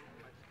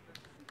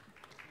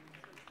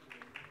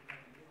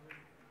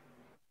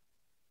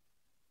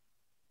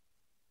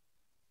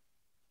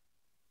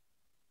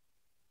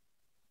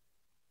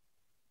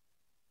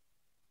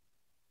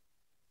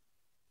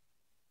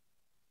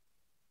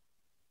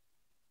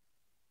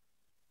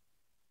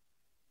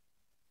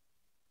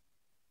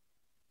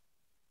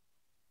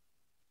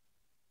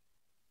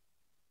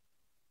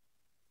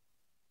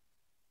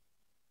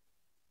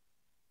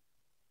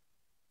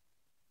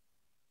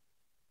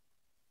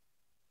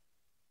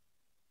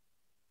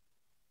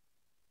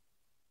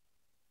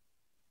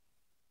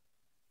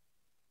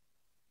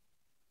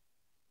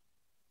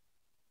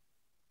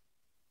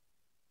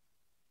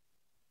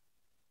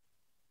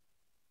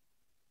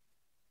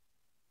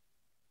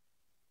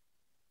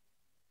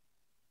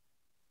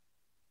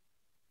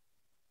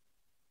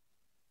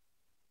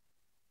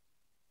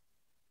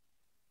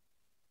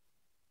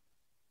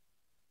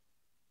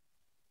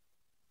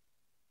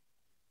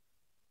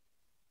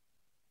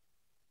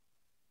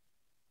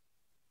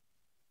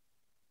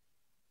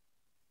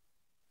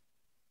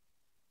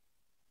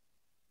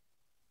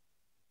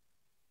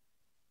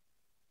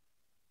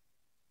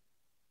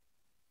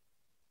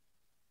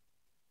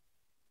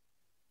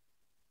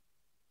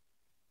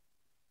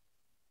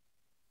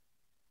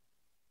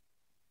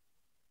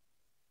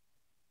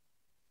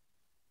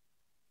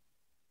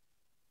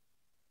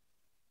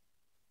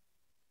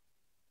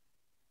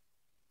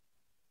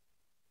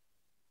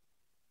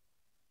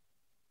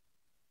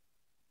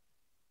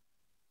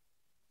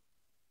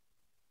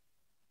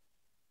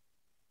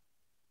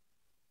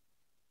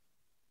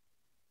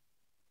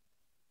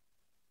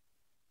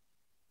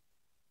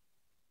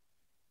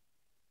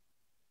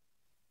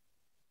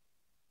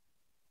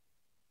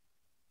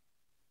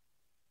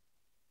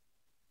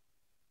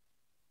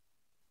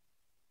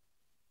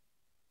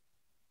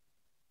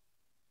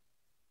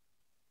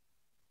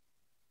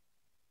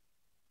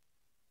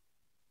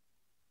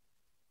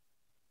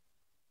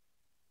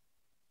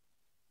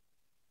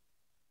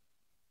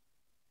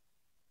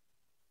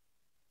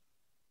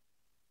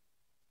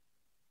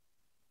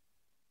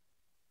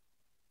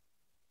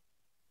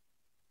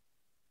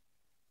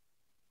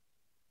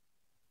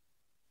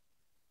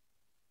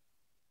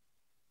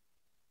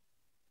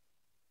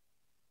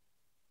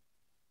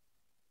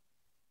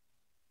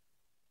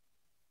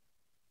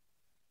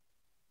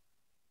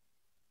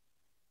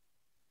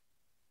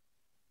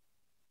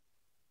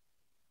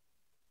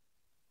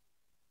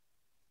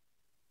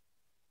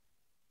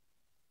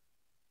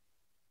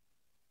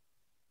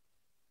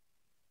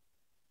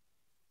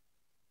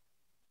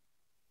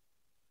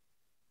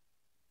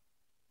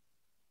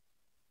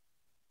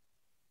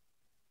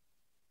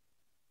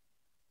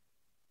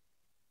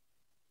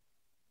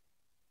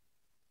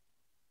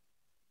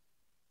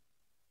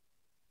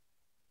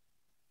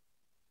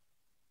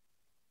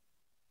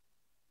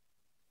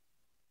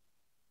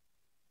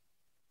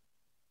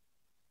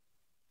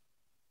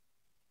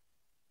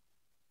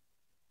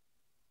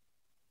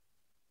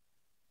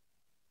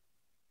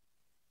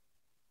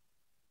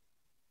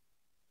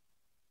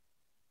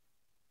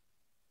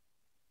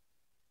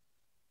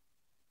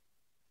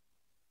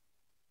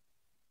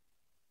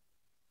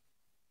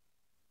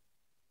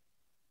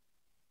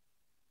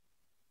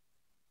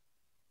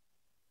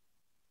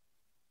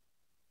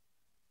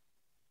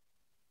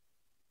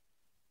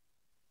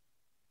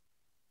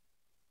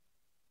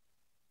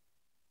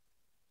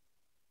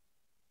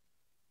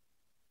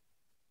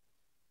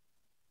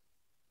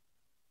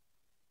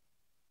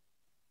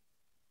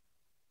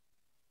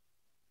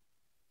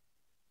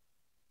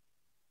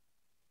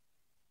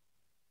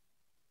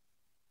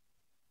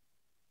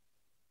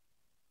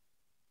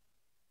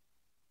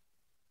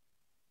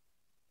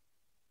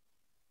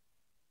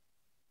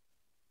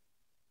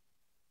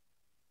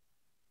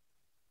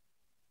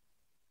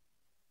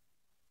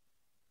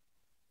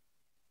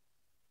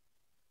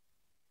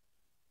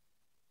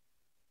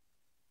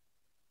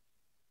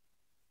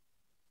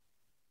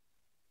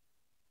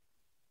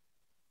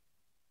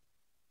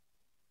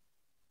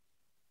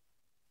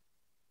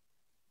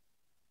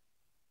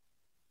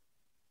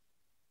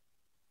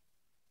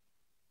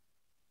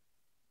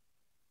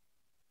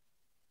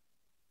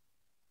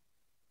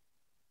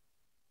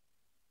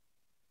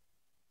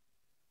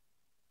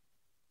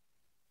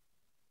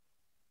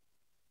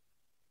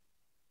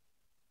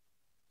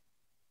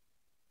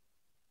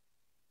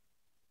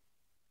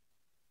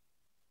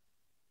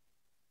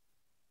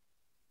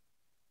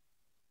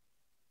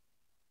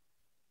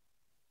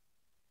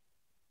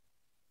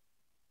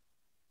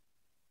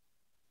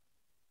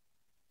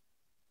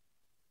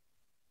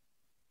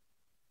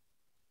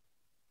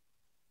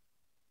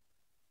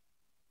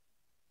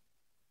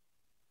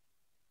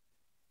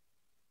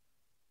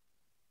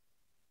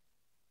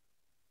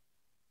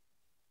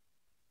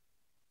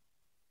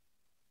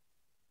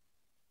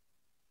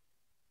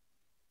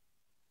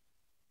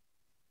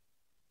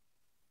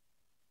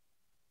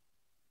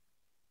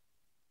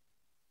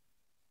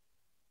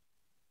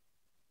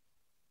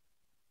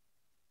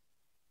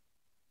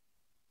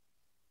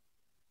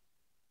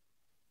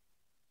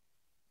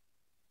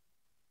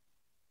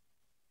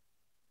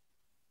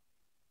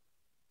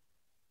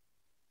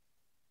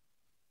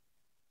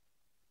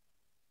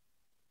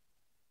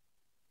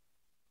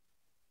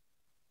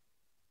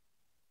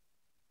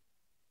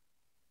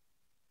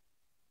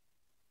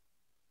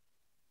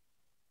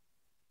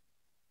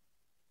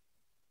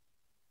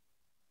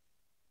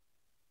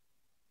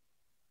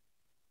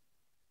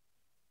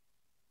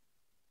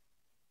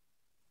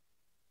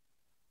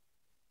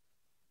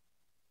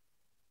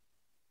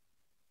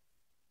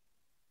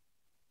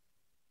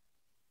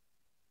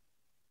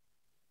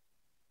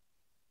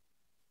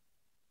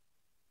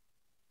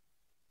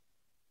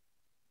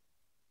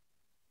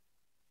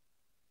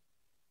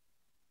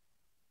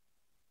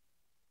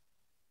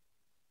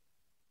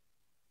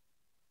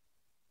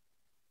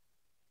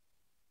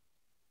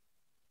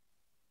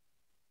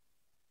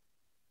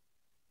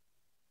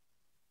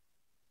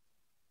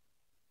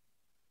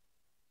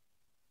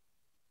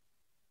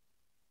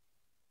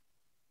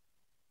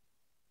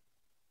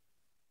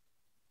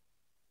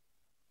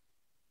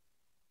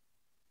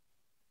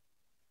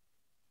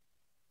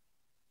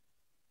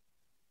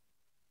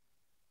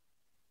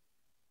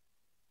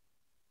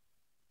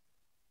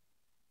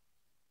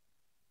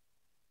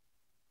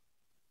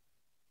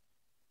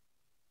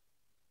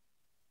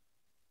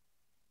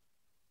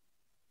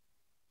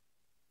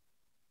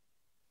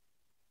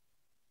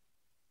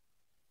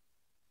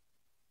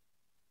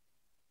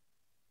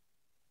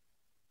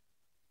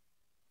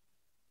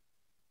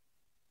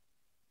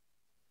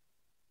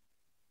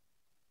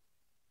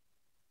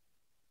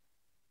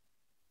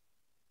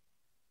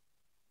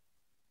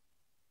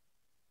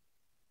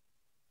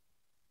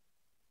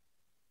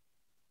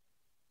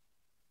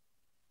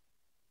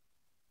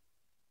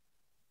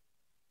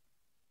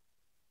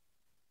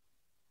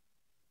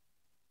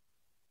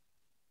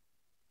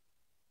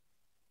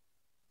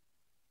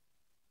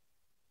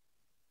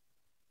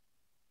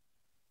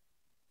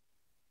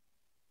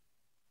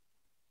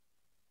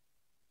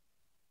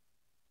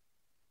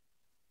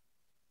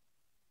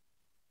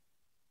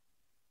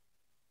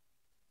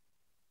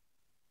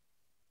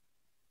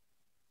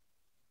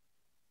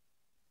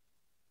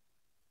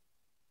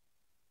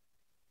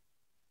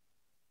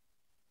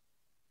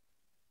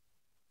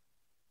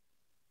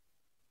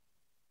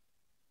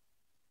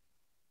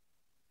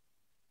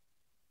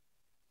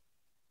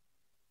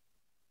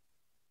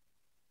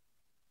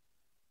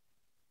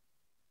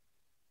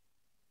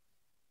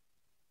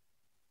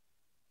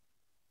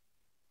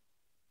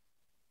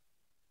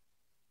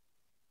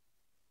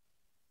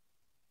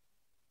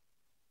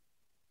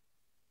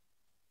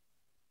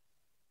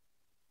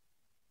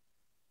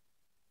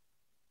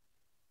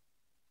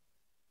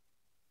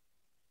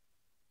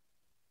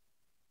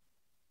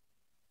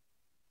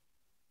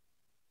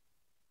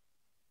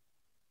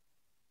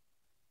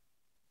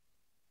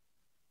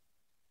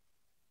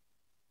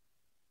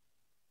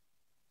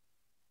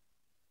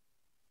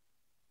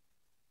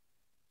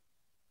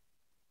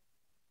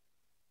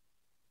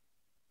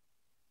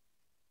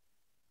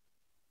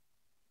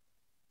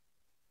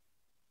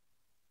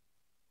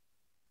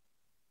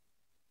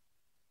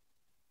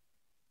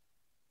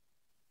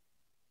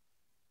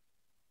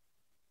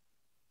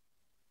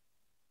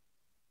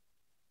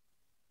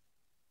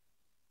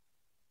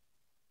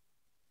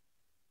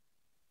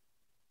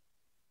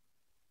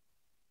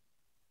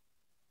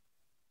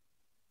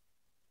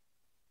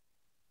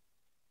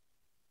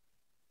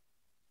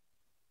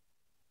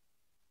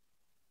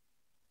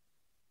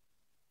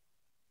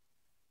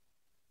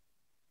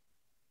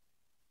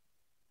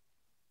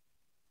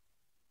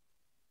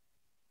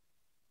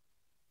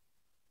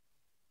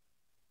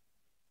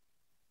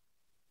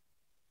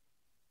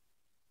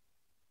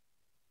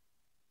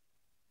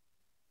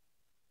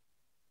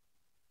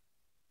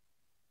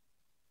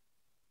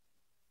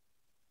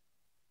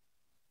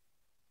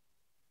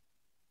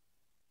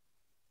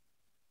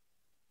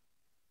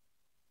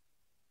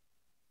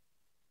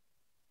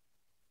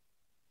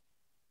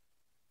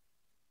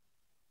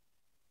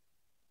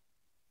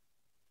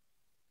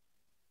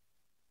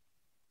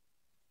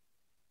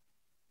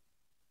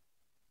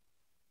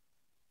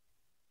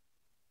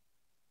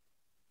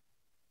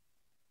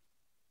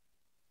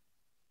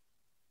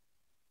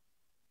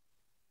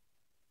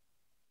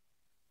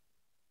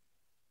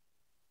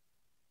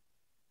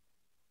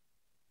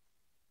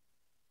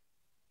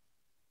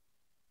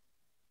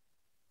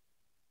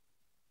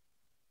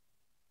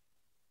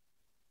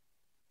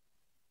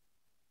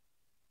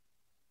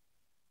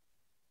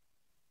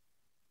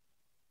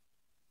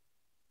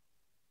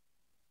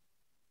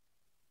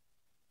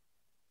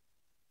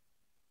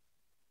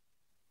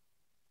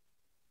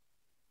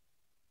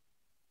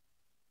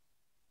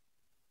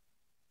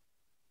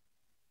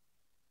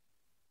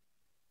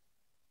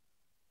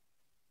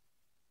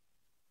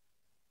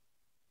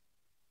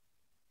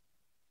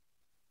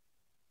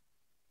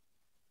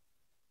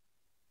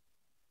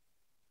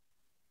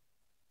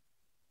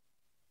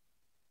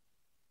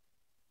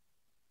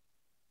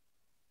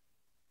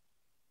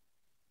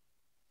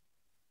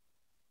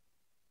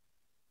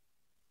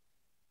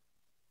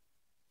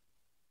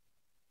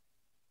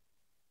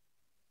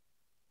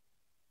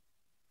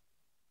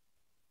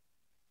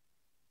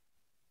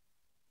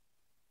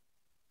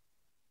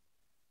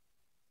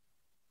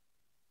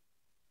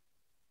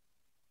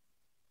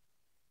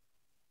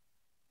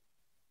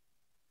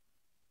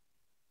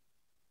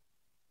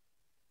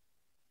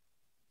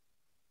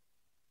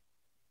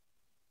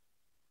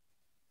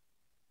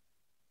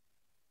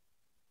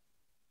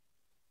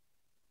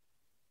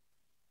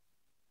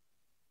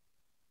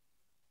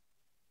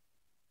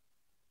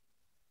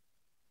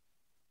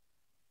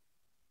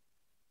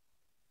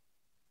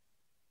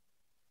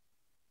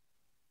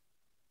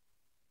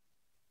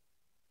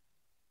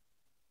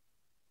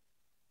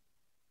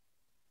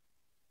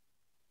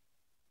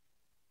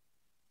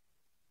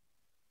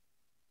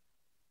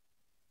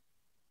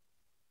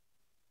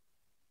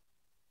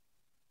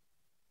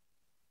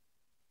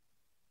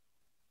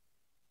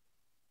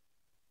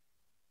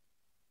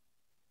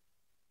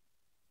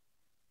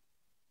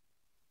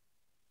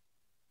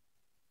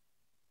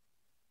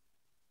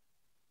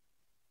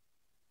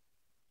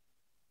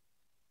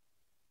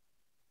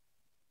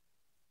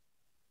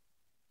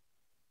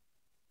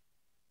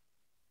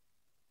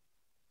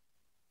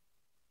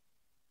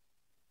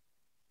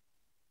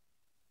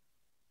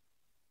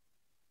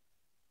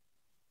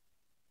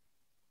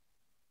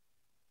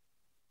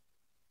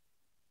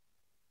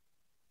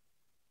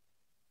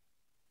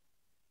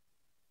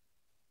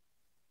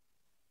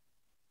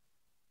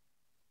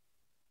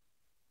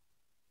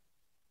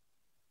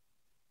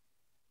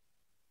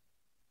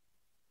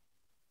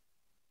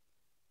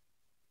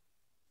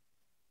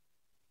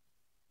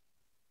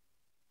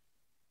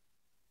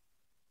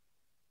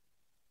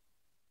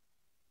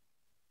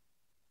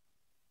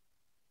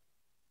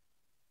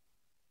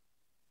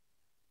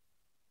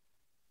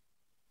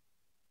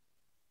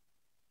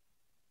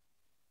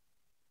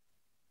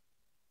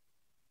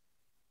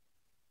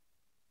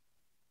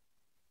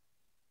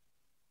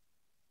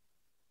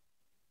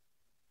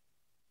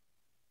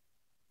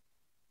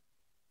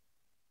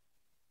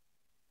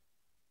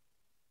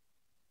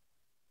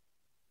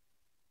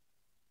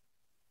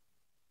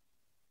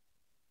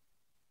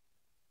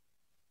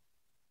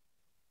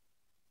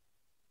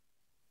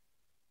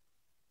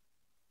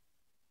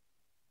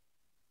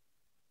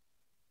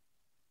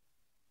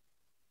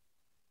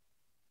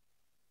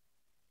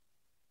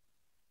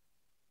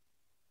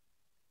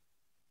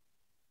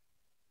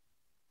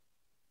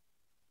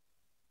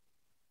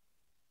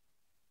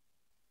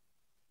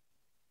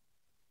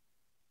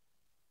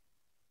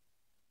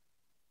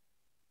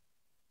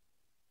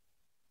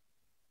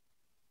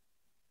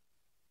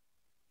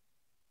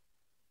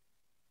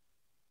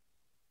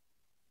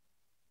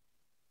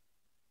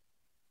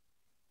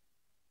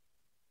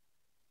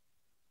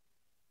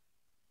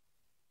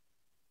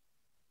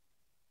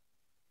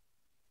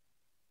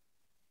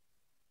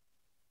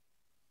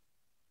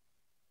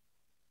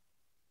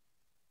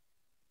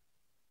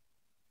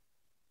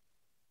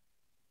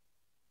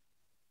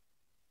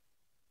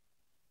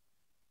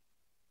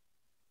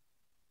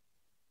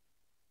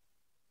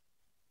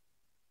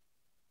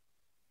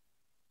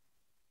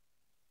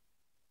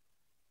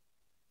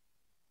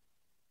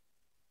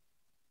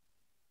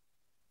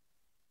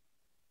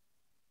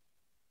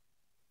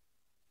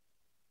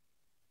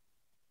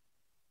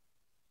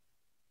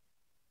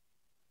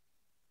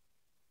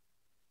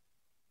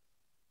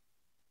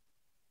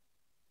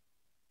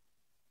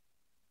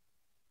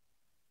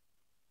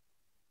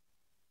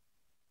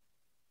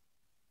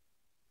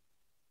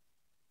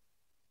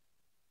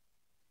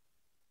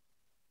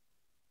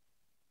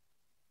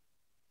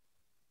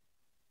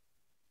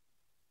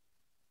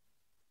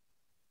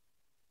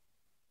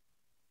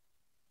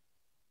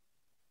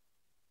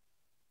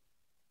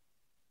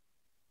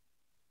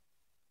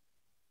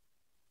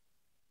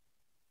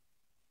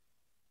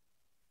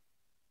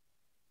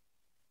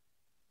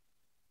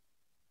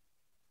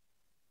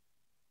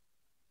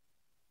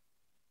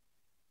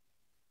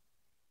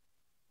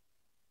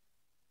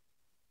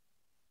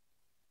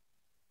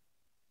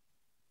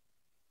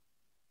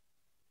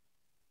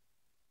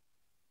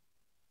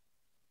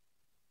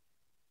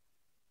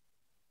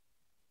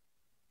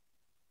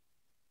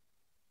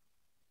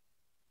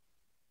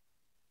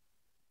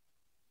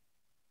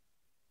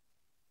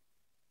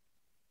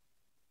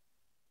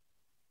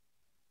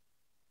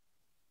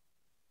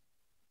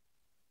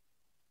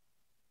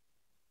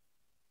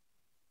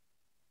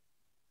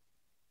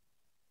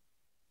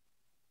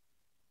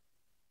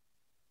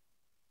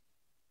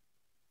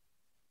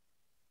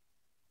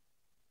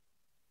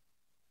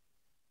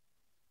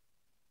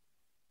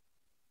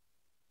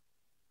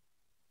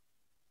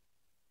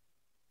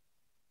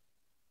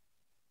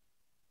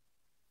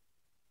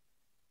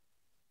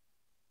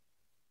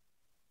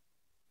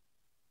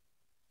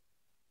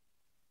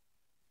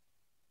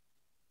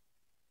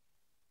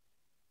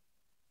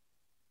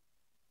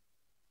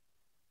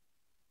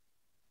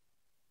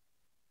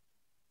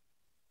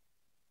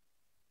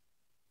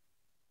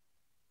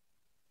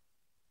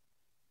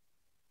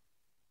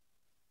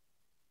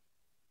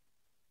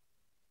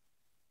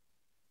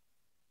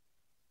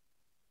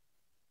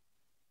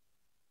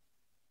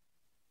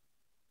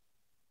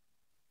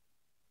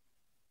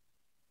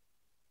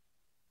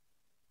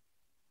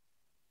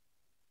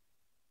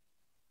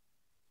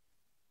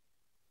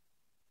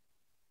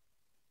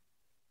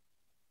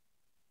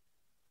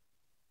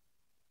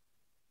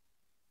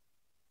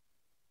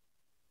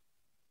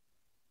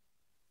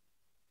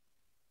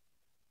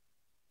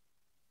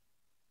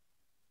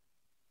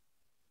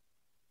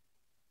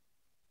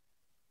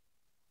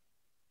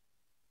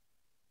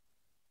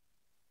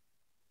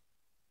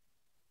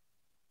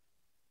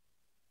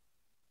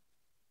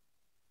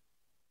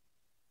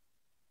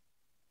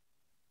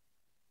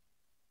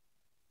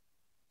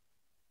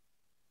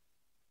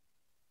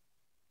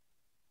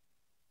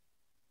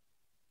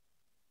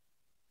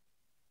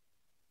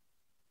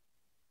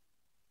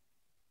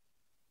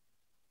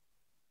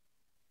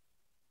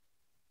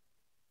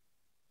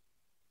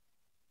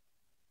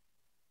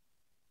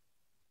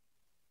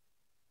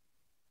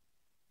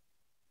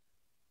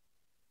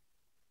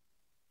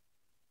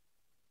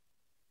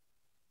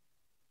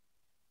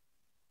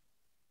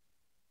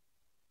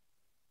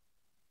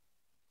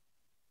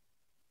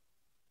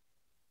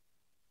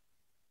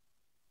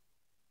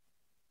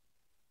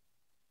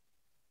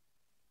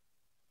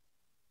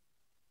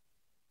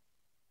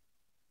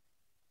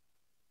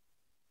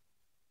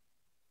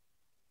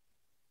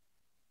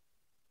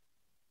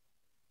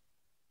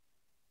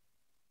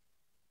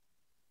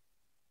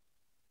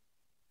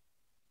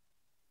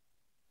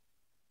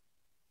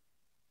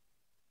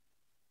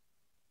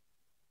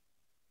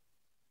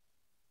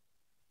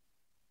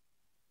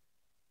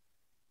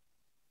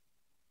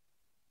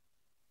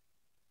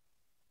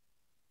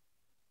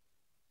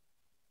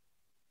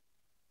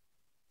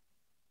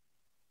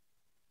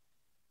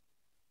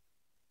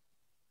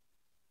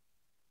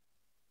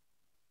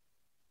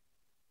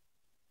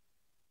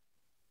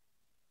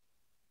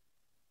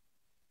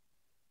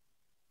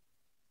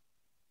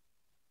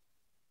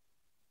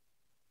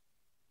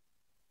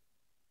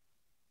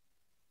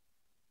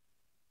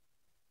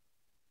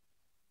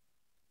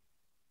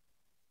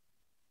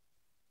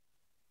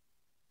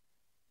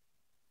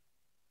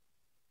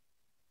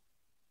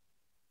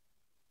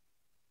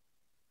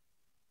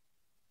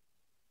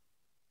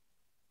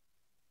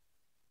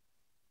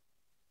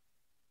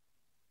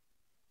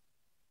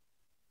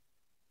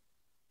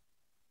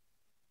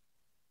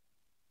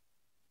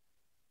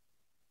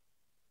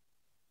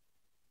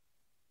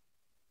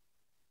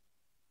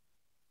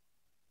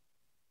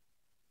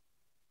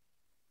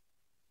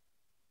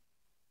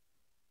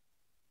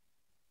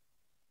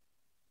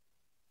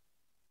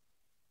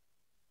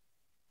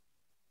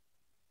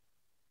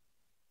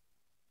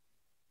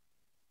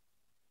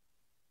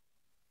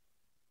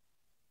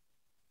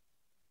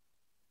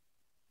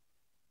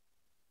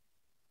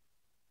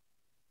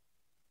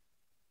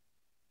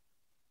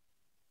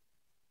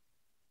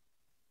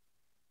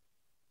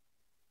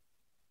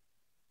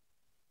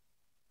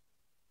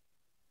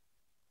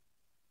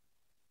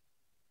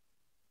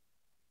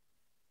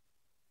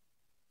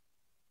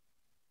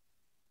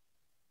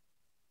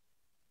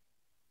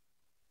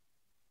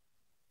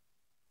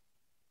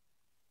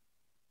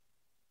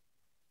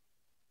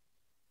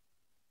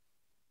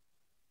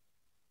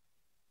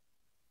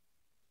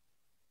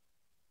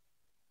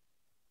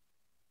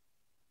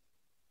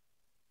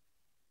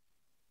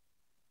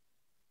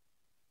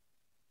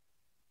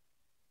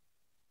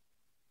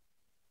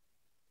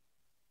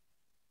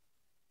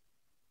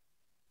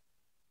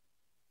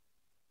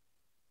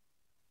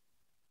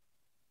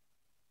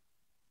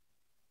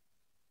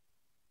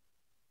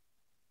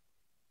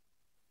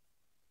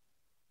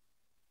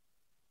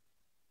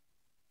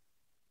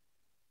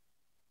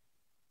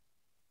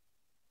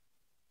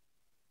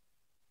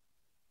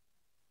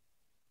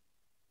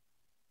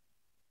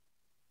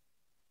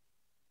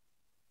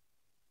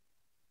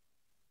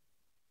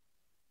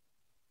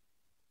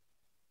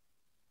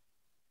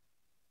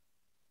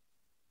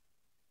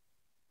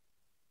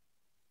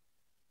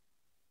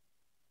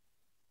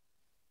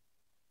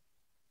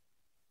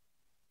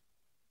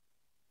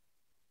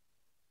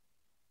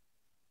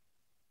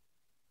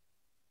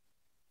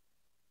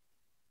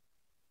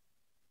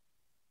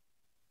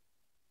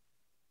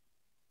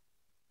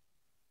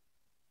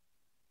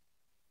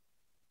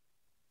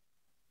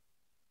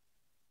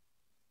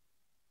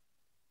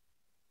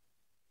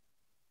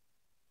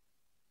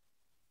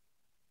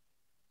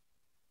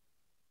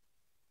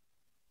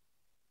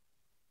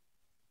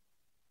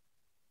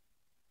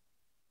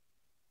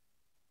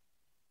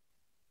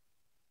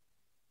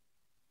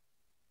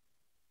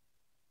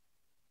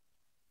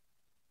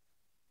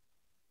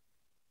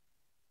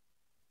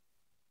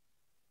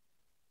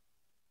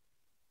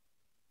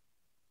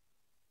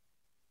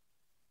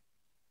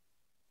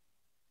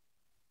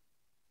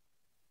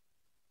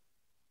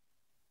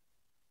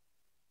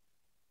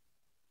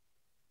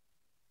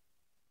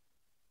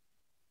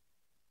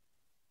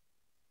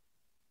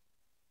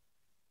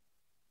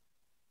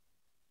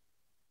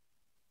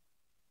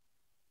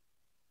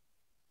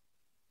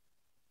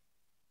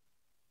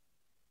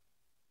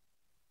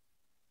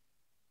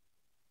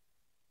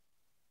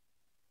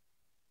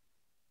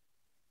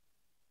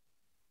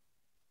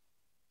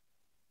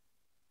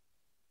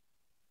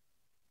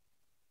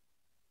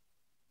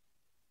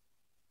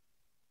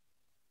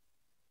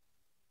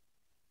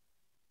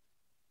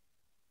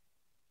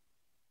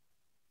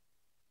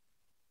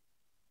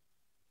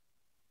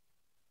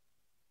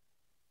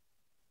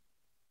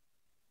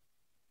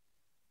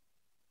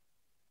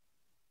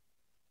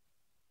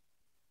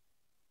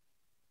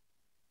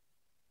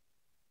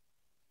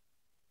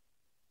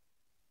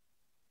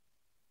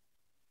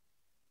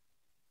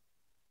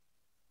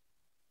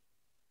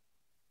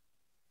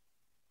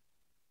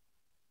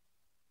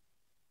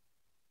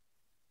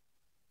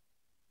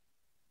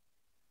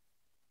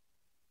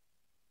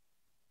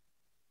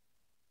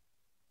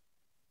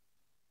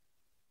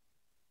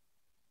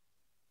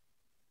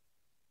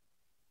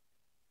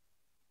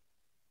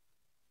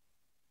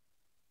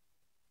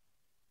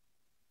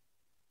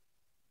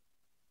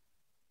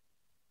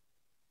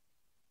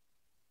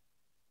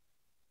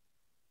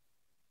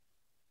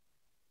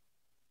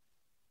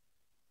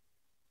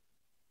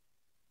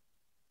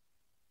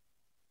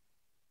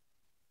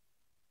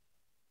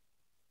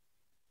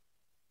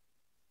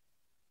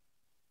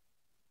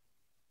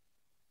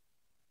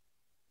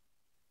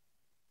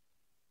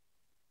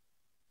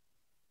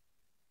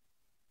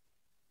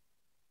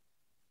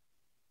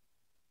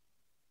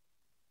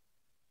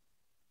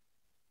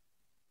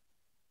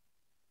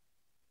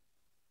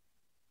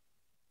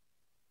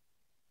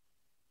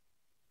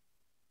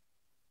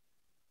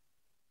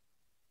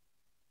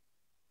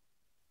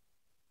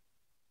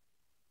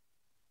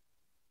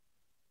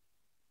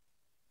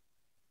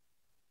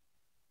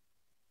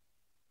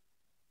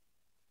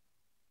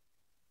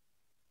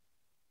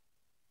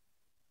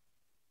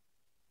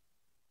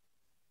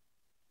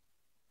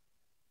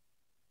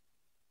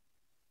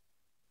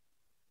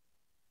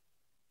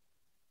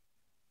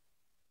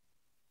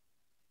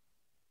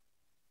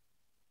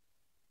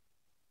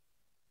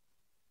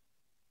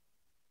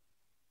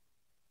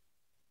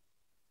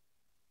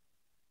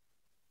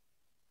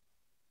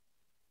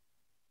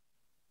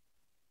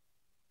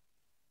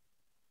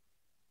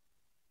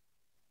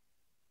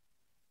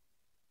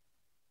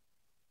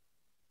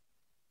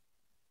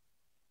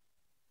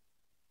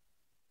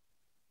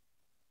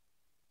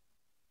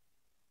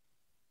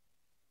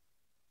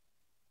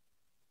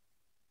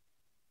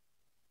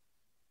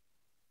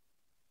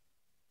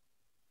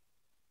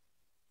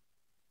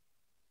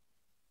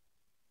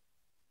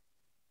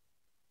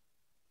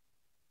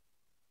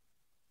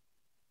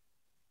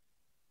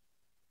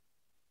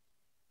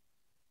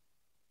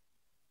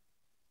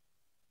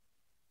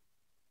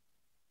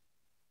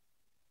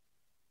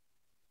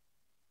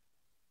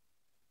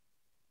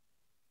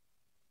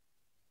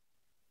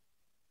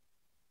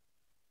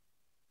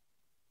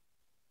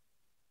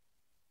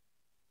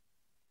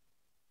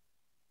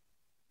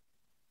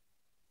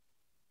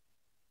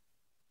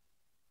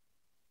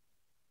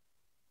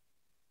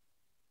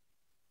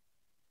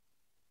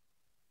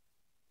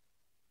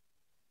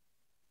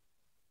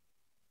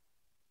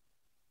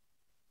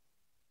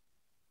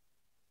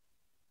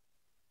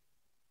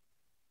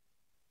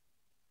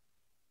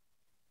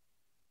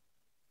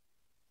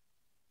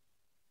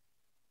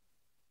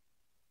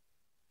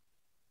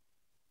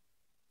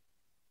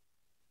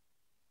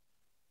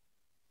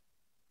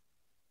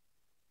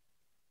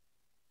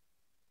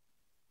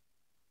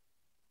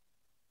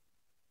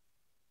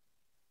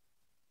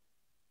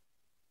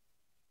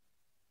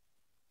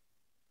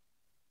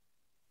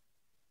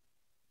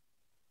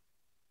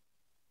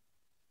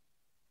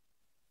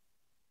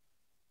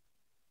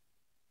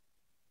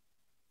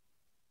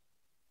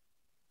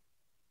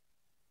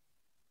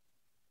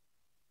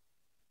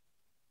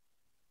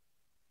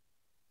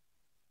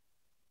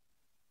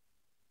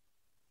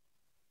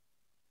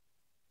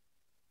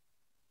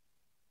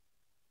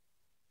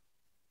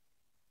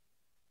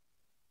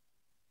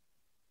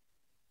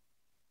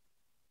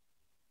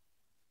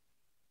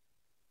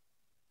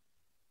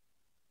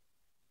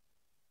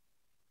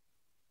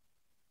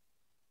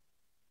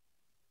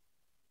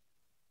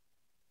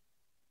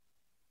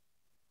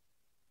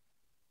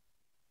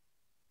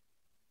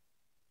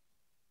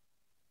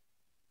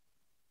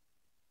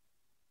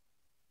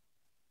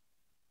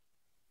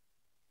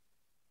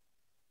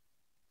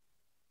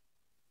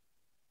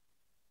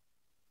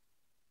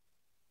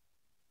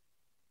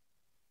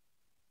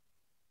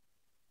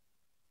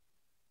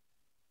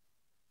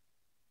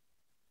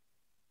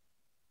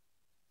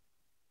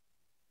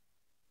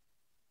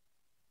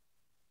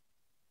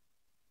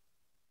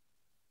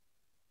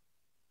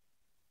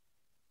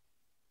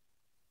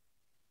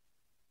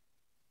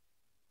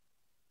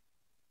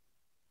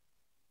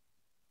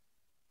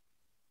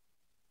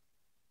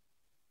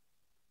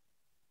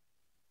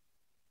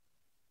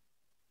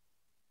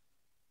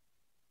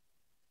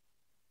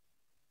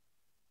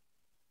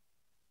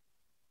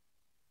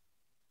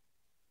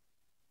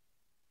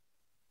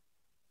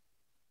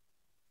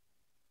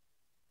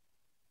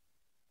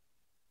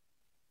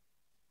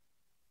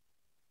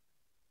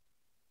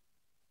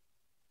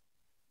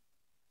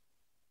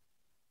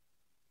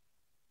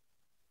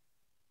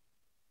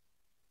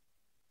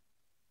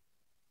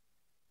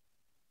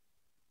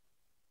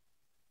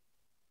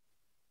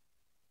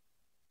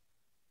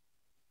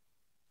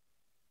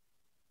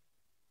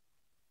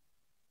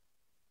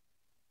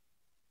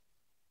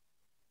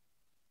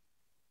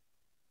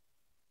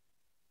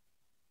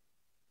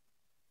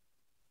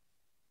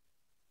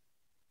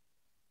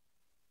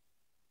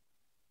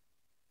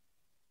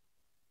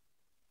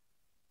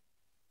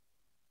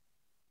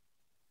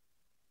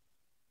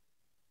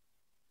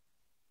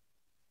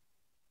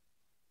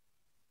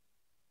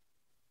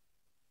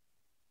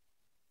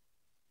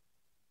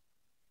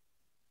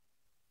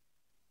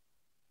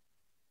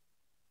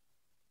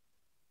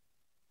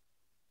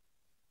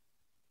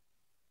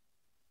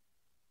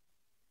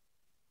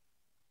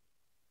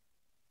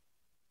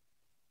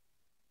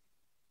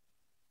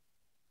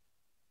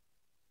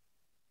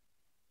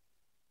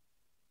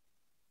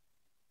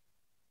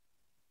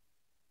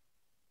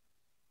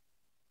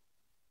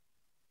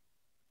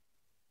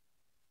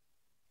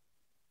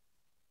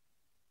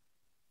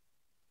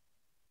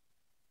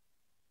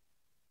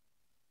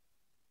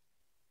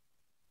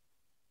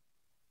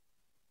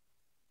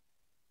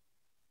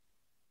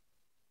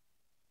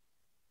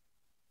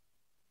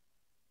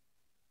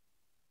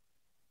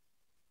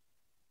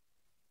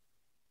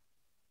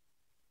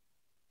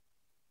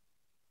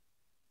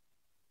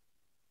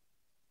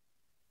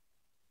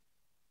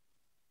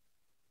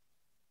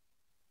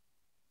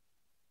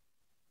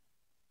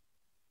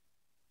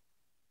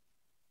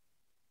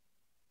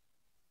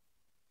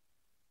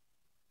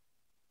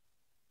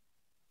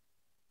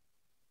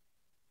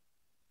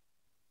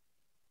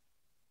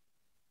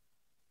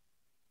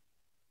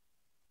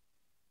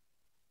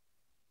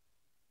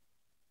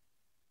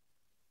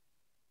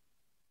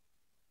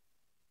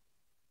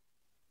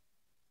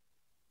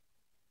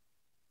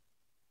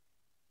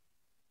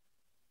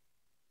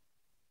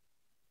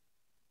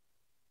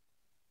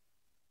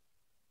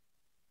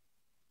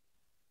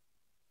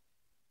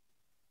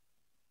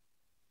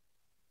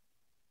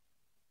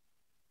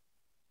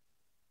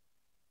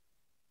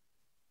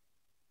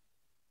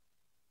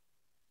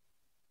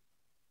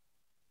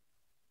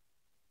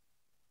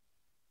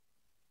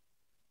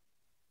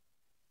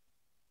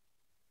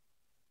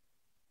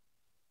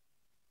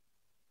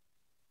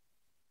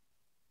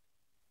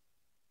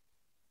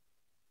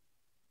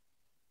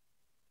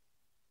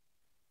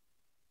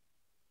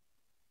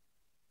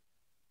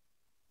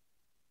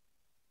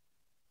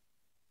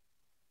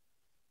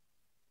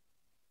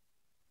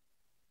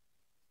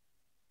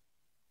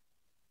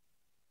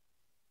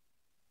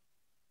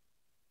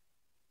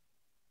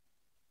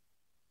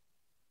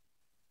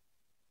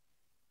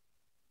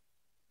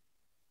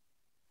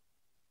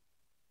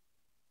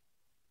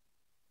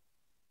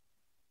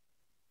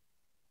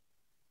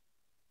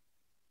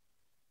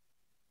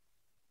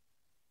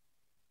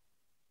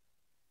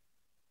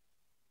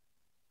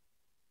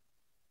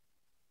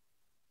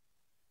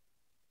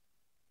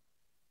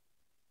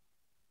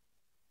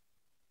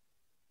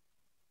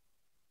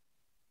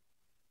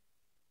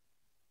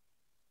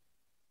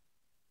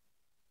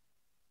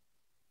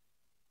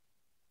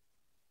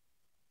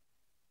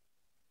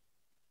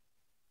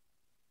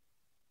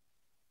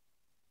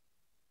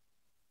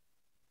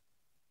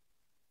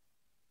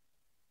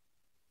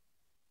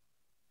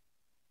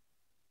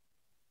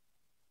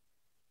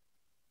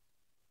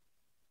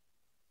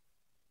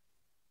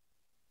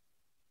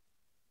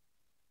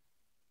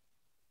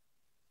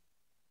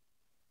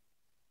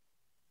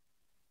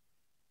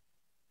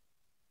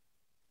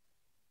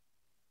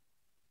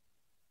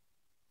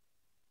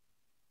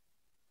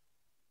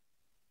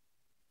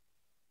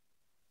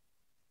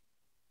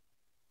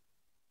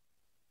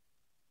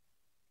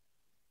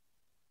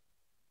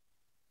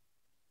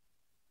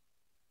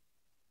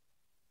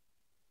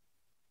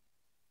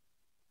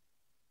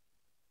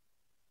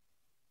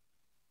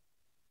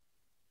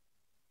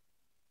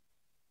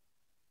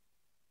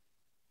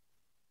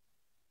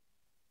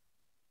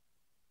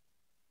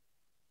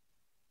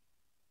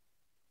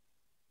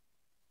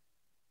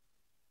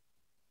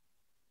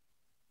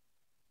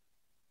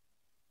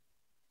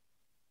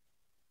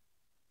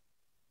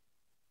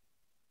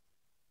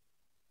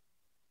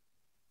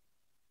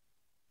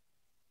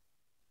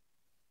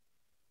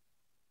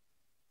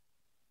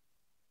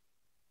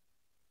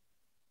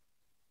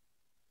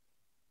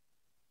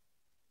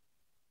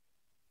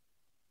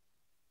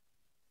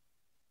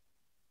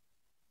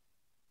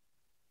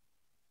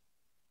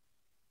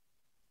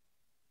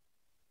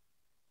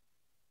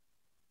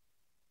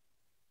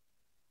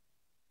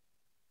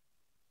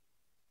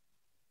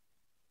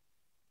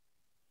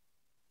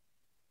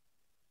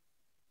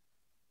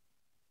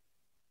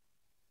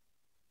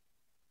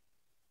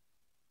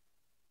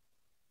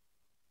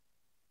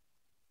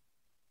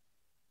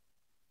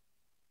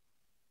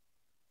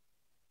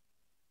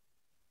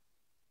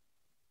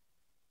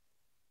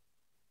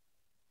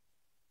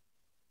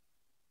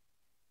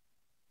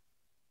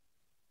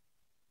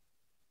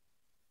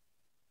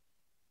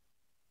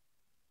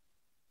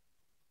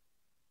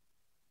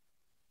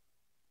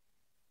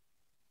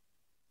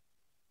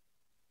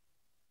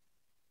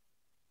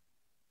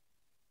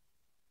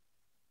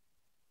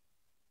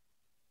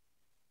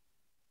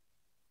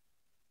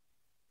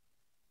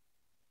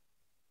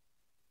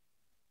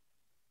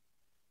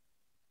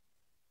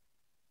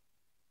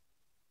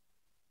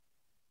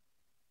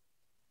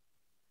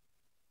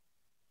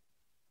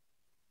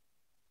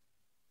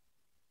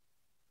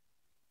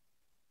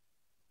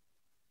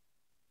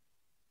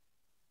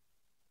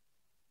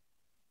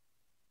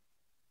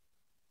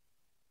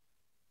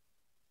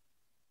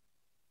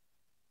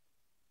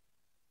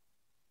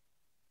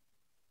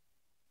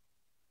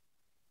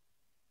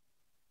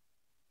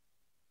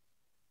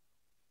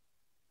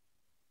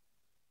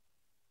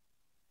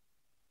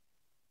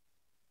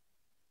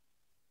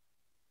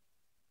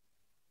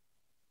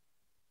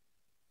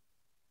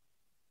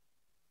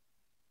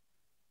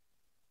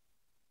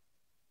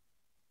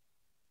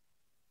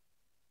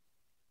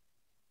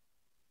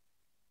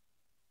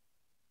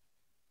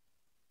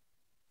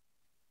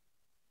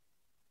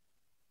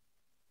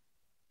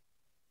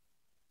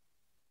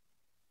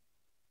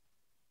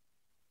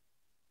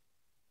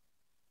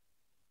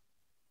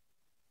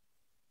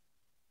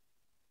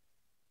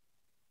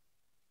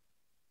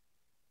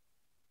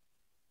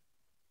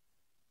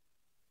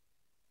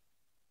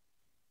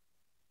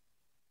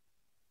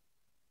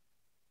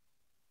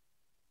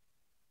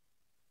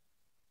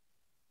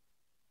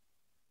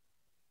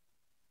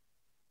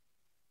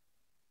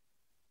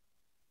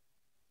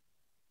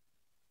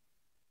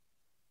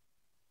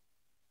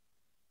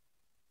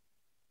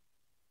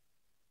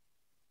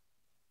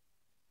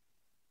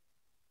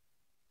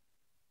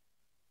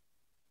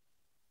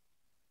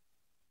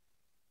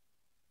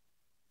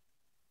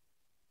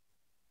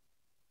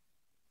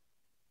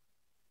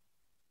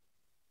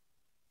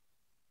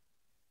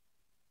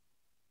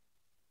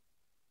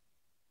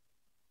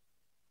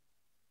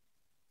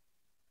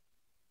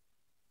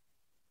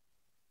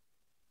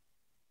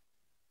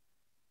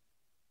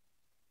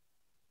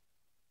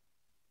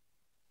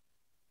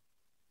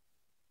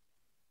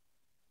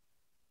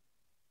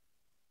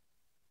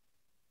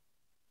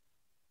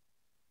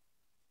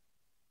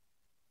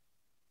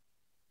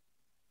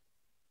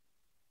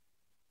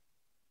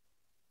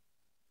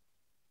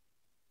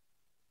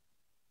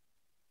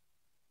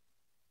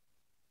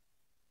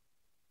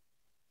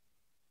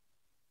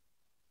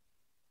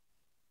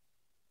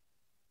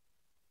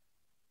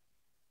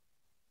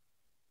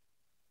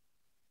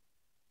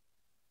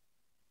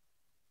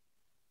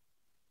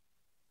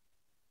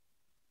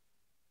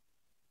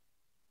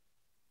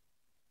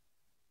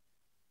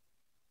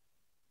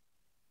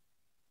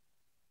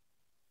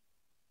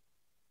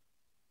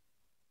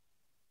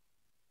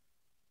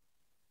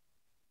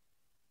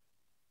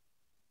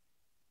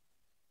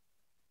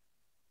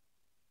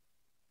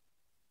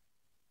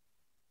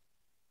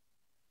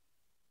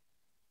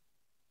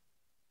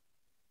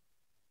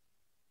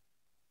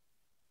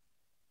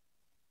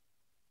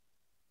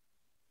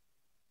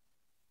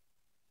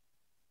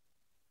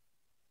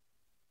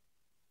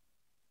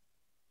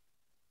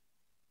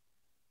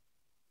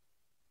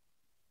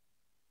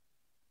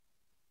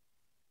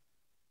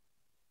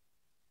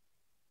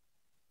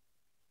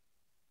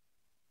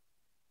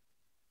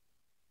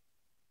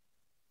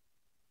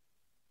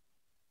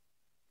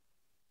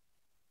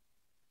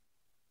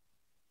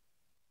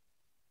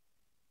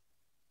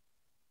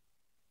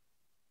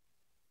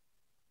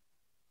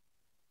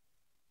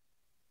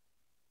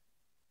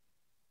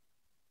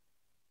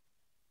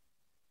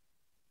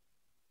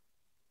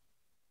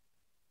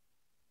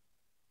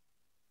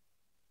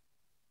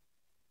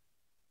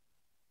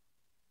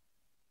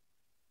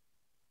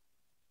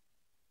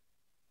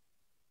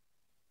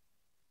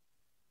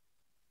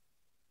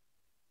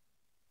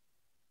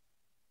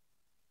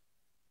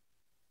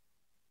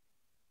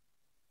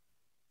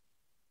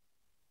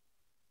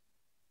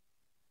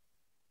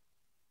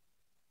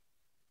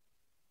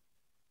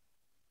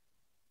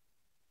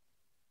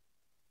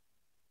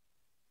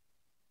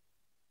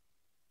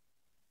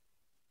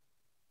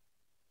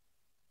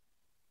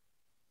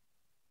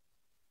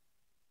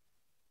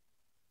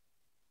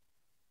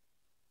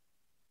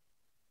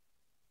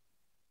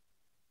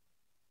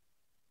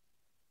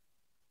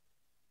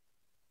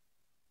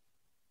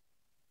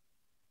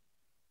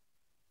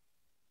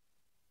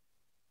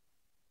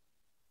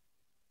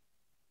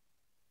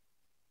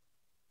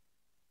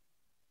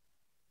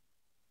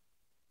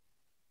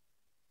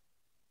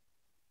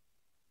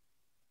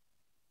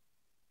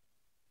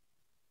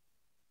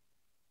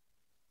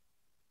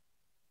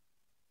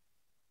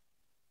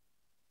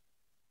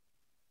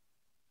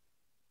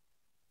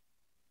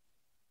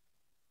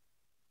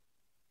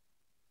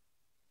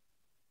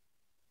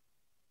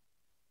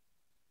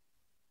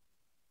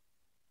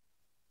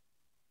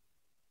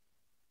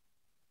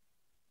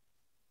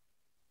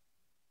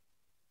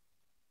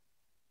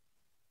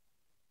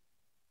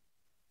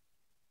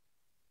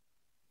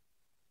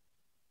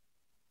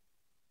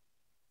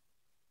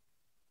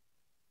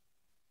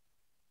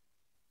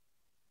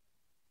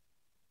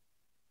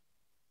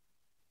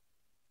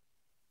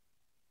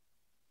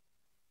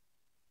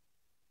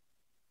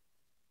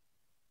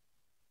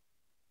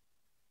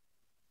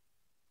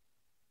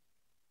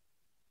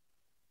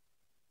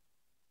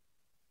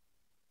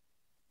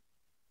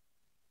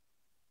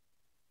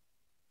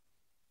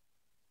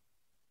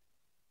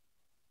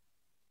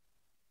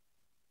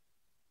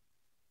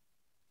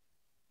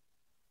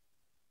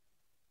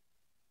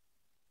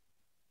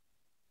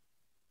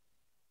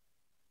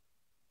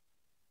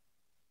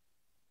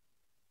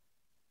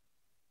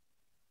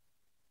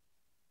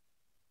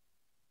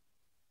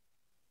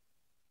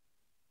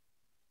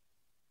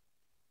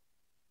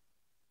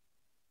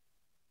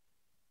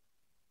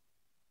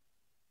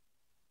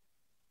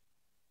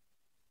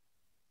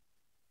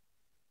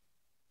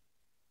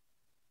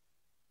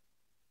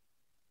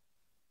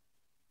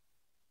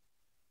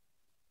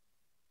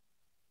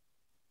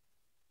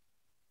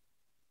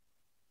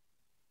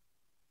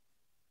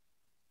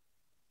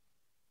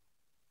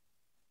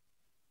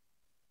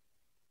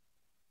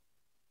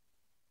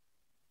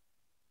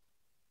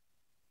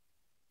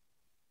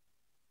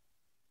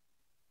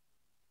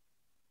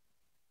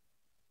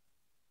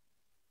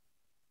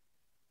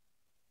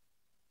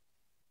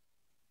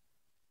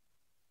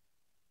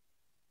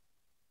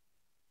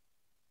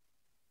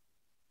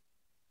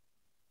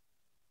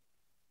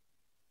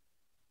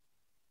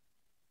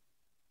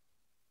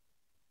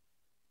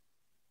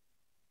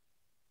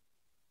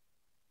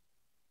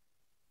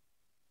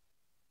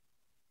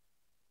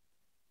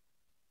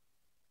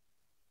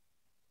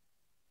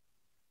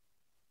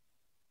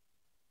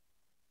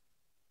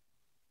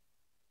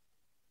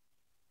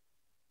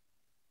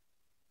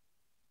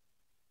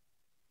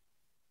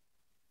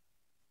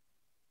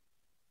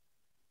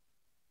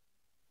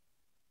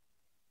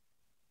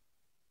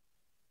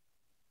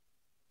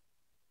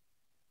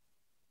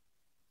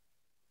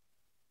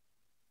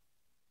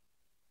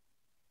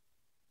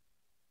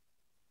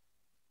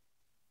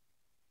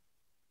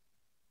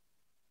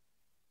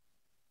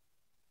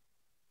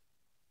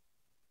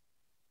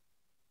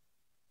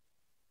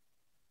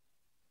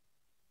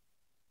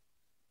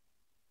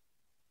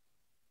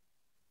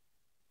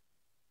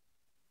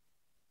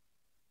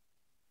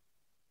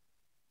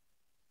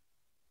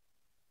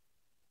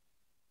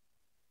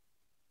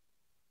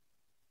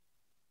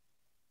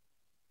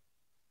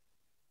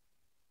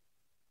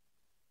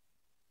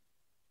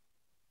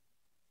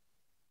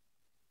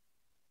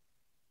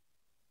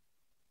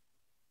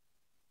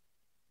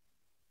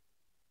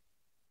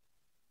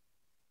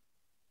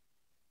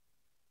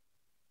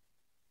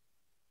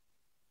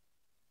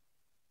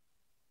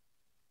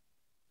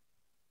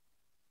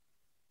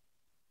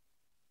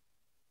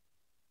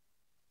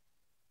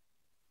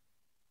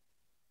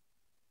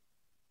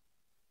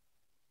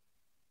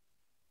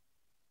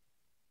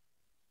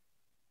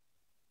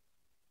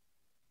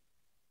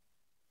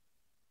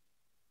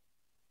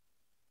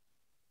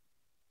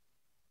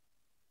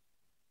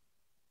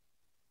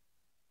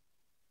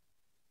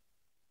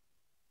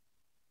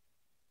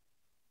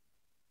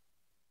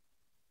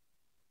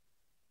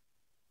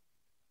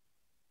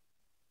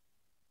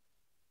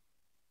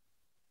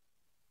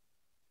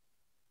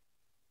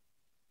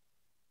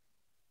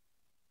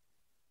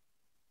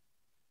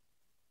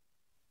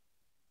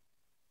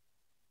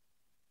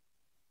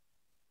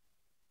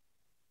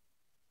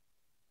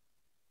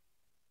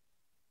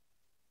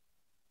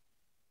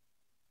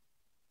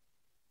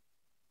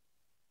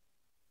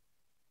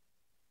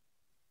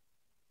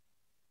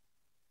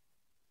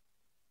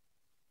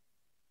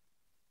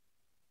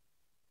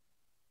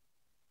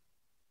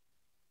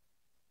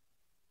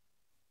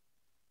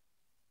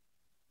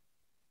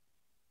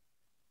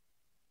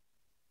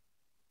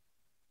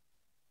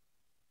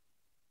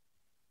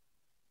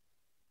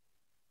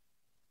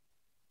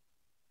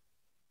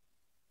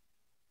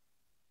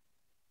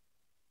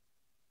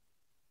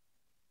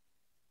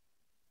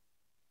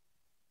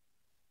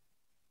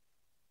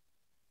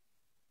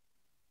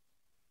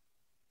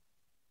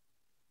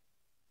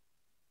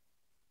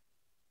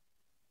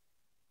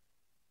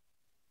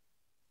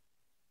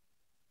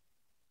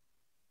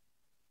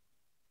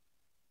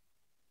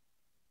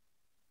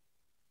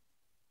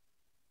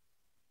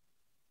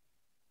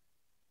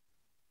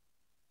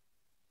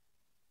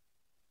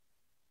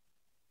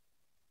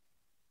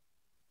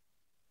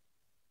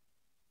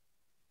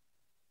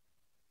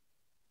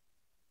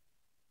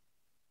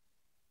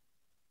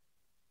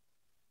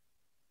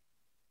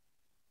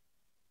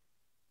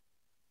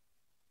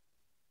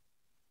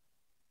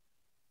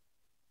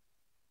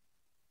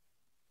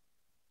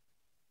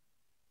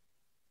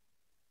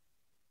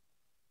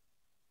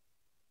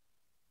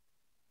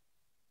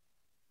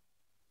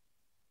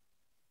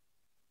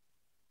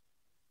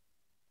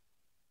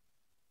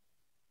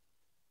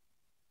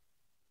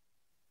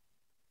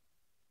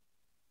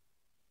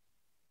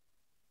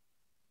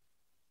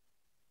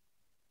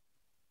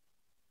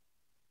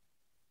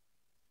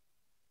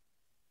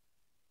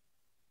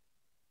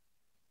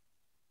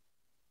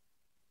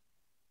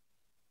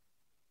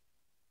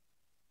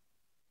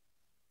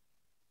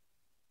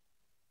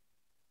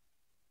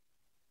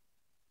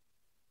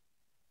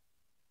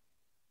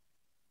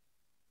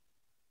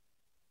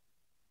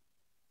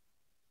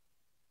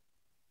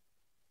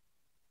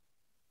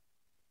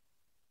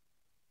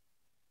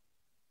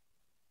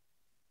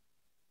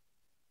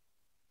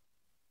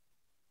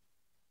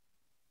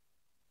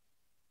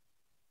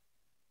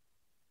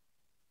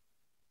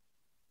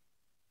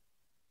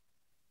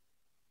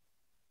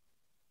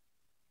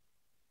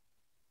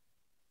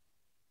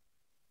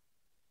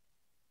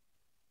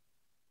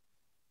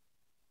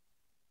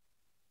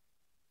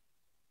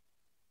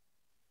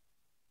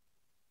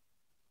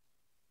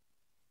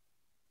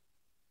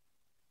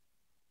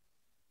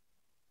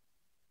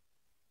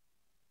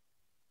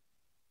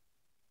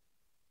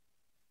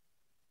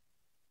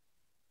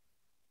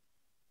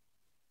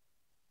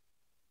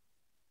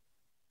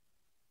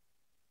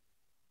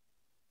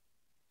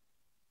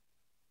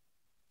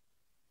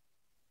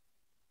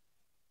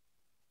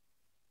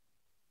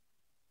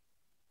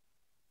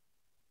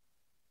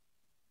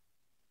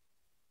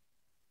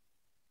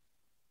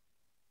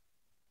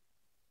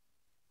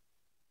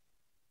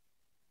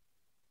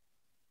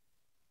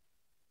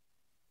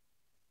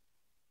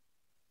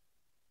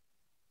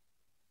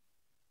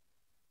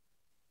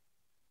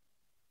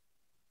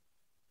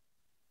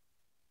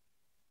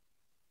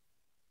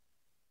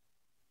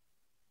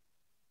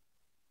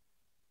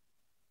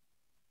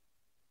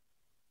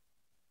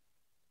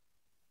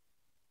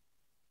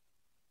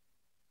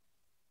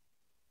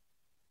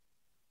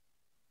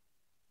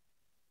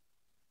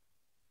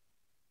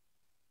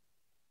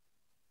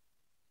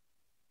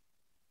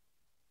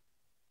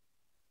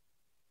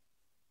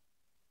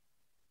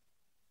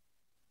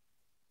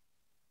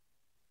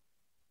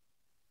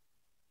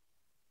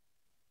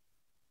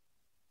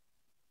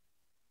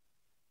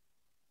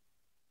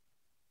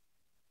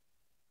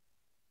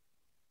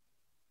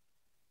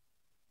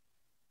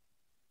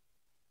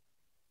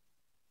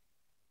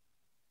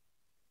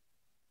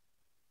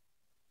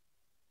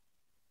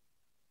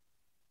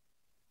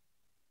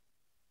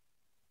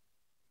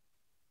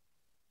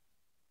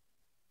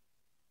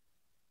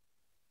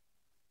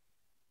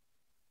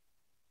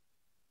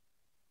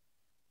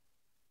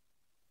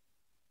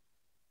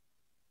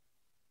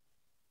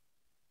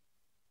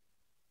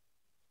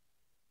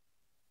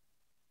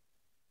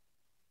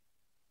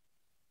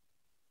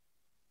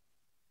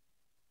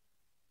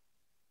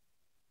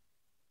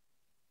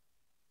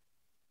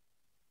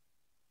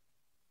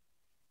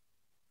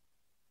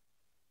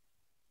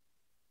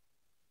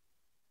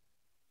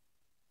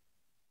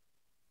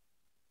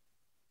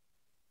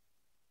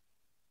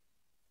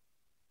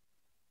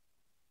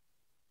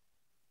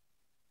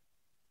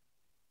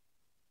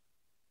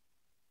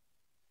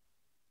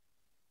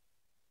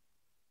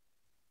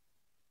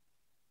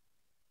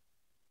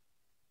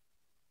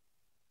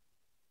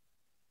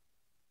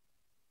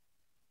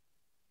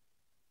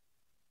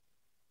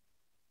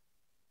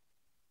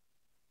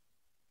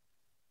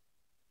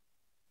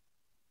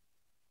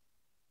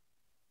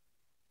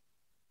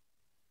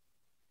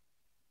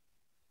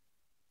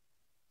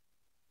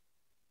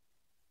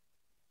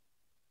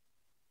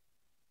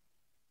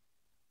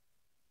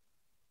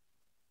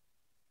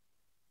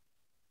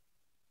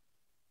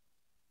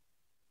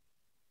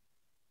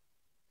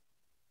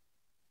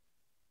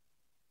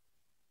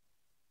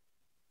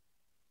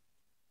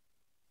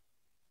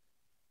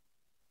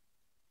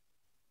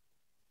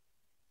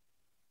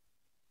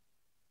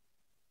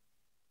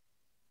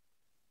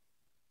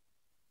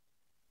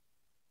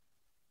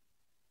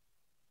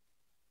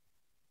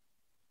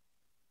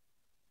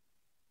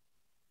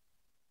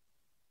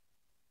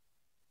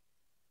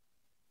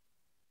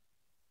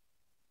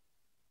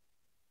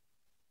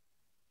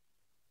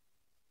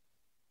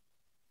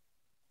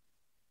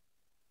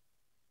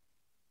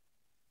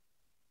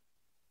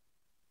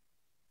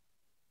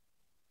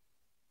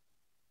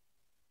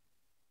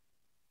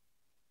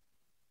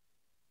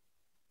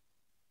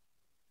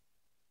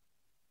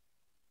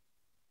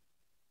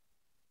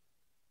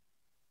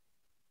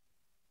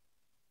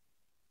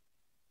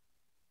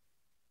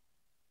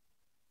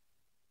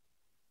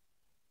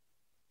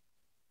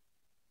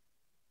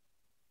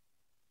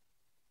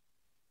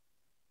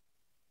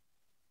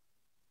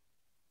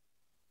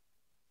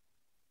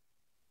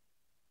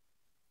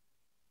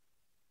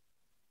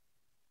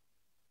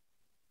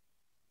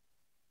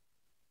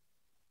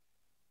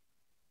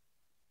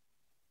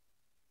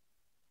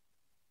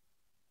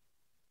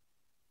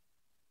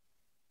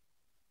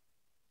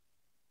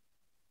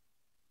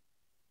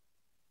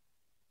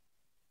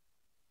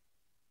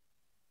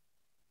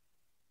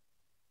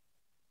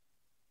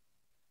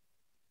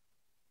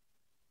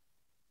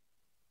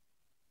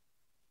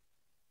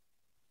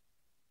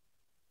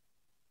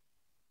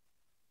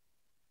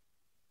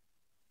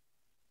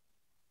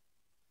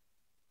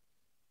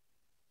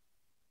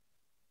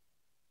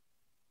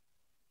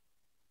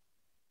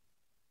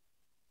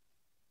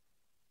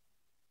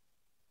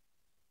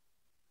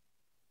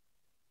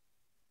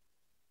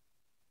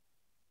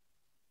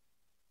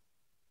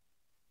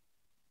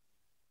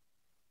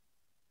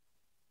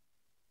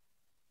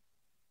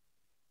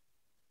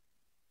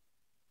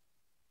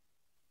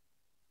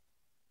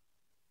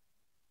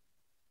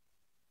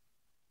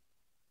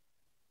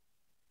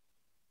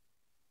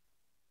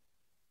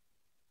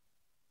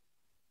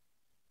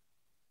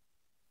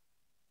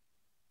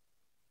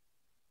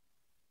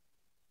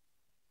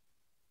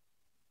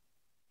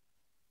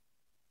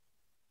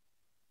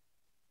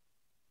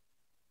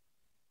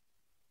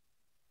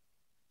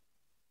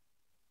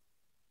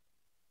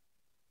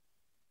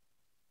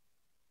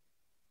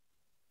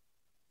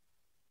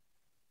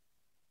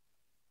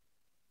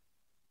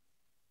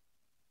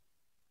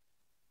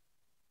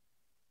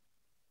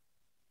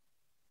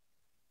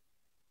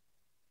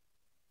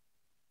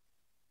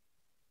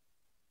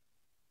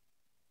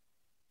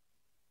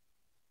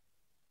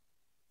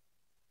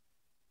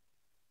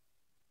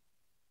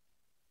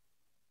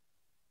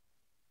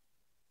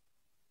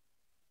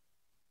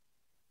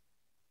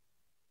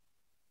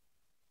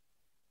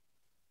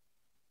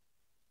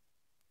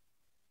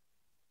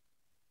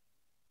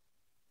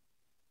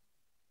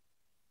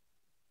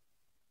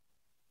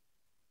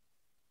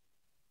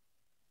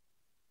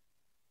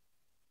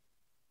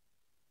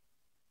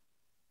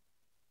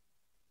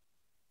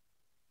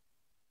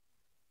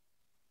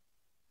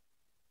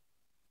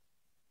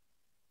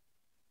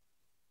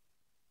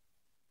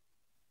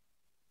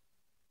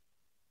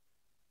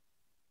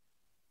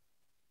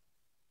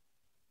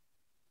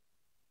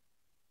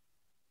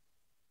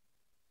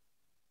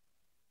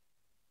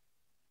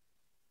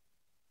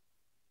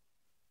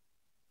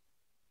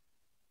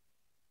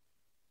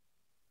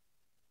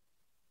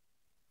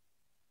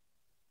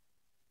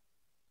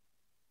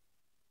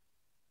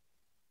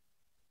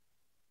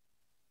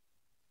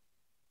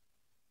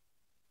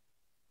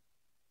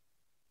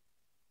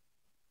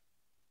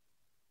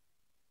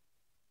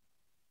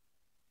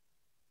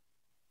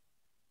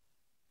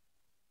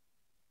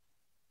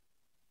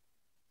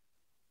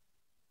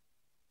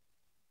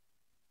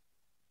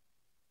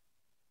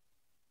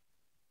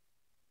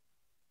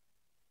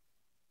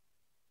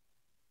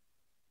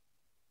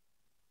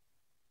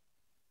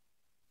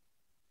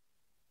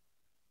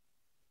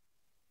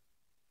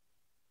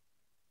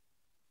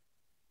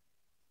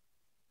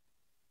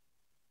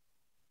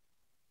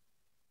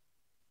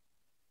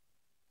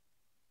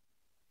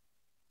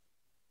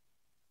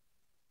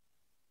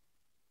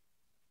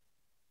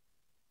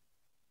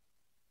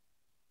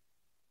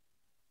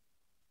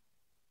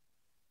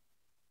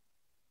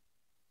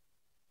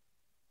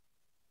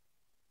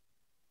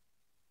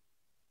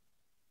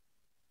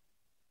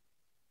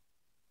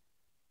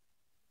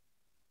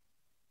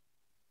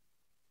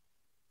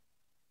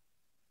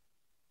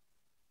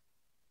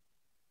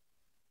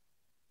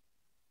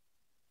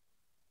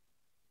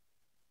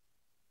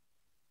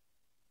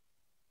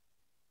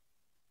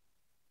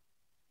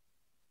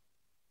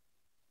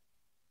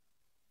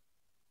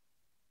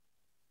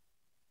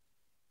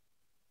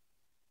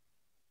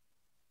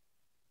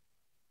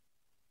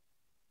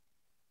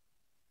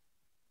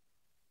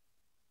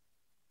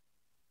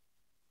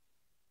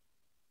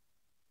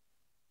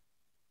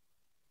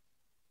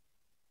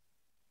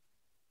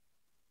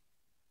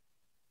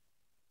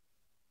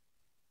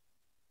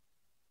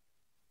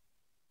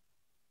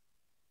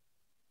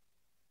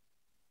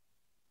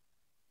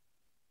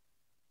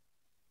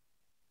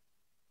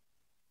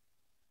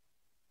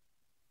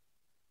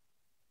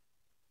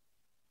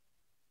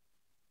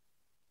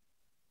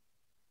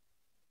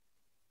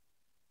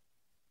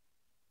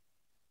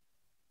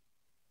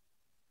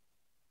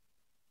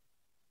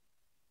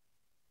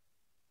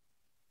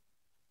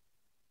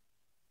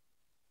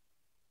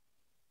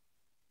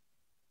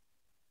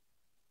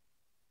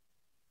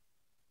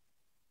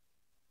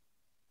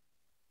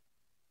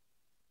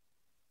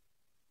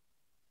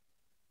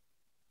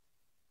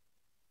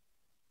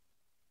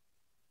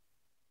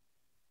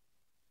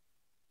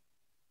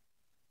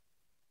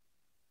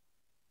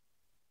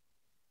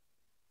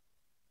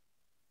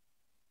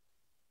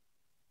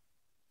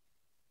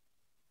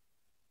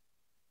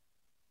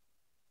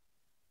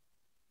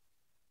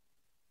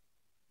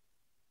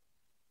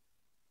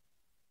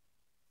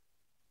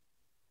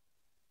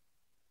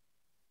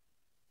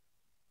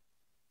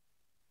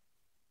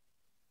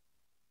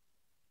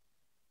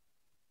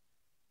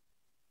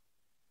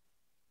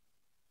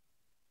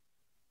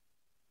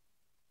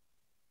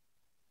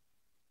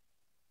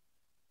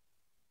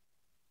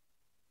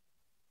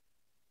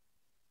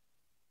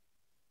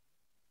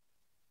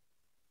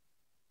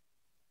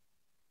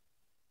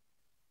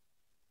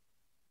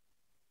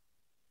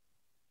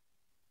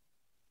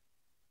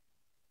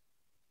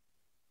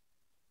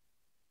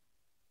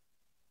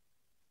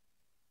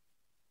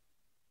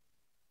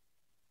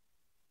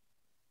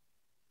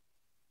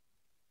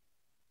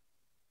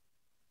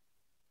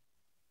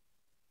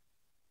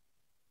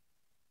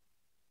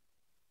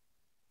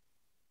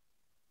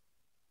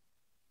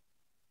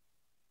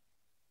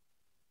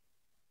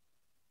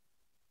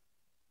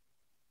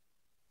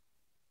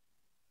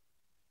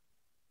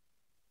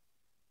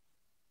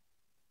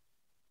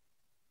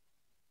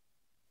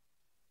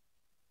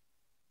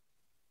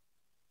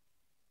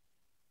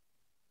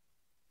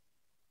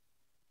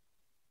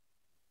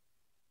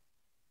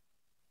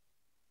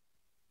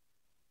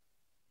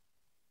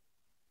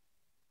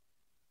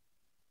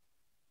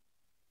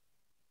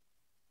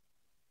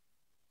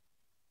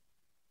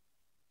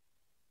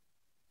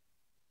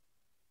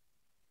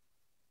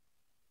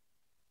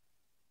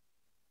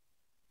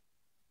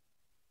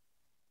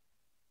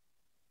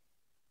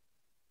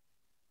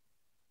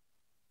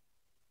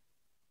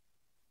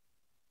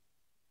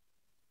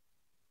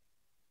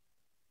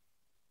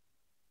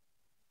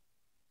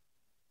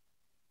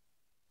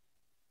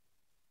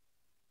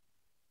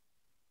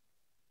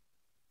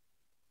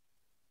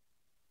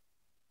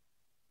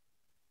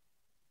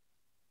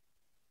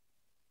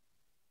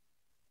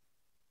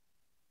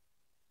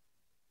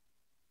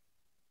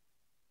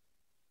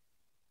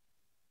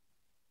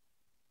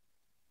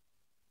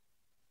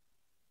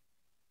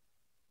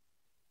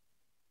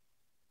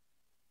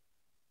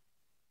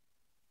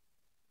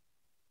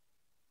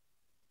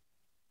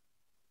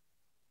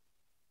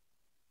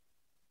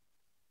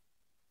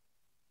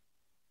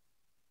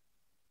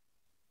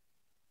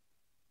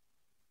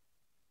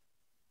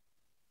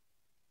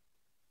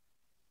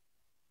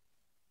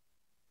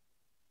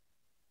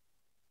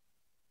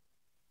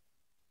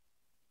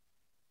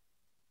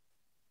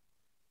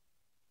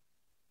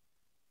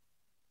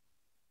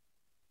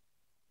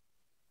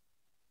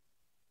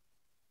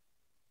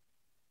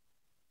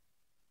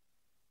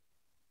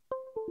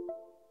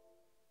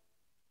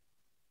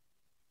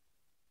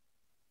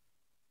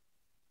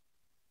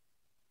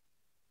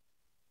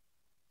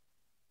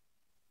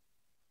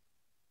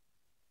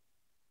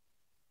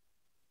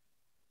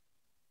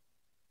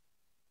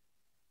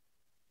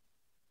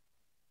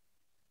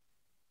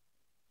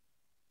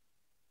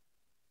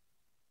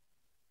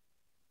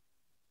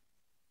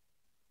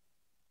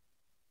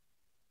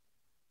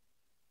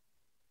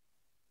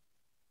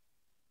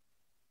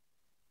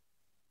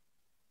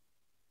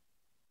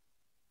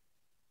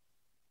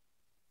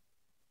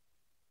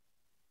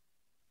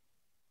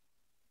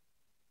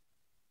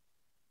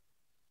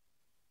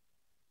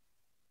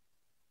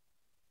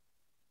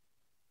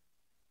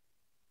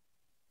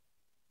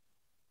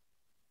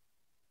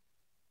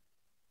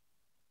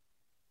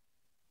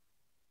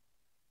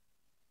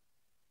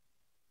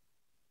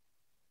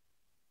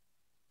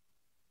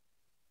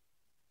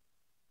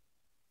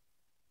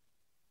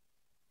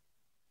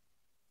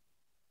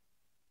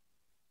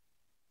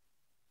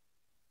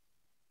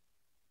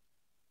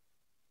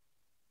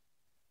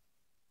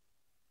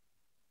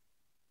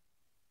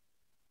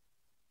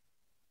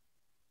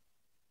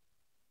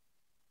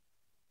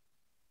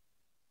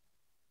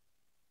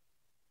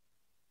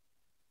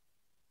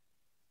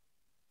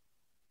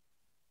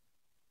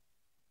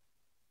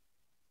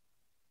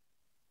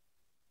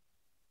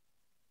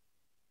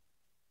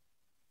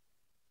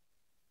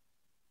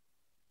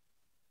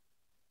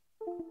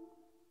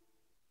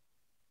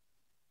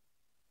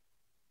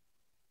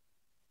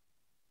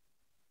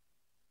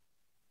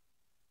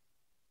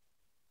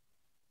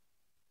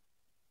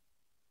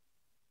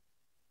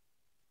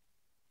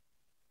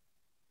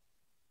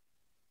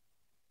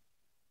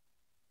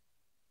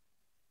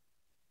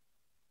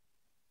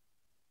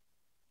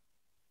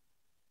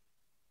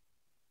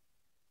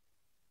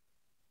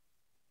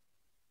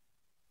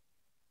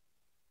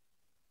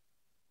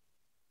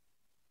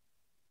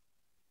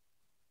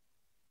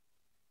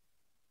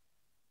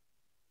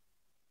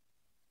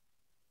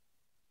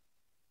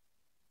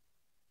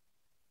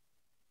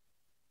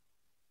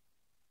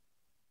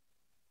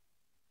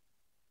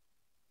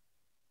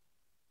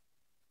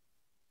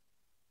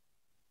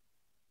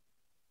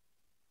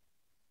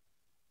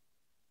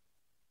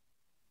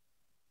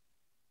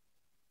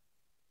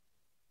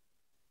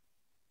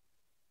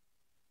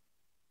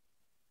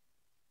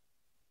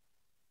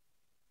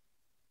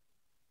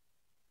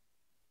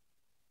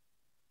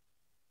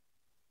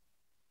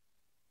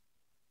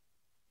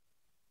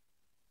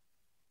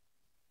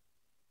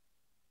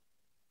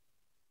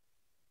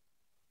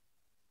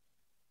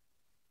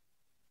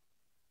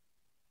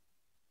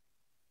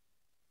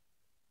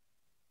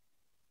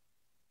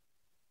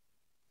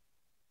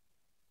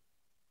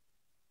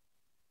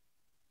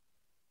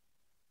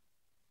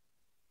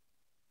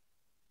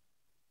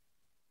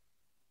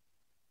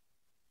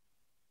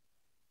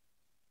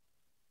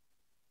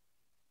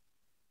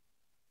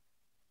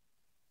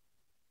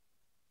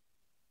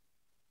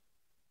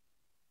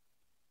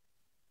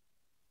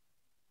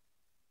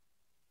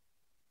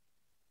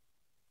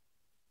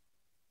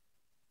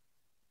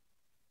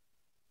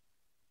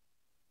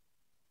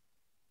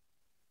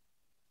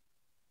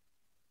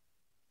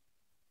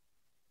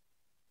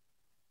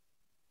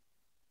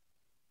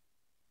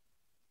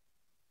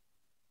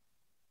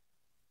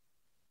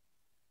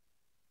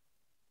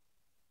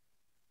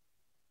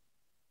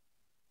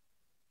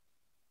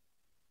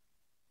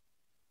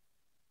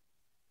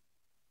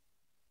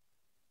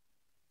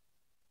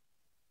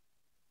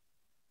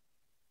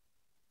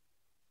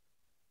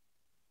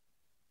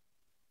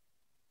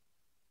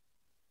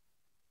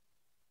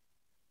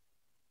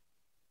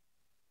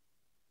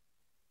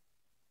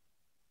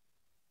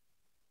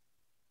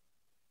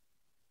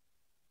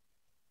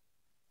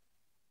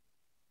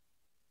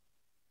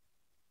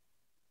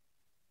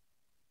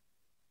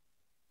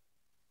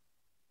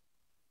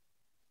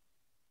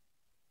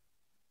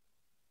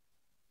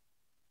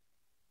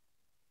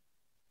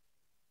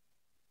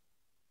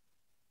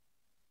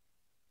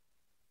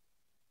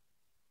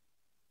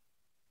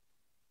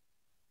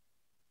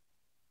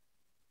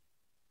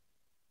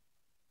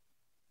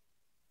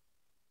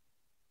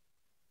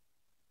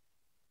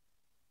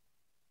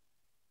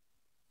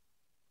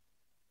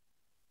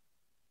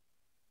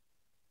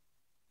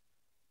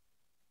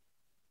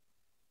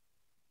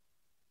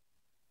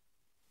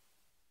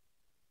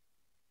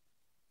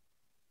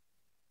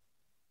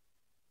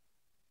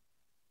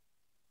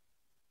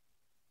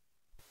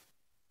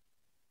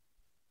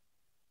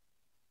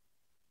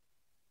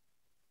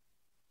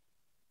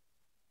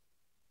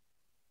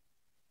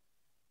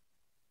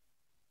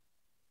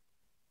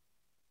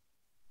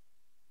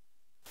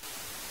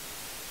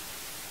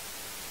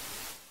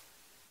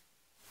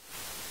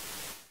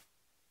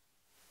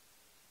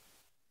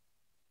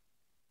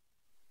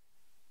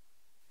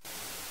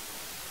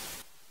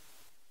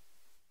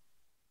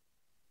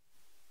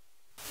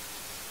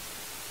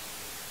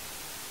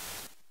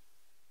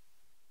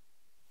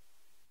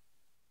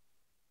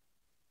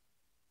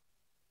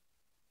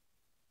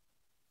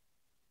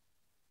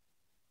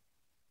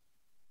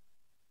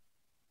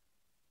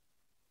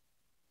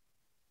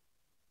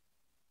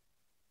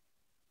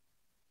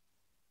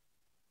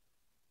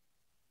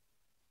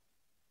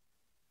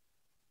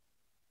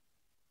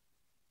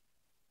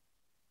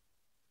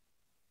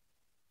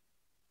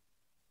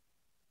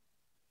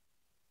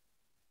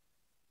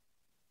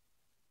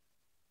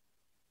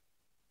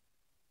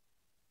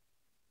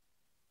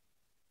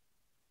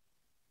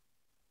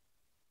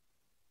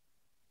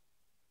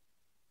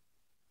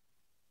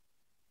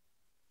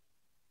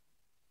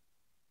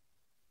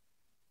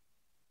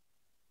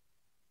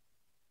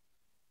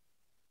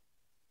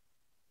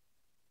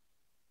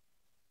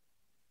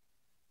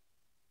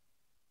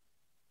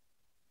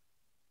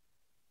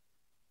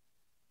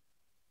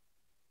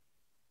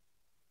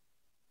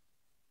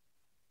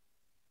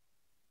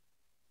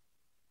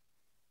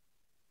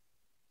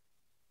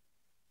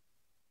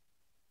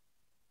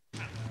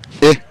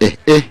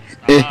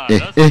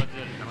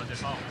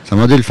 Ça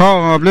module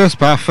fort en plus,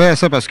 parfait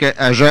ça, parce que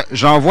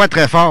j'envoie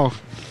très fort.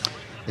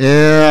 Et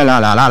là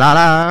là là là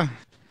là.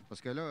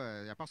 Parce que là,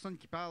 il n'y a personne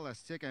qui parle à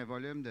stick un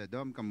volume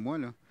d'hommes comme moi,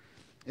 là.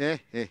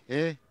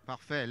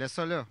 Parfait, laisse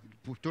ça là,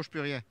 touche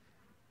plus rien.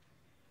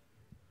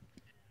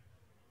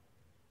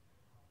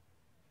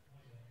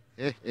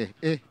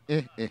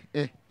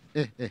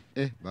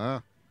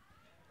 Bon.